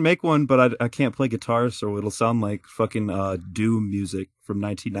 I can make one, but I can't play guitar, so it'll sound like fucking Doom music from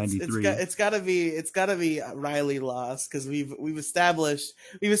It's 1993. gotta be Riley Lost because we've established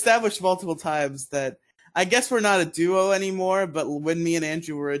multiple times that I guess we're not a duo anymore. But when me and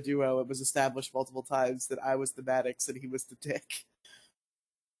Andrew were a duo, it was established multiple times that I was the Maddox and he was the Dick.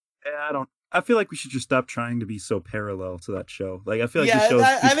 Yeah, I don't. I feel like we should just stop trying to be so parallel to that show. Like I feel like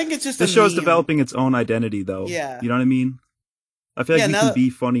Yeah, I think it's just a this show's meme. developing its own identity, though. Yeah, You know what I mean? I feel like yeah. we Now, can be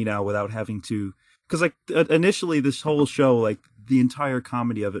funny now without having to. Because like initially, this whole show, like the entire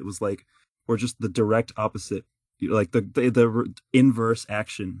comedy of it was like, or just the direct opposite, like the inverse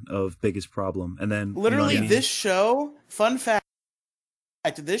action of Biggest Problem, and then you know what I literally, mean? this show. Fun fact.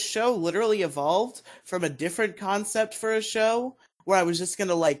 this show literally evolved from a different concept for a show where I was just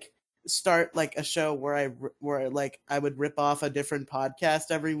gonna like start like a show where I would rip off a different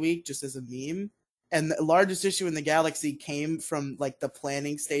podcast every week just as a meme. And the largest issue in the galaxy came from like the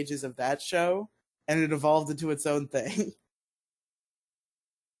planning stages of that show, and it evolved into its own thing.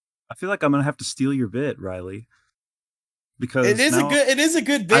 I feel like I'm gonna have to steal your bit, Riley. Because it is a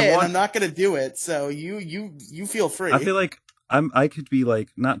good bit, and I'm not gonna do it. So you feel free. I feel like I could be like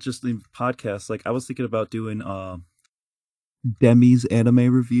not just in podcasts. Like I was thinking about doing Demi's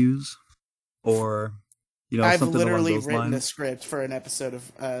anime reviews, or I've something literally along those written lines. a script for an episode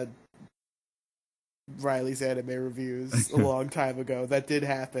of Riley's anime reviews a long time ago. That did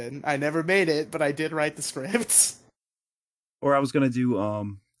happen. I never made it, but I did write the script. Or I was gonna do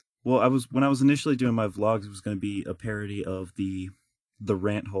when I was initially doing my vlogs, it was gonna be a parody of the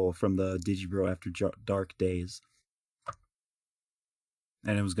rant hole from the Digibro After Dark days.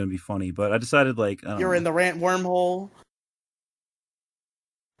 And it was gonna be funny, but I decided You're in the rant wormhole.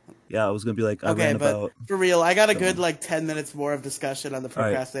 Yeah, I was gonna be like, okay, but for real, I got a good 10 minutes more of discussion on the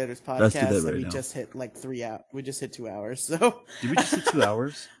Procrastinators podcast, and we just hit 3 hours. We just hit 2 hours. So did we just hit 2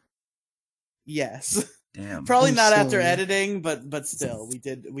 hours? Yes. Damn. Probably not after editing, but still, we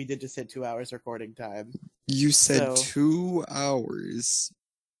did just hit 2 hours recording time. You said 2 hours.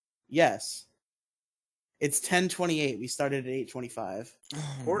 Yes. It's 10:28. We started at 8:25.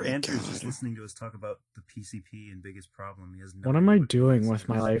 Poor Andrew's just listening to us talk about the PCP and biggest problem. He has no What am I doing with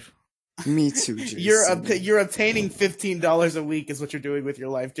my life? Me too, Jason. You're obtaining $15 a week is what you're doing with your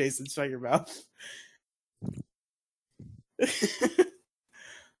life, Jason. Shut your mouth.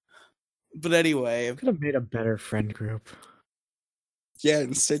 But anyway, I could have made a better friend group. Yeah,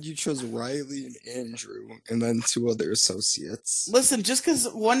 instead you chose Riley and Andrew, and then 2 other associates. Listen, just because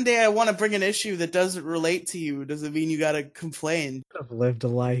one day I want to bring an issue that doesn't relate to you doesn't mean you gotta complain. I've lived a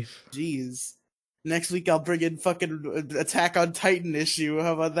life. Jeez. Next week I'll bring in fucking Attack on Titan issue.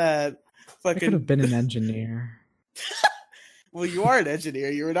 How about that? I could have been an engineer. Well, you are an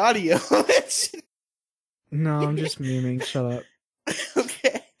engineer. You're an audio engineer. No, I'm just memeing. Shut up.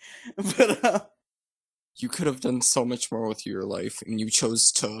 Okay. But, you could have done so much more with your life, and you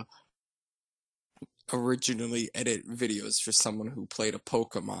chose to originally edit videos for someone who played a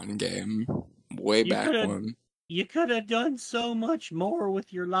Pokemon game way back when. You could have done so much more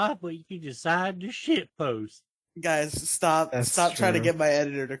with your life, but you decided to shitpost. Guys, stop That's trying to true. get my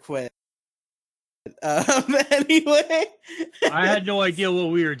editor to quit. Anyway. I had no idea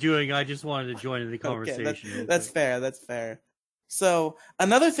what we were doing. I just wanted to join in the conversation. Okay, that's fair. That's fair. So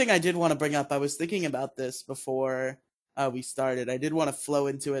another thing I did want to bring up, I was thinking about this before we started. I did want to flow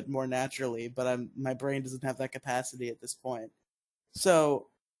into it more naturally, but my brain doesn't have that capacity at this point. So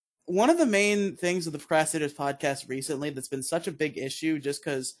one of the main things with the Procrastinators podcast recently that's been such a big issue, just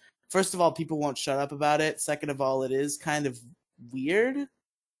because, first of all, people won't shut up about it. Second of all, it is kind of weird.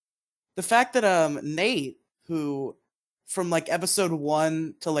 The fact that Nate, who from episode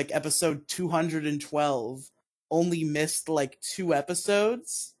 1 to episode 212 only missed 2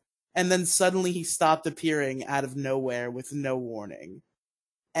 episodes, and then suddenly he stopped appearing out of nowhere with no warning.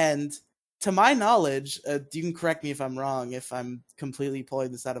 And to my knowledge, you can correct me if I'm wrong, if I'm completely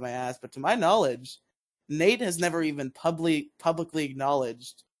pulling this out of my ass, but to my knowledge, Nate has never even publicly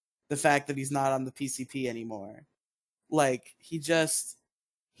acknowledged the fact that he's not on the PCP anymore. He just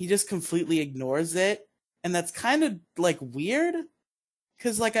completely ignores it, and that's kind of weird,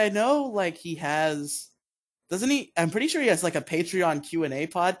 because I know he has, doesn't he? I'm pretty sure he has a Patreon Q&A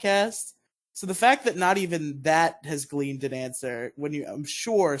podcast. So the fact that not even that has gleaned an answer when I'm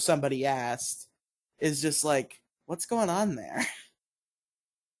sure somebody asked is just what's going on there?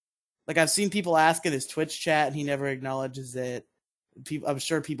 I've seen people ask in his Twitch chat and he never acknowledges it. I'm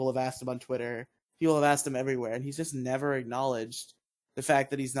sure people have asked him on Twitter. People have asked him everywhere, and he's just never acknowledged the fact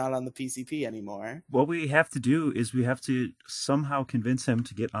that he's not on the PCP anymore. What we have to do is we have to somehow convince him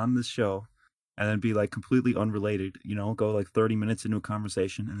to get on this show, and then be completely unrelated, go 30 minutes into a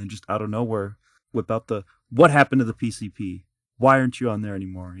conversation, and then just out of nowhere whip out what happened to the PCP? Why aren't you on there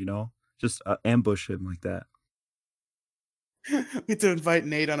anymore? Just ambush him like that. We have to invite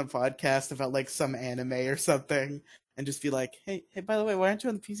Nate on a podcast about some anime or something, and just be like, hey, by the way, why aren't you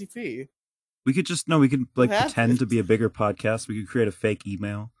on the PCP? We could pretend to be a bigger podcast. We could create a fake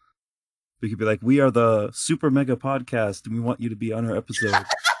email. We could be like, we are the super mega podcast, and we want you to be on our episode.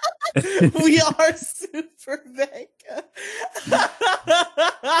 We are super mega.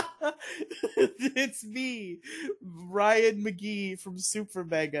 It's me, Ryan McGee from Super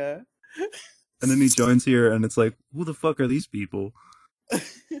Mega. And then he joins here, and it's like, who the fuck are these people?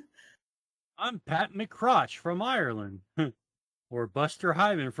 I'm Pat McCrotch from Ireland. Or Buster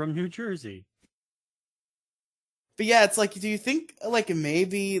Hyman from New Jersey. But yeah, it's like, do you think like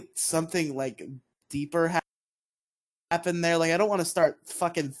maybe something like deeper happened there? Like, I don't want to start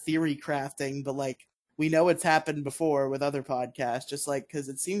fucking theory crafting, but like we know it's happened before with other podcasts. Just like because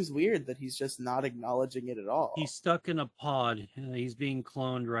it seems weird that he's just not acknowledging it at all. He's stuck in a pod. He's being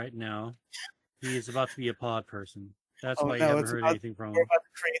cloned right now. He is about to be a pod person. That's why you haven't heard anything from We're him. about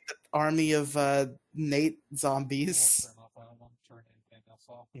to create the army of Nate zombies.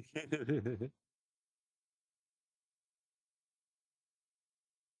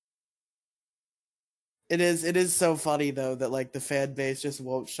 It is so funny though that like the fan base just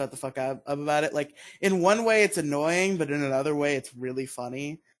won't shut the fuck up about it. Like in one way it's annoying, but in another way it's really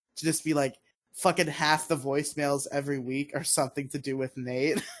funny to just be like fucking half the voicemails every week are something to do with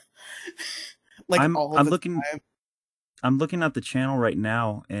Nate. Like I'm the looking time. I'm looking at the channel right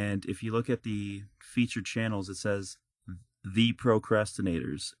now, and if you look at the featured channels, it says the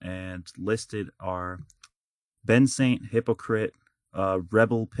Procrastinators, and listed are Ben Saint, Hypocrite,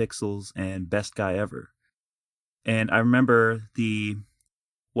 Rebel Pixels, and Best Guy Ever. And I remember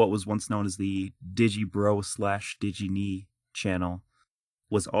what was once known as the DigiBro / DigiKnee channel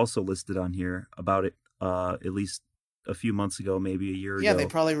was also listed on here about it at least a few months ago, maybe a year ago. Yeah, they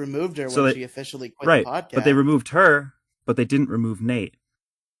probably removed her So when they- she officially quit Right, the podcast. but they removed her, but they didn't remove Nate.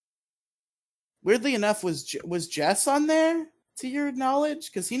 Weirdly enough, was Jess on there to your knowledge?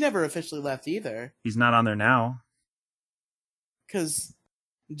 Because he never officially left either. He's not on there now. Because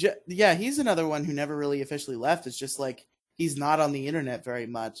yeah, he's another one who never really officially left. It's just like he's not on the internet very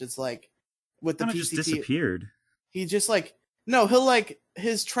much. It's like with the Kind of PCP, just disappeared. he just like no, he'll like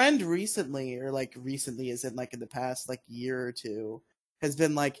his trend recently, or like recently is in like in the past like year or two, has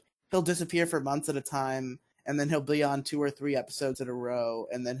been like he'll disappear for months at a time, and then he'll be on 2 or 3 episodes in a row,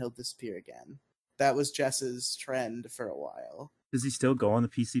 and then he'll disappear again. That was Jess's trend for a while. Does he still go on the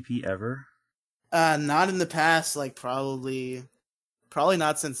PCP ever? Not in the past, like probably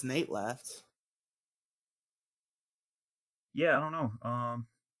not since Nate left. Yeah, I don't know.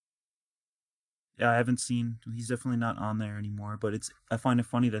 Yeah, I haven't seen. He's definitely not on there anymore. But I find it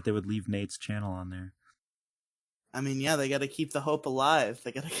funny that they would leave Nate's channel on there. I mean, yeah, they got to keep the hope alive.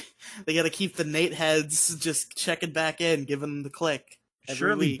 They got to keep the Nate heads just checking back in, giving them the click.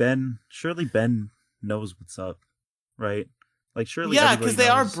 Surely week. Ben knows what's up, right? Like surely. Yeah, because they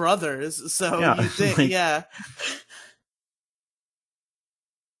are knows. brothers. So Yeah, you think, like- yeah.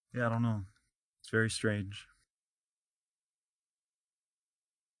 Yeah, I don't know. It's very strange.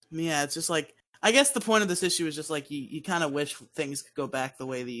 Yeah, it's just like I guess the point of this issue is just like you kind of wish things could go back the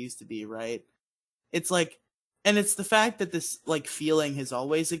way they used to be, right? It's like, and it's the fact that this like feeling has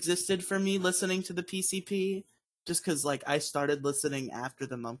always existed for me listening to the PCP, just because like I started listening after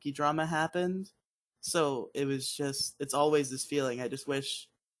the monkey drama happened, so it was just it's always this feeling. I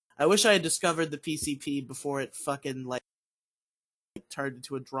wish I had discovered the PCP before it fucking like turned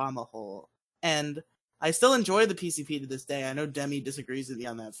into a drama hole. And I still enjoy the PCP to this day. I know Demi disagrees with me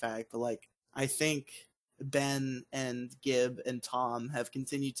on that fact, but like I think Ben and Gib and Tom have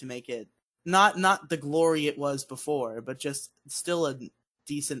continued to make it not the glory it was before, but just still a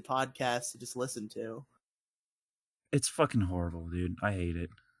decent podcast to just listen to. It's fucking horrible, dude. I hate it.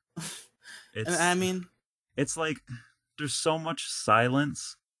 And I mean, it's like there's so much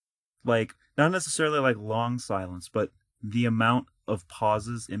silence, like not necessarily like long silence, but the amount of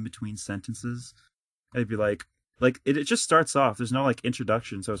pauses in between sentences. It'd be like it just starts off. There's no like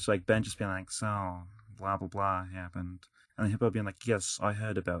introduction, so it's like Ben just being like, so blah blah blah happened, and then Hippo being like, yes, I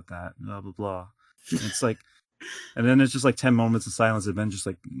heard about that, blah blah blah. And it's like, and then it's just like 10 moments of silence, and Ben just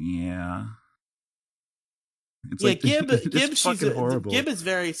like, yeah. It's yeah, like, Gib, it's fucking horrible. Gib is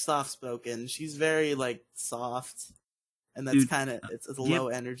very soft spoken. She's very like soft, and that's kind of it's low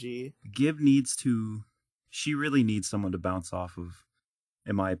energy. Gib she really needs someone to bounce off of,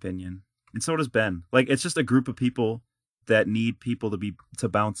 in my opinion. And so does Ben. Like it's just a group of people that need people to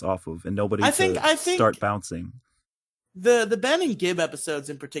bounce off of, and nobody I think start bouncing. The Ben and Gib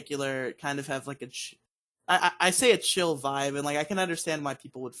episodes in particular kind of have like I say a chill vibe, and like I can understand why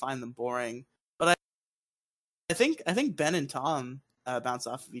people would find them boring, but I think Ben and Tom bounce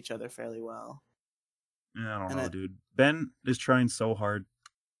off of each other fairly well. Yeah, I don't know, dude. Ben is trying so hard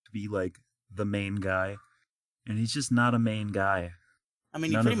to be like the main guy, and he's just not a main guy. I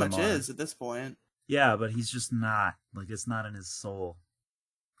mean, he pretty much is at this point. Yeah, but he's just not. Like, it's not in his soul.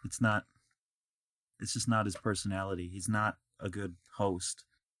 It's just not his personality. He's not a good host.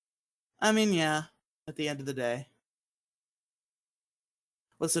 I mean, yeah, at the end of the day.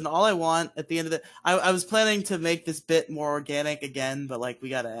 Listen, all I want at the end of the... I was planning to make this bit more organic again, but, like, we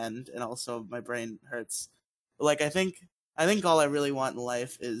gotta end, and also my brain hurts. But, like, I think I think all I really want in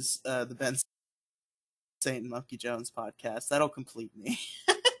life is the Ben Saint and Monkey Jones podcast. That'll complete me.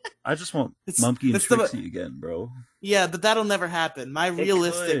 I just want It's Mumkey and that's the Trixie again, bro. yeah, but that'll never happen. My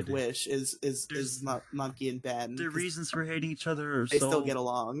realistic could. wish is There's- Monkey and Ben. The 'cause reasons for hating each other are they so still get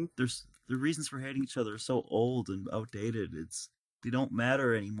along. there's the reasons for hating each other are so old and outdated. They don't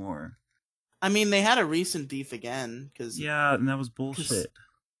matter anymore. I mean, they had a recent beef again because Yeah, and that was bullshit.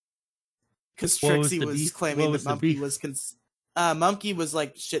 What was Trixie the was beef? claiming What was that the Monkey beef? was Monkey was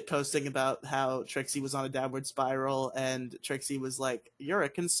like shit posting about how Trixie was on a downward spiral, and Trixie was like, "You're a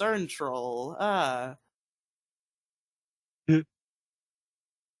concern troll." I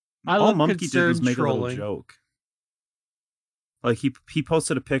All love Mumkey did was concern make a little trolling. joke. Like he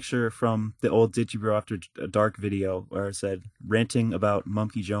posted a picture from the old Digibro After Dark video where it said ranting about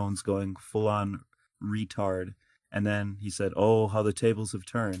Monkey Jones going full on retard, and then he said, "Oh, how the tables have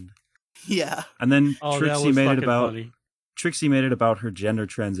turned." Yeah, And then Oh, that Trixie was made it fucking about funny. Trixie made it about her gender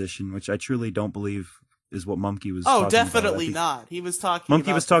transition, which I truly don't believe is what Mumkey was. oh, talking about. I definitely think not. He was talking. Monkey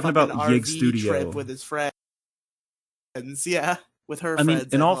about was the talking about fucking Yig RV Studio. trip with his friends. Yeah, with her. I mean,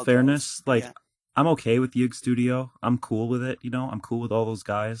 friends in and all locals. fairness, like Yeah. I'm okay with Yig Studio. I'm cool with it. I'm cool with all those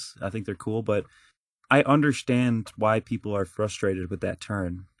guys. I think they're cool, but I understand why people are frustrated with that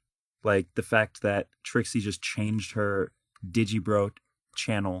turn. Like the fact that Trixie just changed her Digibro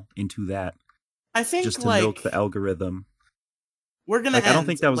channel into that I think just to like milk the algorithm. we're gonna Like, end. I don't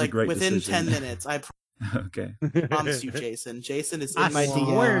think that was a like, great within decision. 10 minutes. I Okay. promise you, Jason. Jason is I in my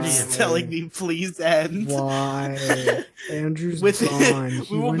swear to DMs you. telling me please end. Why? Andrew's With- gone.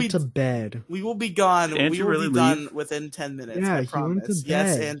 He we will went be- to bed. We will be gone. Did Andrew we will really be done leave? within 10 minutes. Yeah, I he promise. went to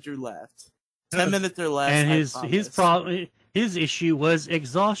Yes, bed. Andrew left. 10 minutes or less. And I his issue was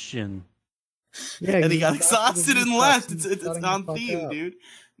exhaustion. Yeah, and he got was exhausted and detox left. and It's shutting the on fuck theme, up. dude.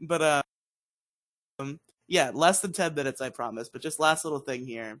 But yeah, less than 10 minutes, I promise. But just last little thing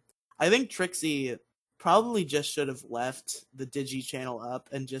here. I think Trixie probably just should have left the Digi channel up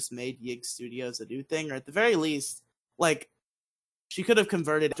and just made Yig Studios a new thing, or at the very least, like she could have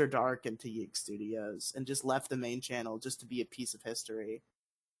converted After Dark into Yig Studios and just left the main channel just to be a piece of history.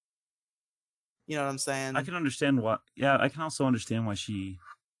 You know what I'm saying? I can understand why. Yeah, I can also understand why she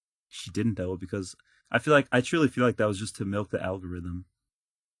didn't though, because I truly feel like that was just to milk the algorithm.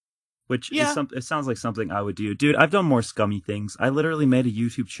 Which Yeah. is it sounds like something I would do. Dude, I've done more scummy things. I literally made a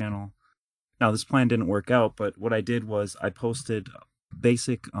YouTube channel. Now this plan didn't work out, but what I did was I posted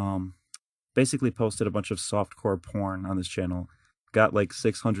basically posted a bunch of softcore porn on this channel. Got like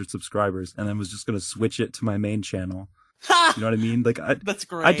 600 subscribers, and then was just gonna switch it to my main channel. Ha! You know what I mean? Like That's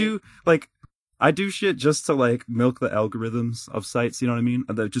great. I do shit just to like milk the algorithms of sites, you know what I mean?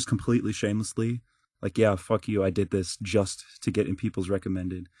 Just completely shamelessly. Like, yeah, fuck you, I did this just to get in people's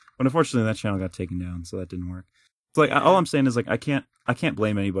recommended. But unfortunately that channel got taken down, so that didn't work. It's like all I'm saying is like I can't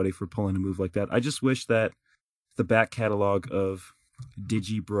blame anybody for pulling a move like that. I just wish that the back catalog of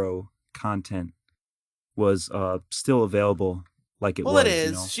Digibro content was still available like it well, was. it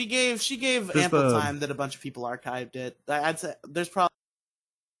is. You know? She gave There's ample the- time that a bunch of people archived it. I'd say there's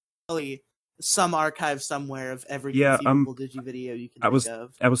probably some archive somewhere of every Yeah, conceivable Digi video you can think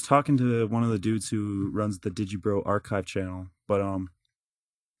of. I was talking to one of the dudes who runs the Digibro archive channel, but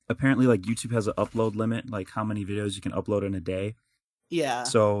apparently like YouTube has an upload limit, like how many videos you can upload in a day. Yeah.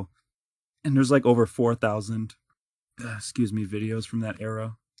 So, and there's like over 4,000 videos from that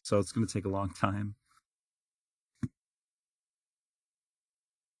era. So it's going to take a long time.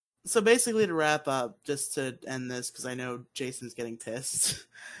 So basically, to wrap up, just to end this, because I know Jason's getting pissed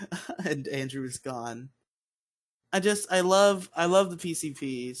and Andrew is gone. I love the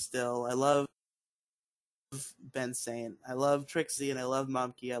PCP still. I love Ben Saint. I love Trixie and I love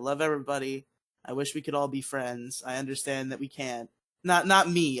Mumkey. I love everybody. I wish we could all be friends. I understand that we can't. Not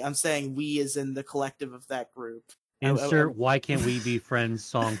me. I'm saying we as in the collective of that group. Insert why can't we be friends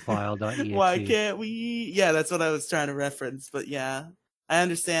songfile.exe. Why can't we? Yeah, that's what I was trying to reference. But yeah, I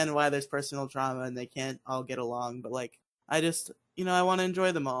understand why there's personal trauma and they can't all get along. But like, I just, I want to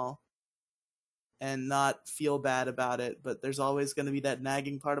enjoy them all and not feel bad about it. But there's always going to be that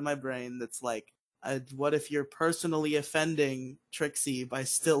nagging part of my brain that's like, what if you're personally offending Trixie by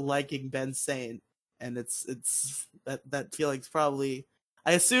still liking Ben Saint? And it's that feeling's probably,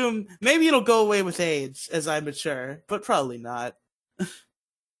 I assume maybe it'll go away with age as I mature, but probably not.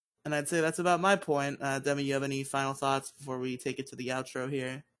 And I'd say that's about my point. Demi, you have any final thoughts before we take it to the outro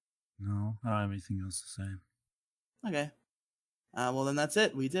here? No, I don't have anything else to say. Okay. Well, then that's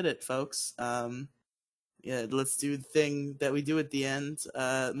it. We did it, folks. Yeah, let's do the thing that we do at the end.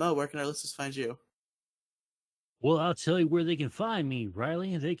 Mo, where can our listeners find you? Well, I'll tell you where they can find me,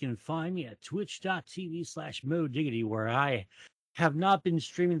 Riley. They can find me at twitch.tv/MoDiggity, where I have not been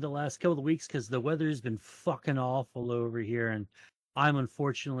streaming the last couple of weeks because the weather's been fucking awful over here. And I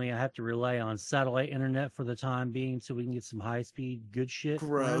have to rely on satellite internet for the time being so we can get some high speed, good shit.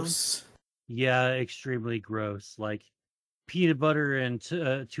 Gross. Around. Yeah, extremely gross. Like peanut butter and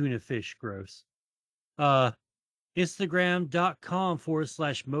tuna fish gross.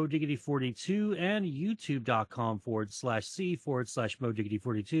 Instagram.com/MoDiggity42 and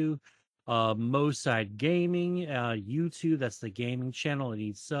YouTube.com/C/MoDiggity42. Moside Gaming, YouTube, that's the gaming channel. It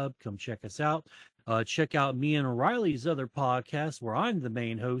needs sub. Come check us out. Check out me and Riley's other podcast where I'm the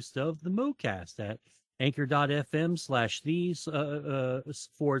main host of the MoCast at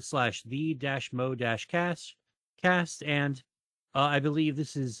anchor.fm/the/the-mo-cast. And I believe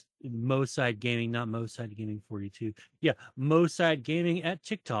this is Moside Gaming, not Moside Gaming 42. Yeah, Moside Gaming at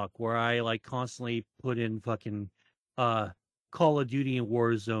TikTok, where I like constantly put in fucking Call of Duty and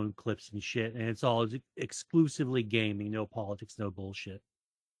Warzone clips and shit, and it's all exclusively gaming, no politics, no bullshit.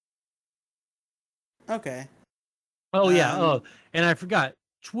 Okay. Oh yeah. And I forgot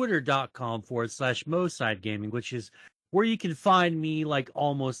Twitter.com/Moside Gaming, which is where you can find me like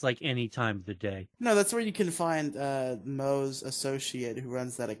almost like any time of the day. No, that's where you can find Mo's associate who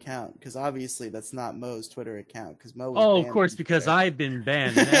runs that account, because obviously that's not Mo's Twitter account, because Mo was Oh, of banned course, from because Twitter. I've been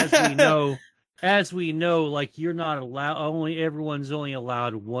banned, and as we know, like you're not allowed. Everyone's only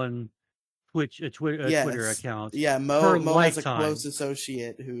allowed one Twitter Yes. account. Yeah, per Mo has a lifetime. close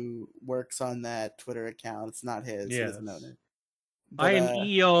associate who works on that Twitter account. It's not his. He doesn't own it. But, I am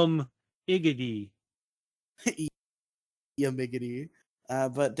Eom Iggy. Miggity.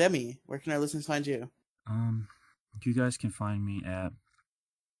 But Demi, where can our listeners find you? You guys can find me at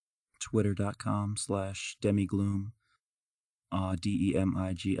twitter.com/demigloom,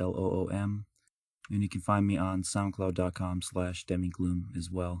 DEMIGLOOM, and you can find me on soundcloud.com/demigloom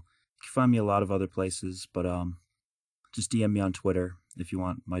as well. You can find me a lot of other places, but just DM me on Twitter if you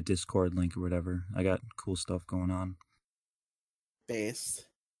want my Discord link or whatever. I got cool stuff going on. Based.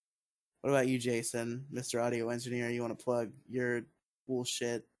 What about you, Jason, Mr. Audio Engineer? You want to plug your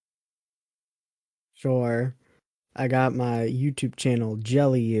bullshit? Sure. I got my YouTube channel,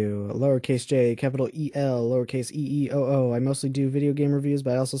 JellyU, lowercase j, capital EL, lowercase EEOO. I mostly do video game reviews,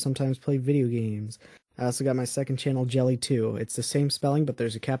 but I also sometimes play video games. I also got my second channel, Jelly2. It's the same spelling, but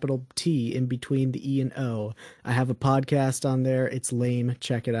there's a capital T in between the E and O. I have a podcast on there. It's lame.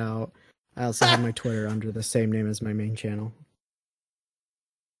 Check it out. I also have my Twitter under the same name as my main channel.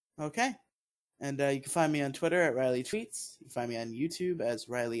 Okay. And you can find me on Twitter at Riley Tweets. You can find me on YouTube as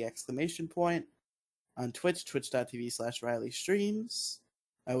Riley ! On Twitch, twitch.tv/Riley Streams,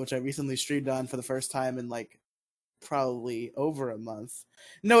 which I recently streamed on for the first time in like probably over a month.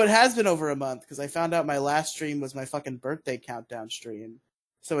 No, it has been over a month because I found out my last stream was my fucking birthday countdown stream.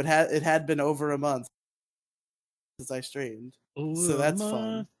 So it had been over a month since I streamed. So that's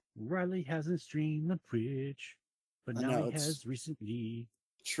fun. Riley hasn't streamed on Twitch, but now he has recently.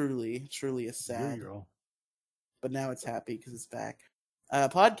 Truly is sad. Girl. But now it's happy because it's back.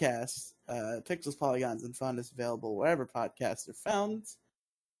 Podcasts, Pixels, Polygons, and Fun is available wherever podcasts are found.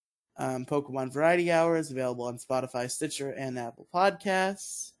 Pokemon Variety Hour is available on Spotify, Stitcher, and Apple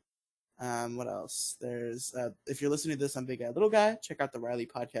Podcasts. What else? There's if you're listening to this on Big Guy Little Guy, check out the Riley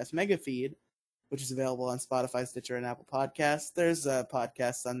Podcast Mega Feed, which is available on Spotify, Stitcher, and Apple Podcasts. There's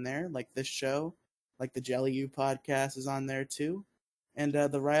podcasts on there, like this show, like the Jelly U podcast is on there too, and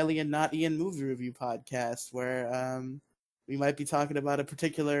the Riley and Not Ian movie review podcast, where we might be talking about a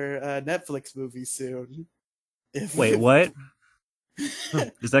particular Netflix movie soon. Wait, what?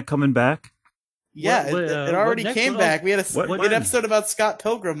 Is that coming back? Yeah, it already came back. We had an episode about Scott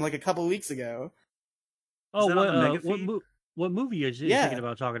Pilgrim like a couple weeks ago. Oh, what movie are you thinking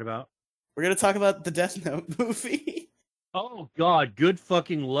about talking about? We're going to talk about the Death Note movie. Oh, God. Good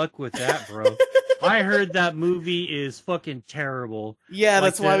fucking luck with that, bro. I heard that movie is fucking terrible. Yeah, like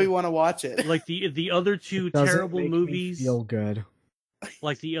that's why we want to watch it. Like the other two terrible movies. Me feel good.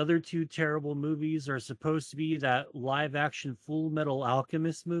 Like the other two terrible movies are supposed to be that live action Full Metal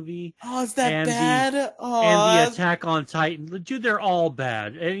Alchemist movie. Oh, is that bad? And the Attack on Titan. Dude, they're all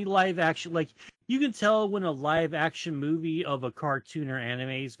bad. Any live action, like you can tell when a live action movie of a cartoon or anime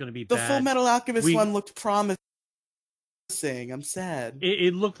is going to be bad. The Full Metal Alchemist one looked promising. I'm sad.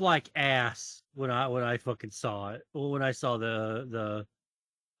 It looked like ass when I fucking saw it. Well, when I saw the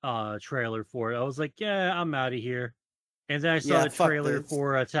trailer for it, I was like, yeah, I'm out of here. And then I saw the trailer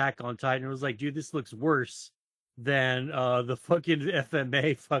for Attack on Titan. It was like, dude, this looks worse than the fucking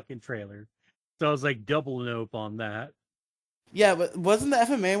FMA fucking trailer. So I was like, double nope on that. Yeah, but wasn't the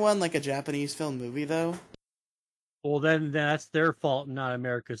FMA one like a Japanese film movie though? Well, then that's their fault, not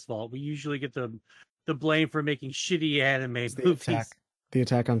America's fault. We usually get the blame for making shitty anime The movies. attack. The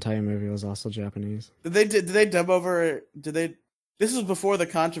Attack on Titan movie was also Japanese. Did they dub over? Did they? This was before the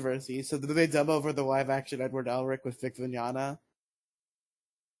controversy, so did they dub over the live action Edward Elric with Vic Mignogna?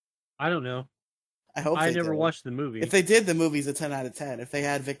 I don't know. I hope I they never did. watched the movie. If they did, the movie's a 10 out of 10. If they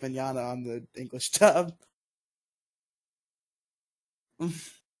had Vic Mignogna on the English dub.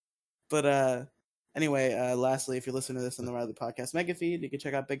 But anyway, lastly, if you're listening to this on the Riley Podcast Mega Feed, you can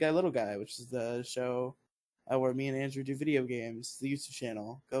check out Big Guy Little Guy, which is the show where me and Andrew do video games. The YouTube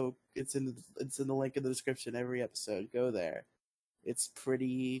channel. Go. It's in the link in the description. Every episode. Go there. It's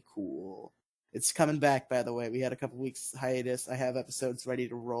pretty cool. It's coming back, by the way. We had a couple weeks hiatus. I have episodes ready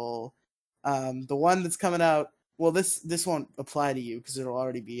to roll. The one that's coming out. Well, this won't apply to you because it'll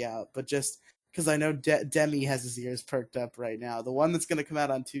already be out. But just because I know Demi has his ears perked up right now. The one that's going to come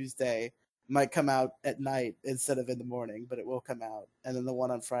out on Tuesday might come out at night instead of in the morning, but it will come out. And then the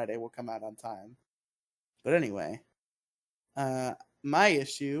one on Friday will come out on time. But anyway, my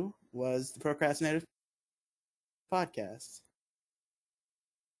issue was the Procrastinators podcast.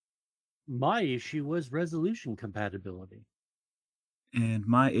 My issue was resolution compatibility. And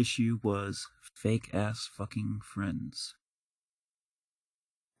my issue was fake ass fucking friends.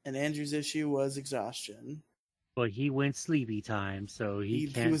 And Andrew's issue was exhaustion. But he went sleepy time, so he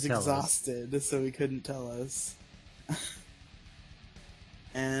can't was tell exhausted, so he couldn't tell us.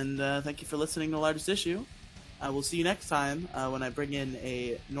 And thank you for listening to Largest Issue. I will see you next time when I bring in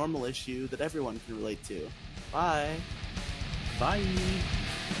a normal issue that everyone can relate to. Bye. us. Bye.